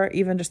before,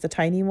 even just a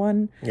tiny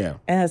one. Yeah.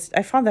 And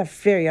I found that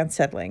very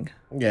unsettling.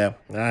 Yeah,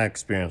 I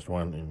experienced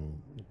one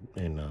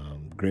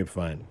in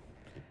Grapevine,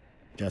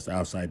 just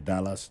outside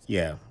Dallas.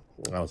 Yeah,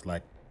 I was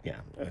like,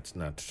 yeah, it's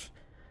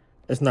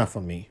not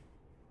for me.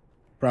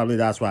 Probably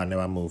that's why I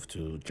never moved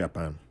to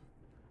Japan.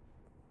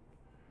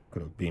 I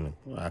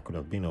could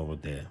have been over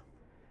there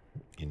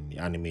in the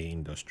anime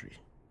industry.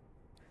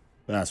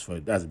 But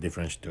that's a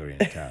different story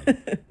entirely.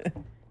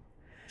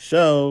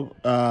 So,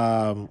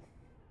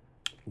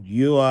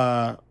 you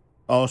are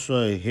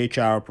also a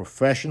HR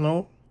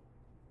professional,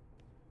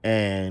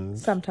 and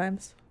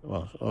Sometimes.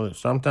 well,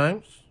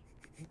 sometimes.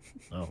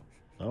 Oh,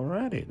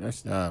 alrighty.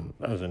 That's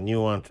a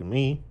new one to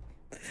me.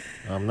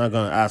 I'm not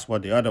gonna ask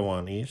what the other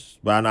one is,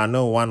 but I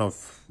know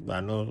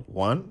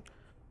one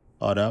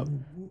other,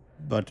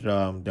 but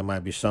there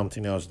might be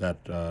something else that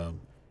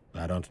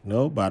I don't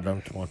know, but I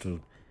don't want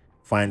to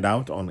find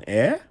out on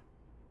air.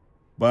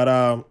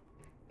 But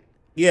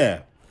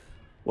yeah,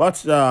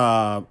 what's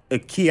a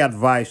key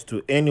advice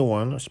to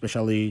anyone,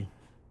 especially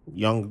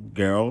young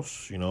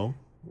girls,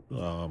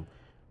 um,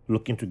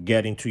 looking to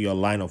get into your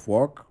line of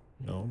work,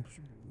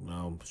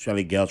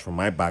 especially girls from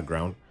my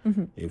background,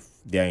 if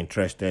they're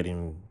interested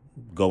in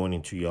going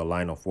into your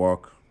line of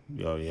work,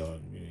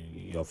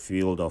 your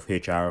field of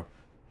HR,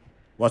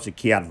 what's the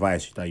key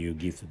advice that you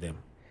give to them?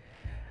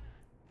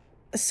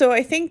 So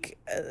I think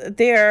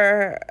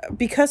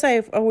because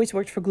I've always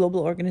worked for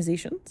global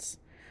organizations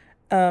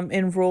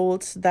in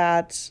roles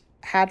that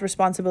had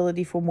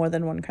responsibility for more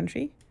than one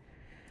country,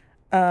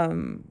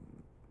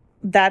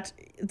 that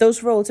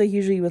those roles are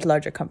usually with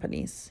larger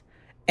companies.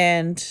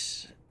 And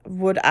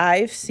what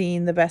I've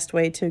seen the best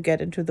way to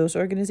get into those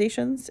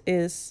organizations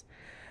is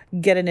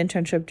get an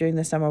internship during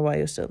the summer while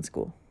you're still in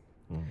school.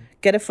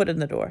 Get a foot in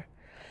the door.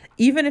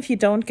 Even if you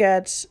don't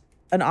get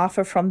an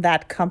offer from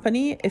that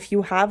company, if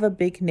you have a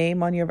big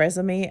name on your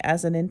resume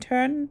as an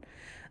intern,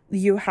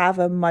 you have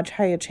a much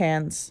higher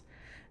chance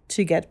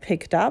to get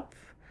picked up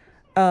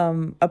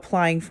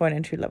applying for an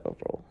entry-level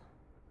role.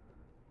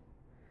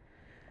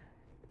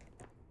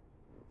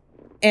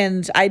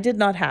 And I did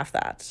not have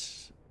that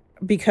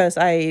because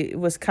I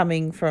was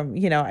coming from,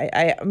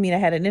 I mean, I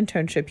had an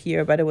internship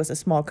here, but it was a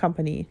small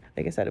company.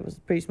 Like I said, it was a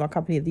pretty small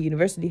company the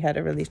university had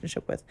a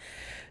relationship with.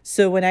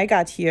 So when I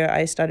got here,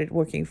 I started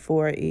working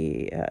for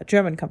a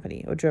German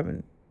company or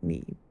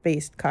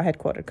Germany-based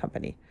headquartered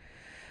company.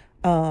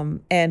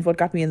 And what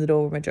got me in the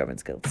door were my German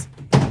skills.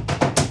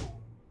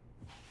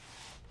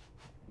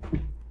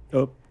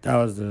 Oh, that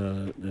was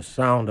the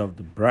sound of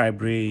the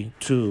bribery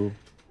tool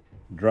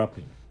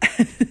dropping.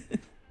 I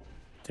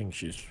think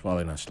she's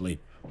falling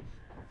asleep.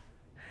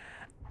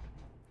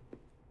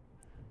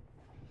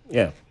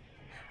 Yeah.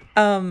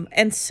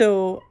 And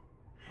so,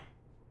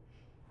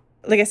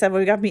 like I said,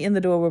 what got me in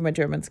the door were my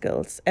German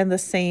skills. And the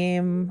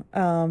same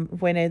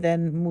when I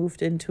then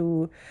moved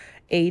into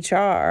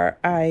HR,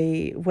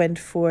 I went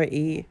for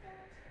a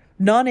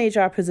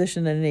non-HR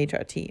position in an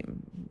HR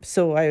team.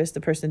 So I was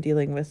the person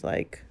dealing with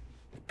like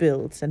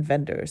builds and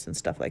vendors and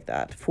stuff like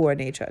that for an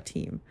HR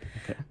team.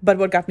 Okay. But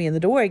what got me in the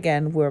door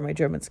again were my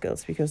German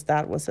skills because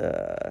that was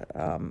a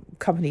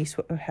company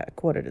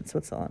headquartered in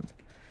Switzerland.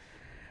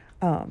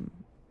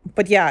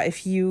 But yeah,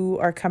 if you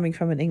are coming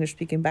from an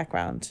English-speaking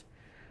background,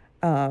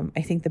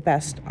 I think the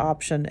best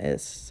option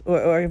is,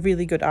 or a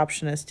really good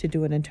option is to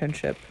do an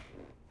internship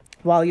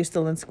while you're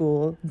still in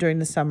school during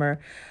the summer.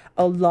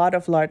 A lot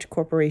of large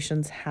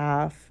corporations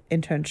have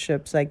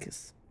internships, like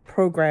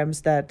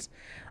programs that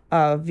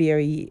are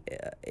very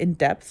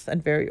in-depth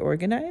and very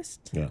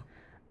organized. Yeah.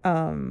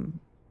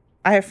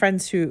 I have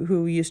friends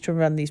who used to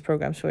run these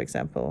programs, for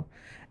example,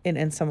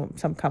 in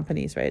some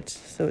companies, right?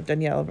 So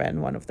Danielle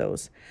ran one of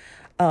those.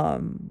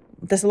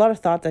 There's a lot of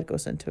thought that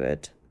goes into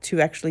it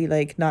to actually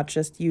like not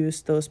just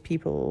use those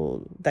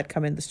people that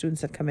come in, the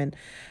students that come in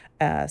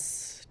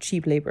as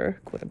cheap labor,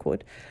 quote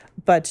unquote,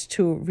 but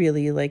to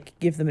really like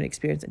give them an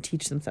experience and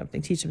teach them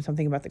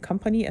something about the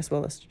company as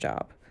well as the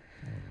job.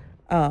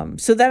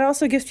 So that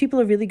also gives people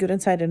a really good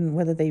insight in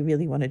whether they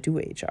really want to do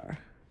HR.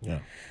 Yeah.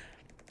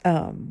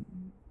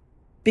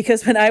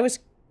 Because when I was,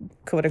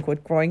 quote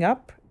unquote, growing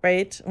up,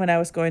 right, when I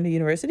was going to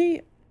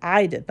university,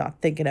 I did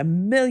not think in a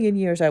million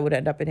years I would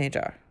end up in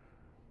HR.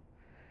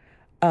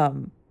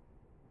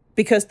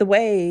 Because the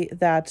way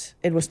that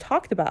it was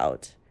talked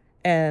about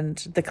and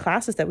the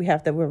classes that we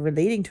have that were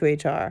relating to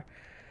HR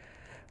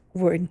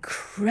were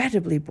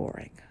incredibly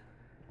boring.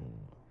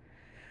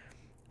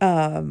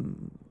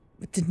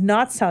 It did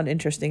not sound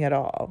interesting at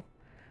all.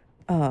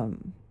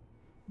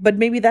 But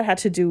maybe that had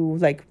to do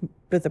like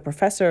with the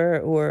professor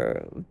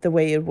or the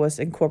way it was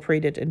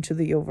incorporated into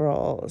the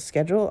overall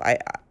schedule.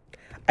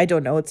 I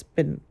don't know. It's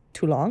been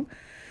too long.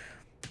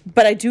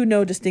 But I do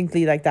know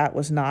distinctly like that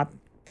was not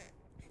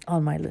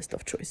on my list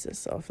of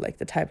choices of like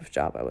the type of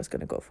job I was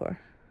going to go for.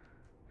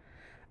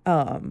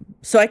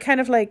 So I kind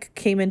of like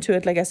came into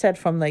it, like I said,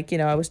 from like,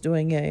 I was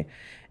doing a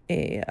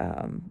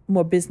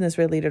more business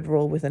related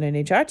role within an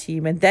HR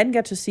team, and then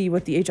got to see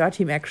what the HR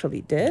team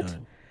actually did,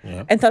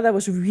 and thought that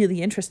was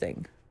really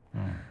interesting.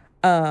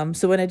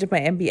 So when I did my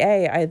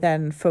MBA, I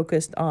then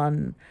focused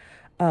on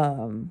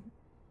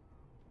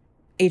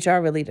HR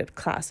related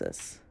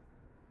classes.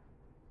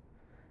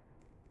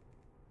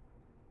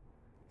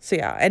 So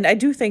yeah, and I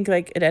do think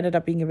like it ended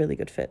up being a really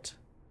good fit.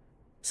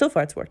 So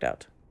far, it's worked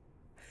out.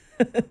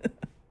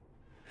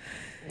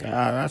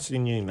 I've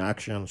seen you in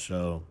action,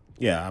 so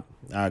yeah,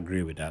 I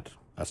agree with that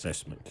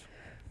assessment.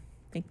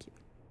 Thank you.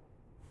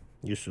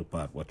 You're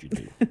super at what you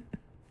do.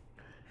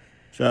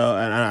 So,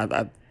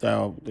 and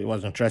it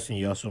was interesting.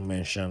 You also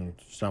mentioned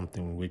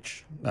something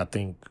which I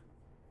think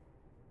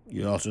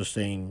you're also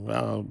saying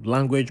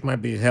language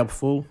might be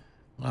helpful,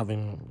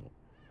 adding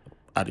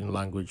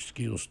language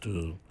skills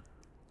to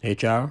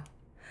HR.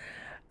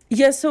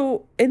 Yeah,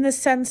 so in the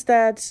sense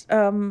that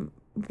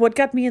what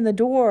got me in the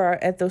door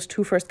at those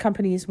two first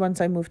companies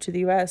once I moved to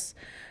the US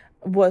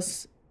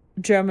was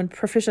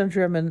proficient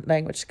German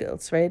language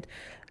skills, right?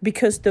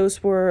 Because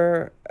those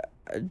were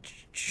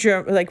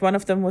like one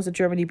of them was a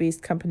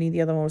Germany-based company, the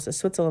other one was a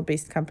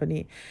Switzerland-based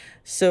company.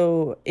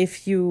 So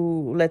if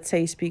you, let's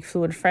say, speak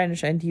fluent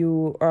French and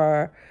you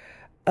are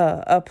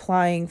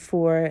applying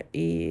for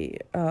a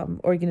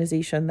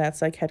organization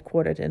that's like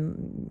headquartered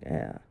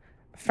in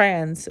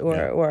France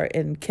or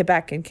in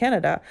Quebec in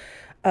Canada,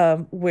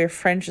 where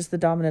French is the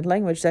dominant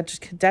language,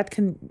 that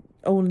can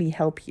only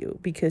help you,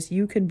 because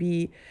you can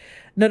be,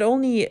 not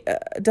only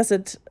does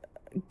it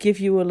give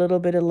you a little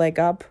bit of leg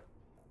up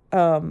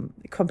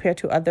compared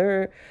to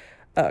other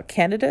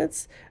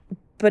candidates,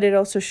 but it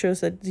also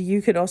shows that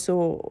you can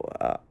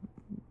also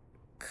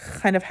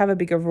kind of have a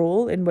bigger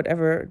role in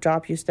whatever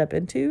job you step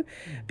into,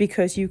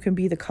 because you can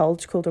be the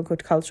quote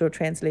unquote cultural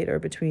translator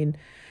between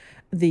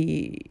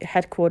the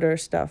headquarter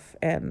stuff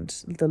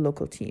and the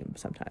local team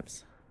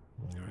sometimes.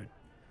 All right.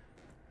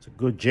 It's a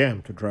good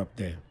gem to drop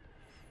there.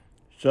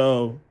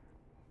 So,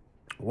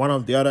 one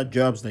of the other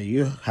jobs that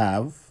you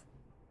have,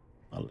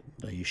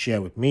 that you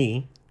share with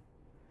me,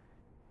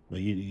 but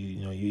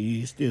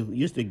you still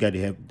get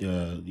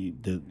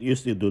you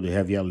still do the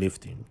heavier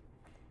lifting,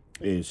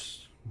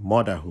 is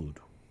motherhood.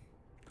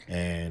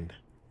 And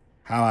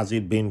how has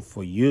it been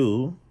for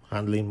you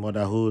handling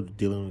motherhood,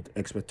 dealing with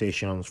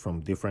expectations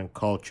from different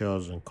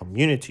cultures and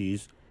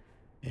communities,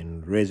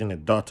 and raising a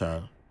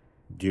daughter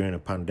during a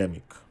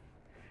pandemic?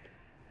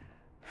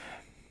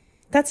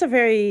 That's a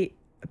very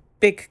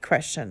big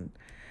question,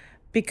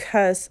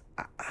 because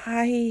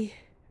I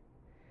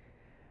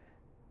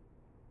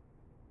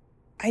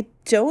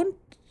don't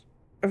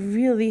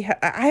really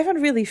I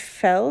haven't really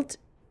felt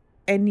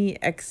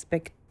any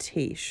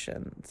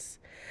expectations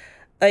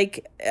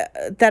like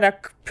that are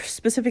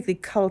specifically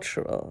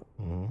cultural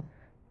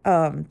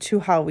to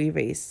how we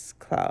raise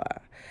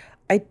Clara.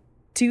 I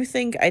do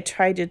think I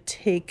try to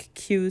take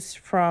cues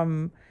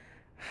from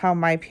how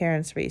my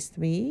parents raised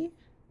me,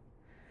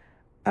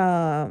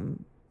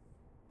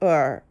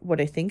 or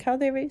what I think how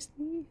they raised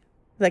me.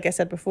 Like I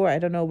said before, I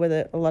don't know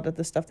whether a lot of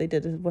the stuff they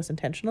did was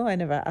intentional. I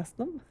never asked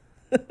them.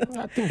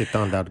 I think it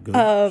turned out good.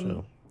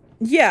 So.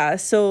 Yeah,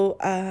 so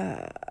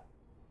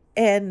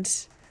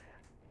and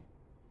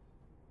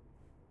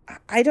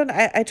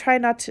I try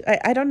not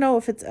to, I don't know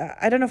if it's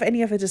I don't know if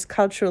any of it is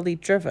culturally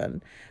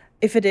driven.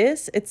 If it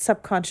is, it's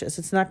subconscious.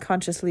 It's not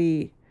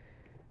consciously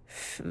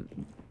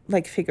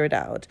figured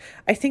out.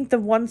 I think the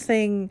one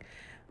thing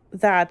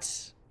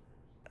that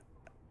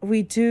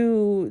we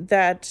do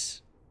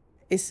that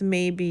is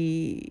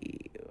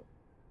maybe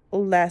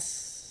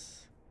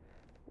less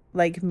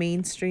like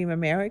mainstream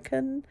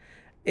American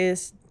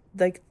is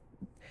like,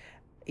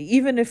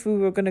 even if we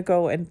were going to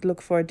go and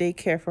look for a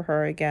daycare for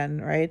her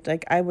again, right?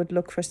 Like I would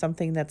look for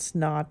something that's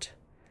not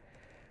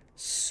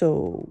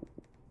so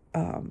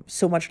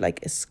much like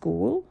a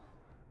school.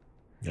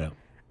 Yeah.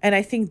 And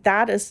I think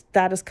that is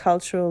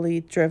culturally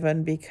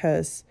driven,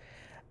 because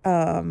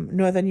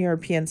Northern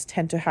Europeans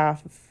tend to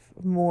have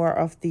more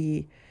of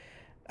the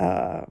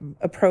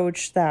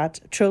approach that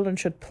children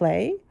should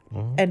play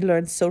and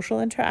learn social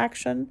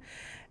interaction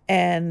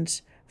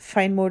and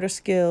fine motor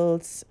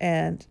skills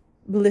and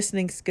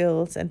listening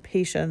skills and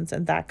patience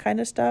and that kind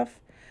of stuff.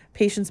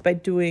 Patience by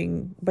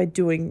doing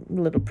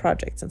little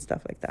projects and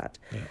stuff like that,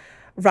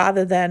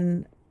 rather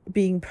than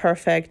being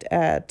perfect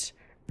at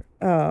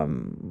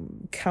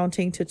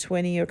counting to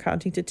 20 or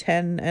counting to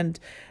 10 and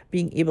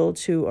being able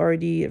to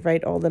already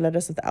write all the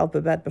letters of the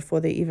alphabet before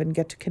they even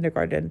get to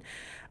kindergarten,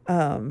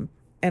 and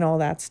all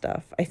that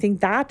stuff. I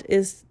think that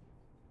is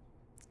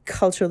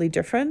culturally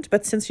different,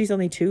 but since she's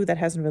only 2, that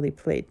hasn't really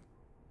played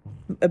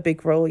a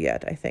big role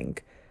yet, I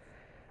think.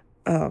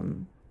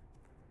 And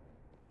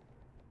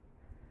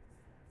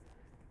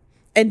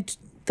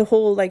the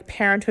whole like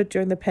parenthood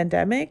during the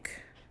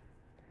pandemic,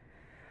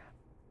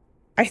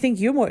 I think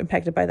you're more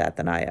impacted by that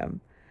than I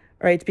am,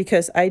 right?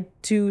 Because I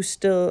do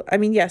still, I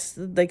mean, yes,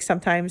 like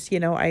sometimes,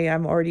 I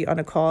am already on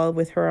a call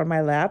with her on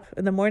my lap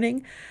in the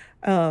morning,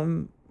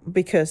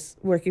 because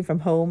working from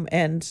home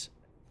and,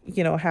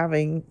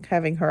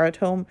 having her at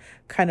home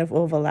kind of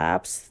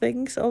overlaps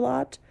things a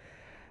lot.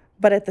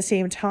 But at the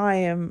same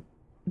time,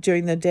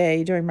 during the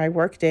day, during my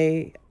work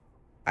day,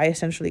 I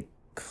essentially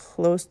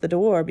close the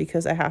door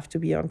because I have to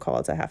be on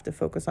calls. I have to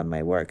focus on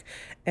my work.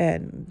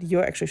 And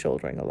you're actually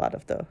shouldering a lot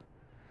of the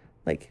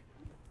like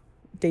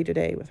day to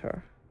day with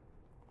her.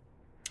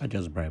 I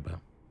just bribe her.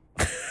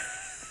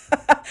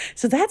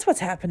 So that's what's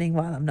happening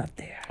while I'm not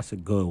there. I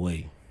said, go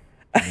away.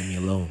 Leave me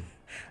alone.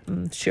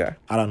 Sure.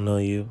 I don't know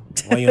you.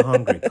 When you're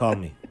hungry, call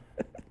me.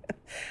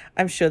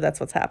 I'm sure that's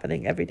what's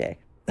happening every day.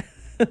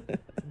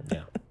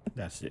 Yeah,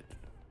 that's it.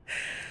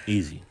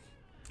 Easy.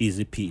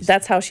 Easy peasy.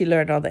 That's how she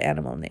learned all the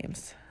animal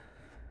names.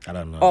 I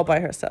don't know. All by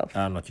herself.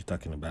 I don't know what you're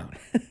talking about.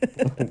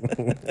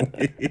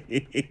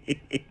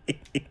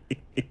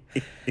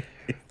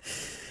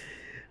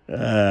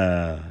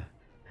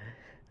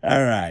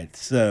 All right.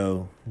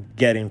 So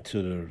getting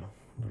to the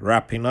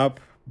wrapping up.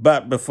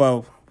 But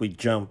before we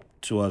jump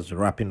towards the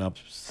wrapping up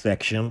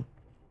section,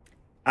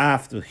 I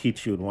have to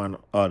hit you with one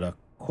other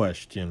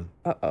question.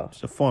 Uh-oh.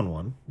 It's a fun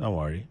one. Don't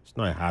worry. It's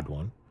not a hard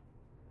one.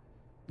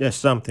 There's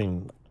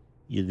something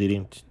you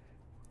didn't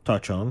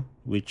touch on,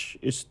 which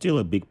is still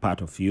a big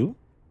part of you.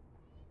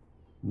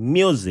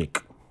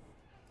 Music.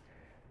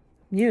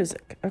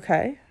 Music.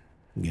 Okay.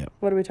 Yeah.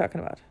 What are we talking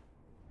about?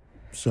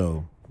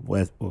 So,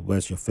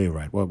 where's your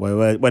favorite?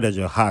 Where does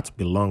your heart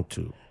belong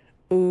to?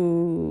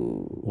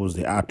 Ooh. Who's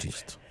the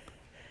artist?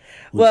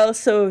 Well,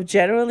 so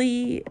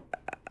generally,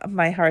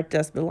 my heart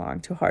does belong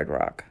to hard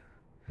rock.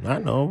 I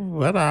know.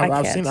 Well,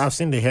 I've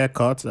seen the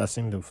haircuts. I've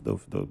seen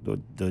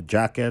the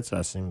jackets.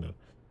 I've seen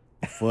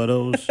the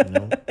photos.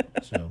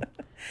 So.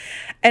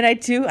 And I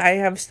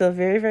am still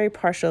very, very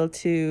partial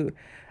to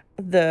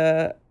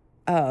the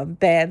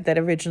band that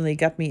originally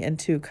got me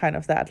into kind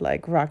of that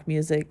like rock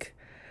music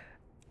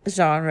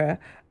genre,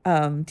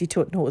 Die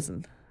Toten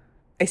Hosen.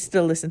 I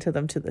still listen to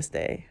them to this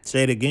day.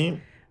 Say it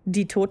again.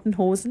 Die Toten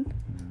Hosen.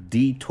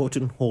 Die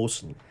Toten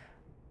Hosen.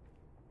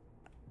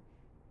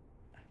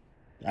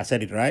 I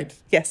said it right?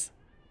 Yes.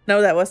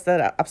 No, that was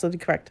absolutely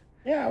correct.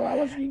 Yeah,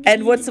 well,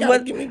 and what was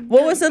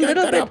a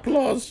little bit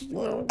applause.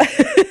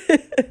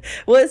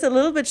 What is a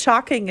little bit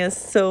shocking is,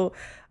 so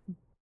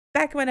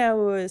back when I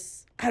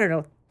was, I don't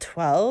know,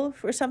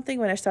 12 or something,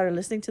 when I started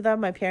listening to them,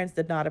 my parents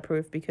did not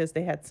approve because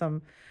they had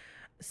some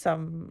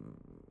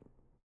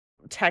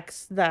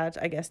texts that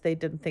I guess they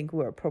didn't think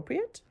were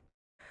appropriate.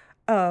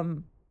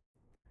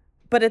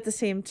 But at the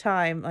same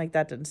time, like,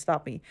 that didn't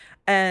stop me.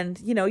 And,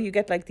 you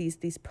get like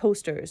these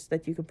posters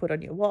that you can put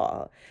on your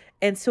wall.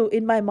 And so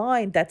in my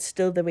mind, that's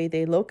still the way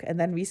they look. And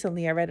then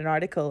recently I read an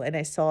article and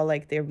I saw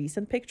like their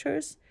recent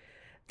pictures.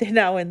 They're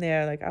now in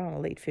their, like, I don't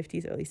know, late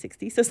 50s, early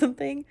 60s or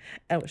something.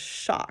 And I was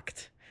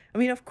shocked. I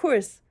mean, of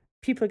course,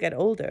 people get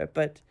older,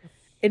 but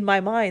in my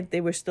mind, they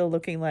were still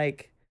looking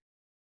like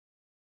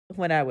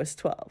when I was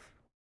 12.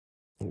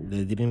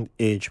 They didn't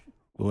age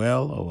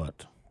well or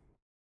what?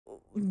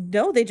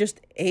 No, they just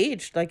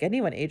aged like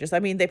anyone ages. I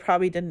mean, they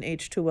probably didn't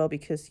age too well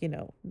because,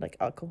 like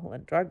alcohol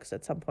and drugs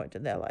at some point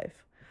in their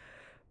life.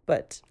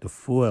 But the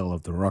fuel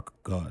of the rock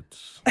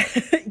gods.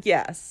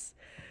 Yes.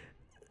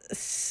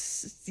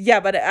 Yeah,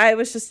 but I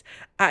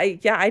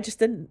just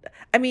didn't.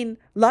 I mean,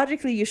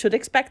 logically, you should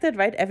expect it,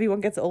 right?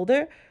 Everyone gets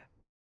older.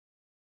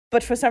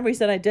 But for some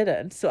reason, I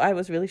didn't. So I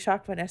was really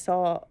shocked when I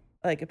saw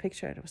like a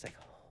picture and it was like,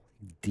 oh,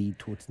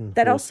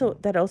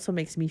 that also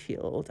makes me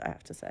feel old, I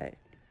have to say.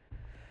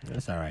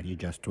 That's all right. You're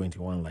just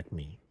 21 like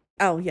me.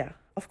 Oh, yeah,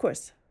 of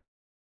course.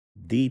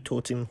 Die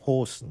Toten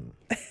Hosen.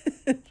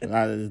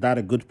 Is that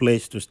a good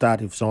place to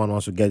start if someone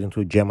wants to get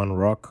into German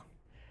rock?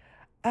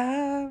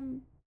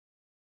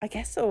 I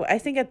guess so. I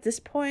think at this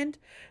point,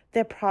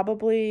 they're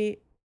probably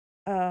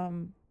a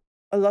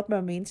lot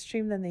more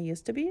mainstream than they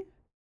used to be.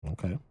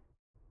 Okay.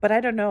 But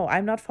I don't know.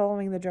 I'm not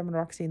following the German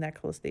rock scene that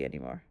closely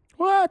anymore.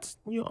 What?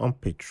 You're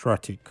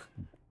unpatriotic.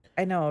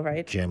 I know,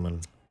 right?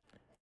 German.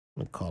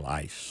 We call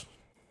ice.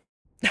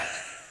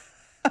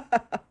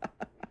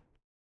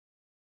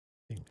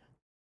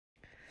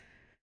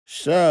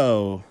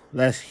 So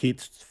let's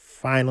hit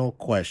final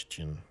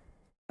question.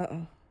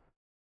 Uh-oh.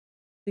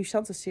 You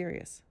sound so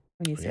serious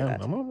when you say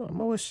that. I'm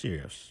always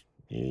serious.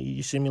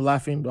 You see me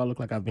laughing? Do I look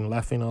like I've been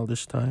laughing all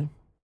this time?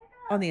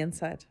 On the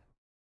inside.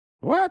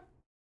 What?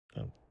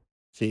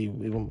 See,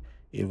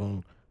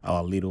 even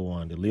our little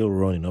one, the little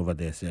Ronin over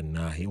there said,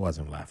 nah, he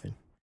wasn't laughing.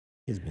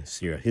 He's been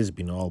serious. He's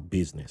been all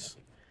business.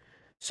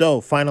 So,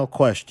 final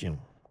question.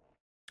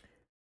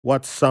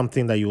 What's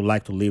something that you would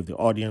like to leave the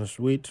audience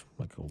with?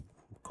 Like,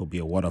 could be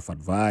a word of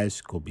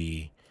advice, could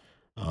be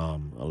a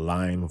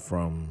line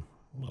from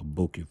a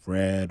book you've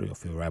read, or your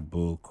favorite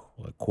book,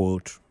 or a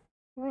quote,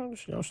 well,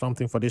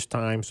 something for this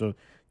time. So,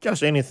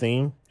 just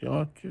anything,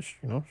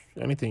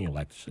 anything you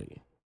like to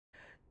say.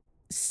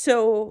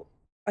 So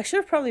I should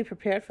have probably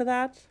prepared for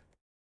that,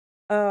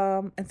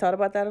 and thought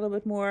about that a little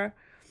bit more.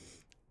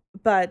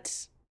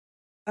 But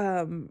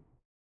I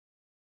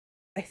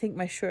think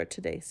my shirt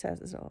today says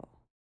it all.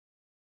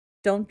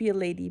 Don't be a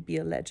lady, be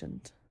a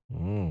legend.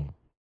 Mm.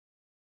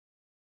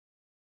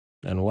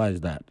 And why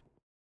is that?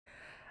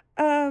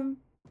 Um,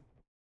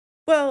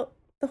 well,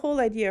 the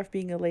whole idea of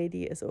being a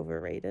lady is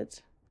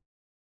overrated.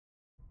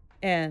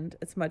 And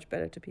it's much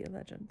better to be a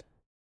legend.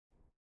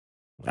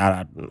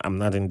 I'm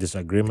not in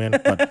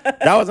disagreement, but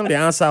that wasn't the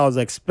answer I was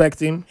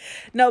expecting.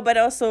 No, but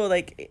also,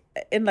 like,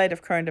 in light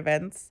of current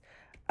events,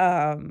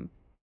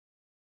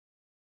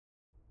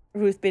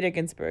 Ruth Bader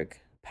Ginsburg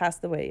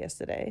passed away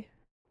yesterday.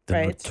 The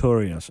right?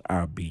 notorious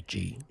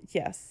RBG.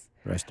 Yes.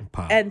 Rest in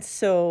power. And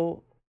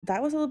so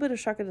that was a little bit of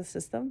shock to the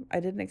system. I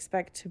didn't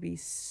expect to be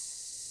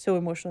so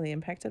emotionally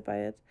impacted by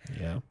it.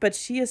 Yeah. But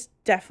she is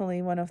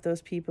definitely one of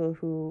those people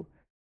who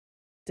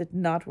did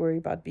not worry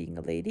about being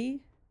a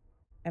lady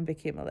and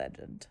became a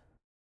legend.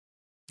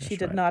 She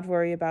did not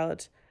worry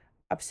about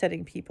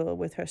upsetting people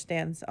with her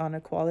stance on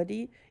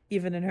equality,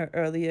 even in her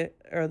early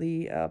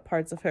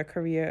parts of her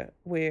career,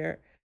 where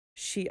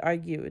she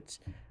argued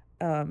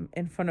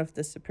in front of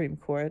the Supreme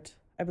Court.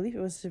 I believe it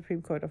was the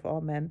Supreme Court of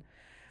all men,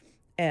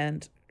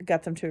 and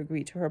got them to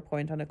agree to her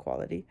point on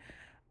equality.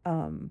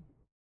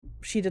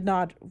 She did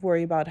not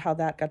worry about how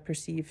that got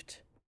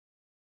perceived,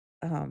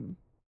 and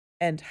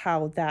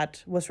how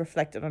that was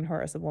reflected on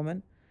her as a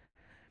woman.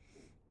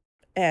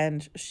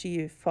 And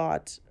she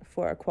fought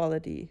for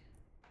equality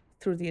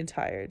through the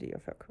entirety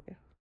of her career,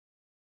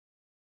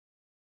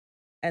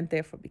 and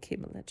therefore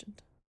became a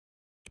legend.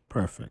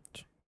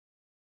 Perfect.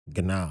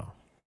 Genau.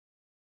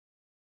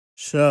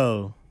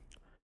 So,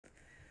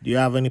 do you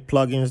have any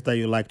plugins that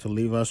you like to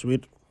leave us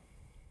with?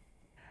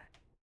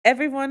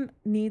 Everyone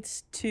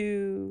needs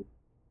to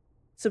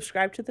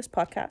subscribe to this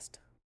podcast.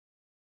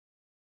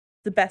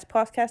 The best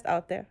podcast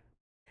out there.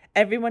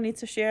 Everyone needs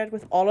to share it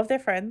with all of their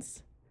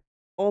friends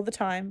all the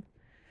time,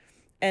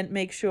 and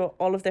make sure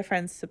all of their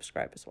friends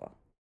subscribe as well.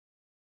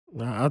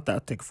 No, I'll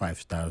take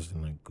 5 stars.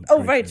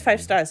 Oh, right, 5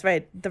 stars,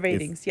 right. The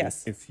ratings,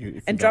 yes. If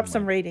you and drop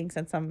some ratings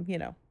and some,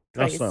 not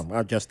praise. some.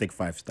 I'll just take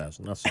 5 stars,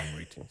 not some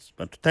ratings.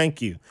 But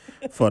thank you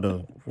for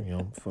the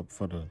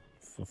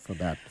for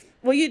that.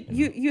 Well,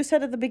 you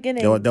said at the begging,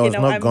 there was no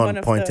I'm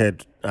gun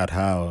pointed at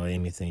her or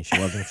anything. She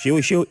wasn't.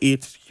 She'll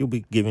eat. She'll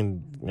be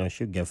given.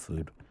 She'll get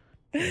food.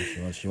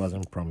 She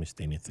wasn't promised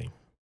anything.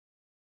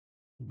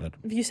 But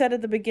you said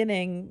at the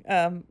beginning,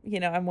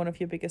 I'm one of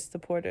your biggest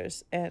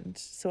supporters, and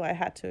so I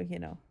had to,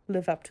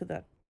 live up to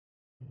that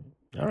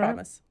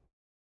promise.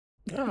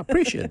 I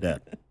appreciate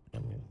that. I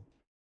mean,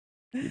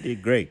 you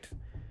did great.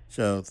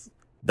 So,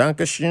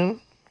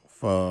 Dankeschön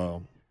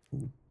for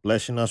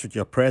blessing us with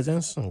your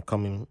presence and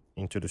coming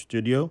into the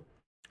studio.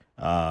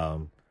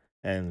 And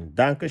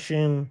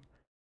Dankeschön,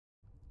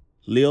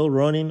 Lil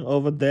running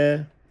over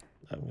there.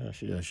 I mean,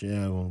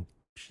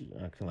 she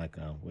acting like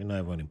we're not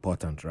even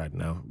important right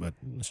now, but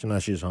as soon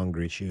as she's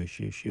hungry,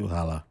 she'll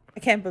holler. I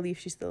can't believe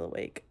she's still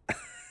awake.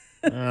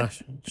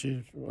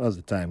 She was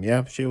the time.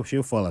 Yeah,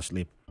 she'll fall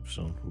asleep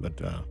soon. But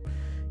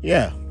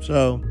yeah,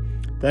 so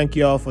thank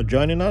you all for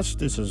joining us.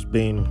 This has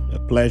been a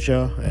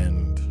pleasure,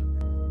 and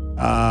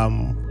I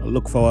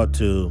look forward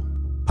to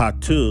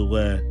part 2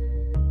 where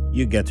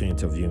you get to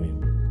interview me.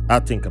 I'll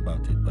think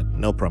about it, but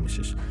no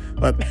promises.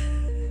 But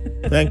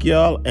thank you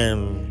all,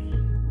 and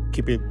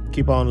keep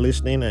on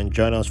listening and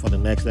join us for the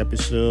next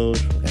episode,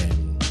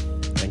 and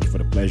thank you for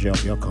the pleasure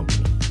of your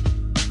company.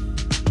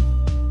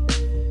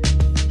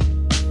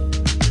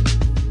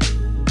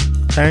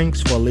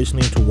 Thanks for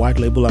listening to White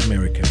Label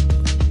American.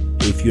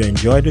 If you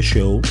enjoy the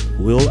show,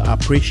 we'll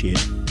appreciate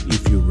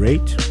if you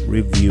rate,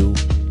 review,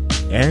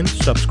 and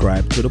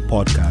subscribe to the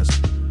podcast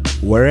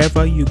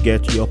wherever you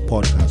get your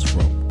podcast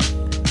from.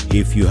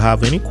 If you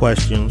have any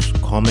questions,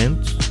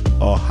 comments,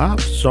 or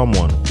have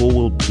someone who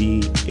will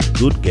be a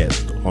good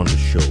guest on the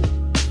show,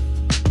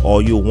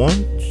 or you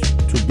want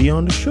to be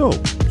on the show,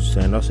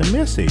 send us a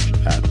message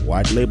at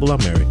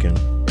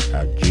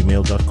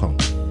whitelabelamerican@gmail.com.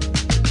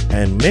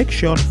 And make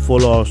sure to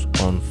follow us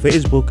on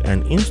Facebook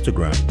and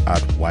Instagram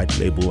at White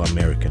Label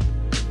American.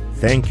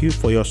 Thank you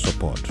for your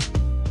support.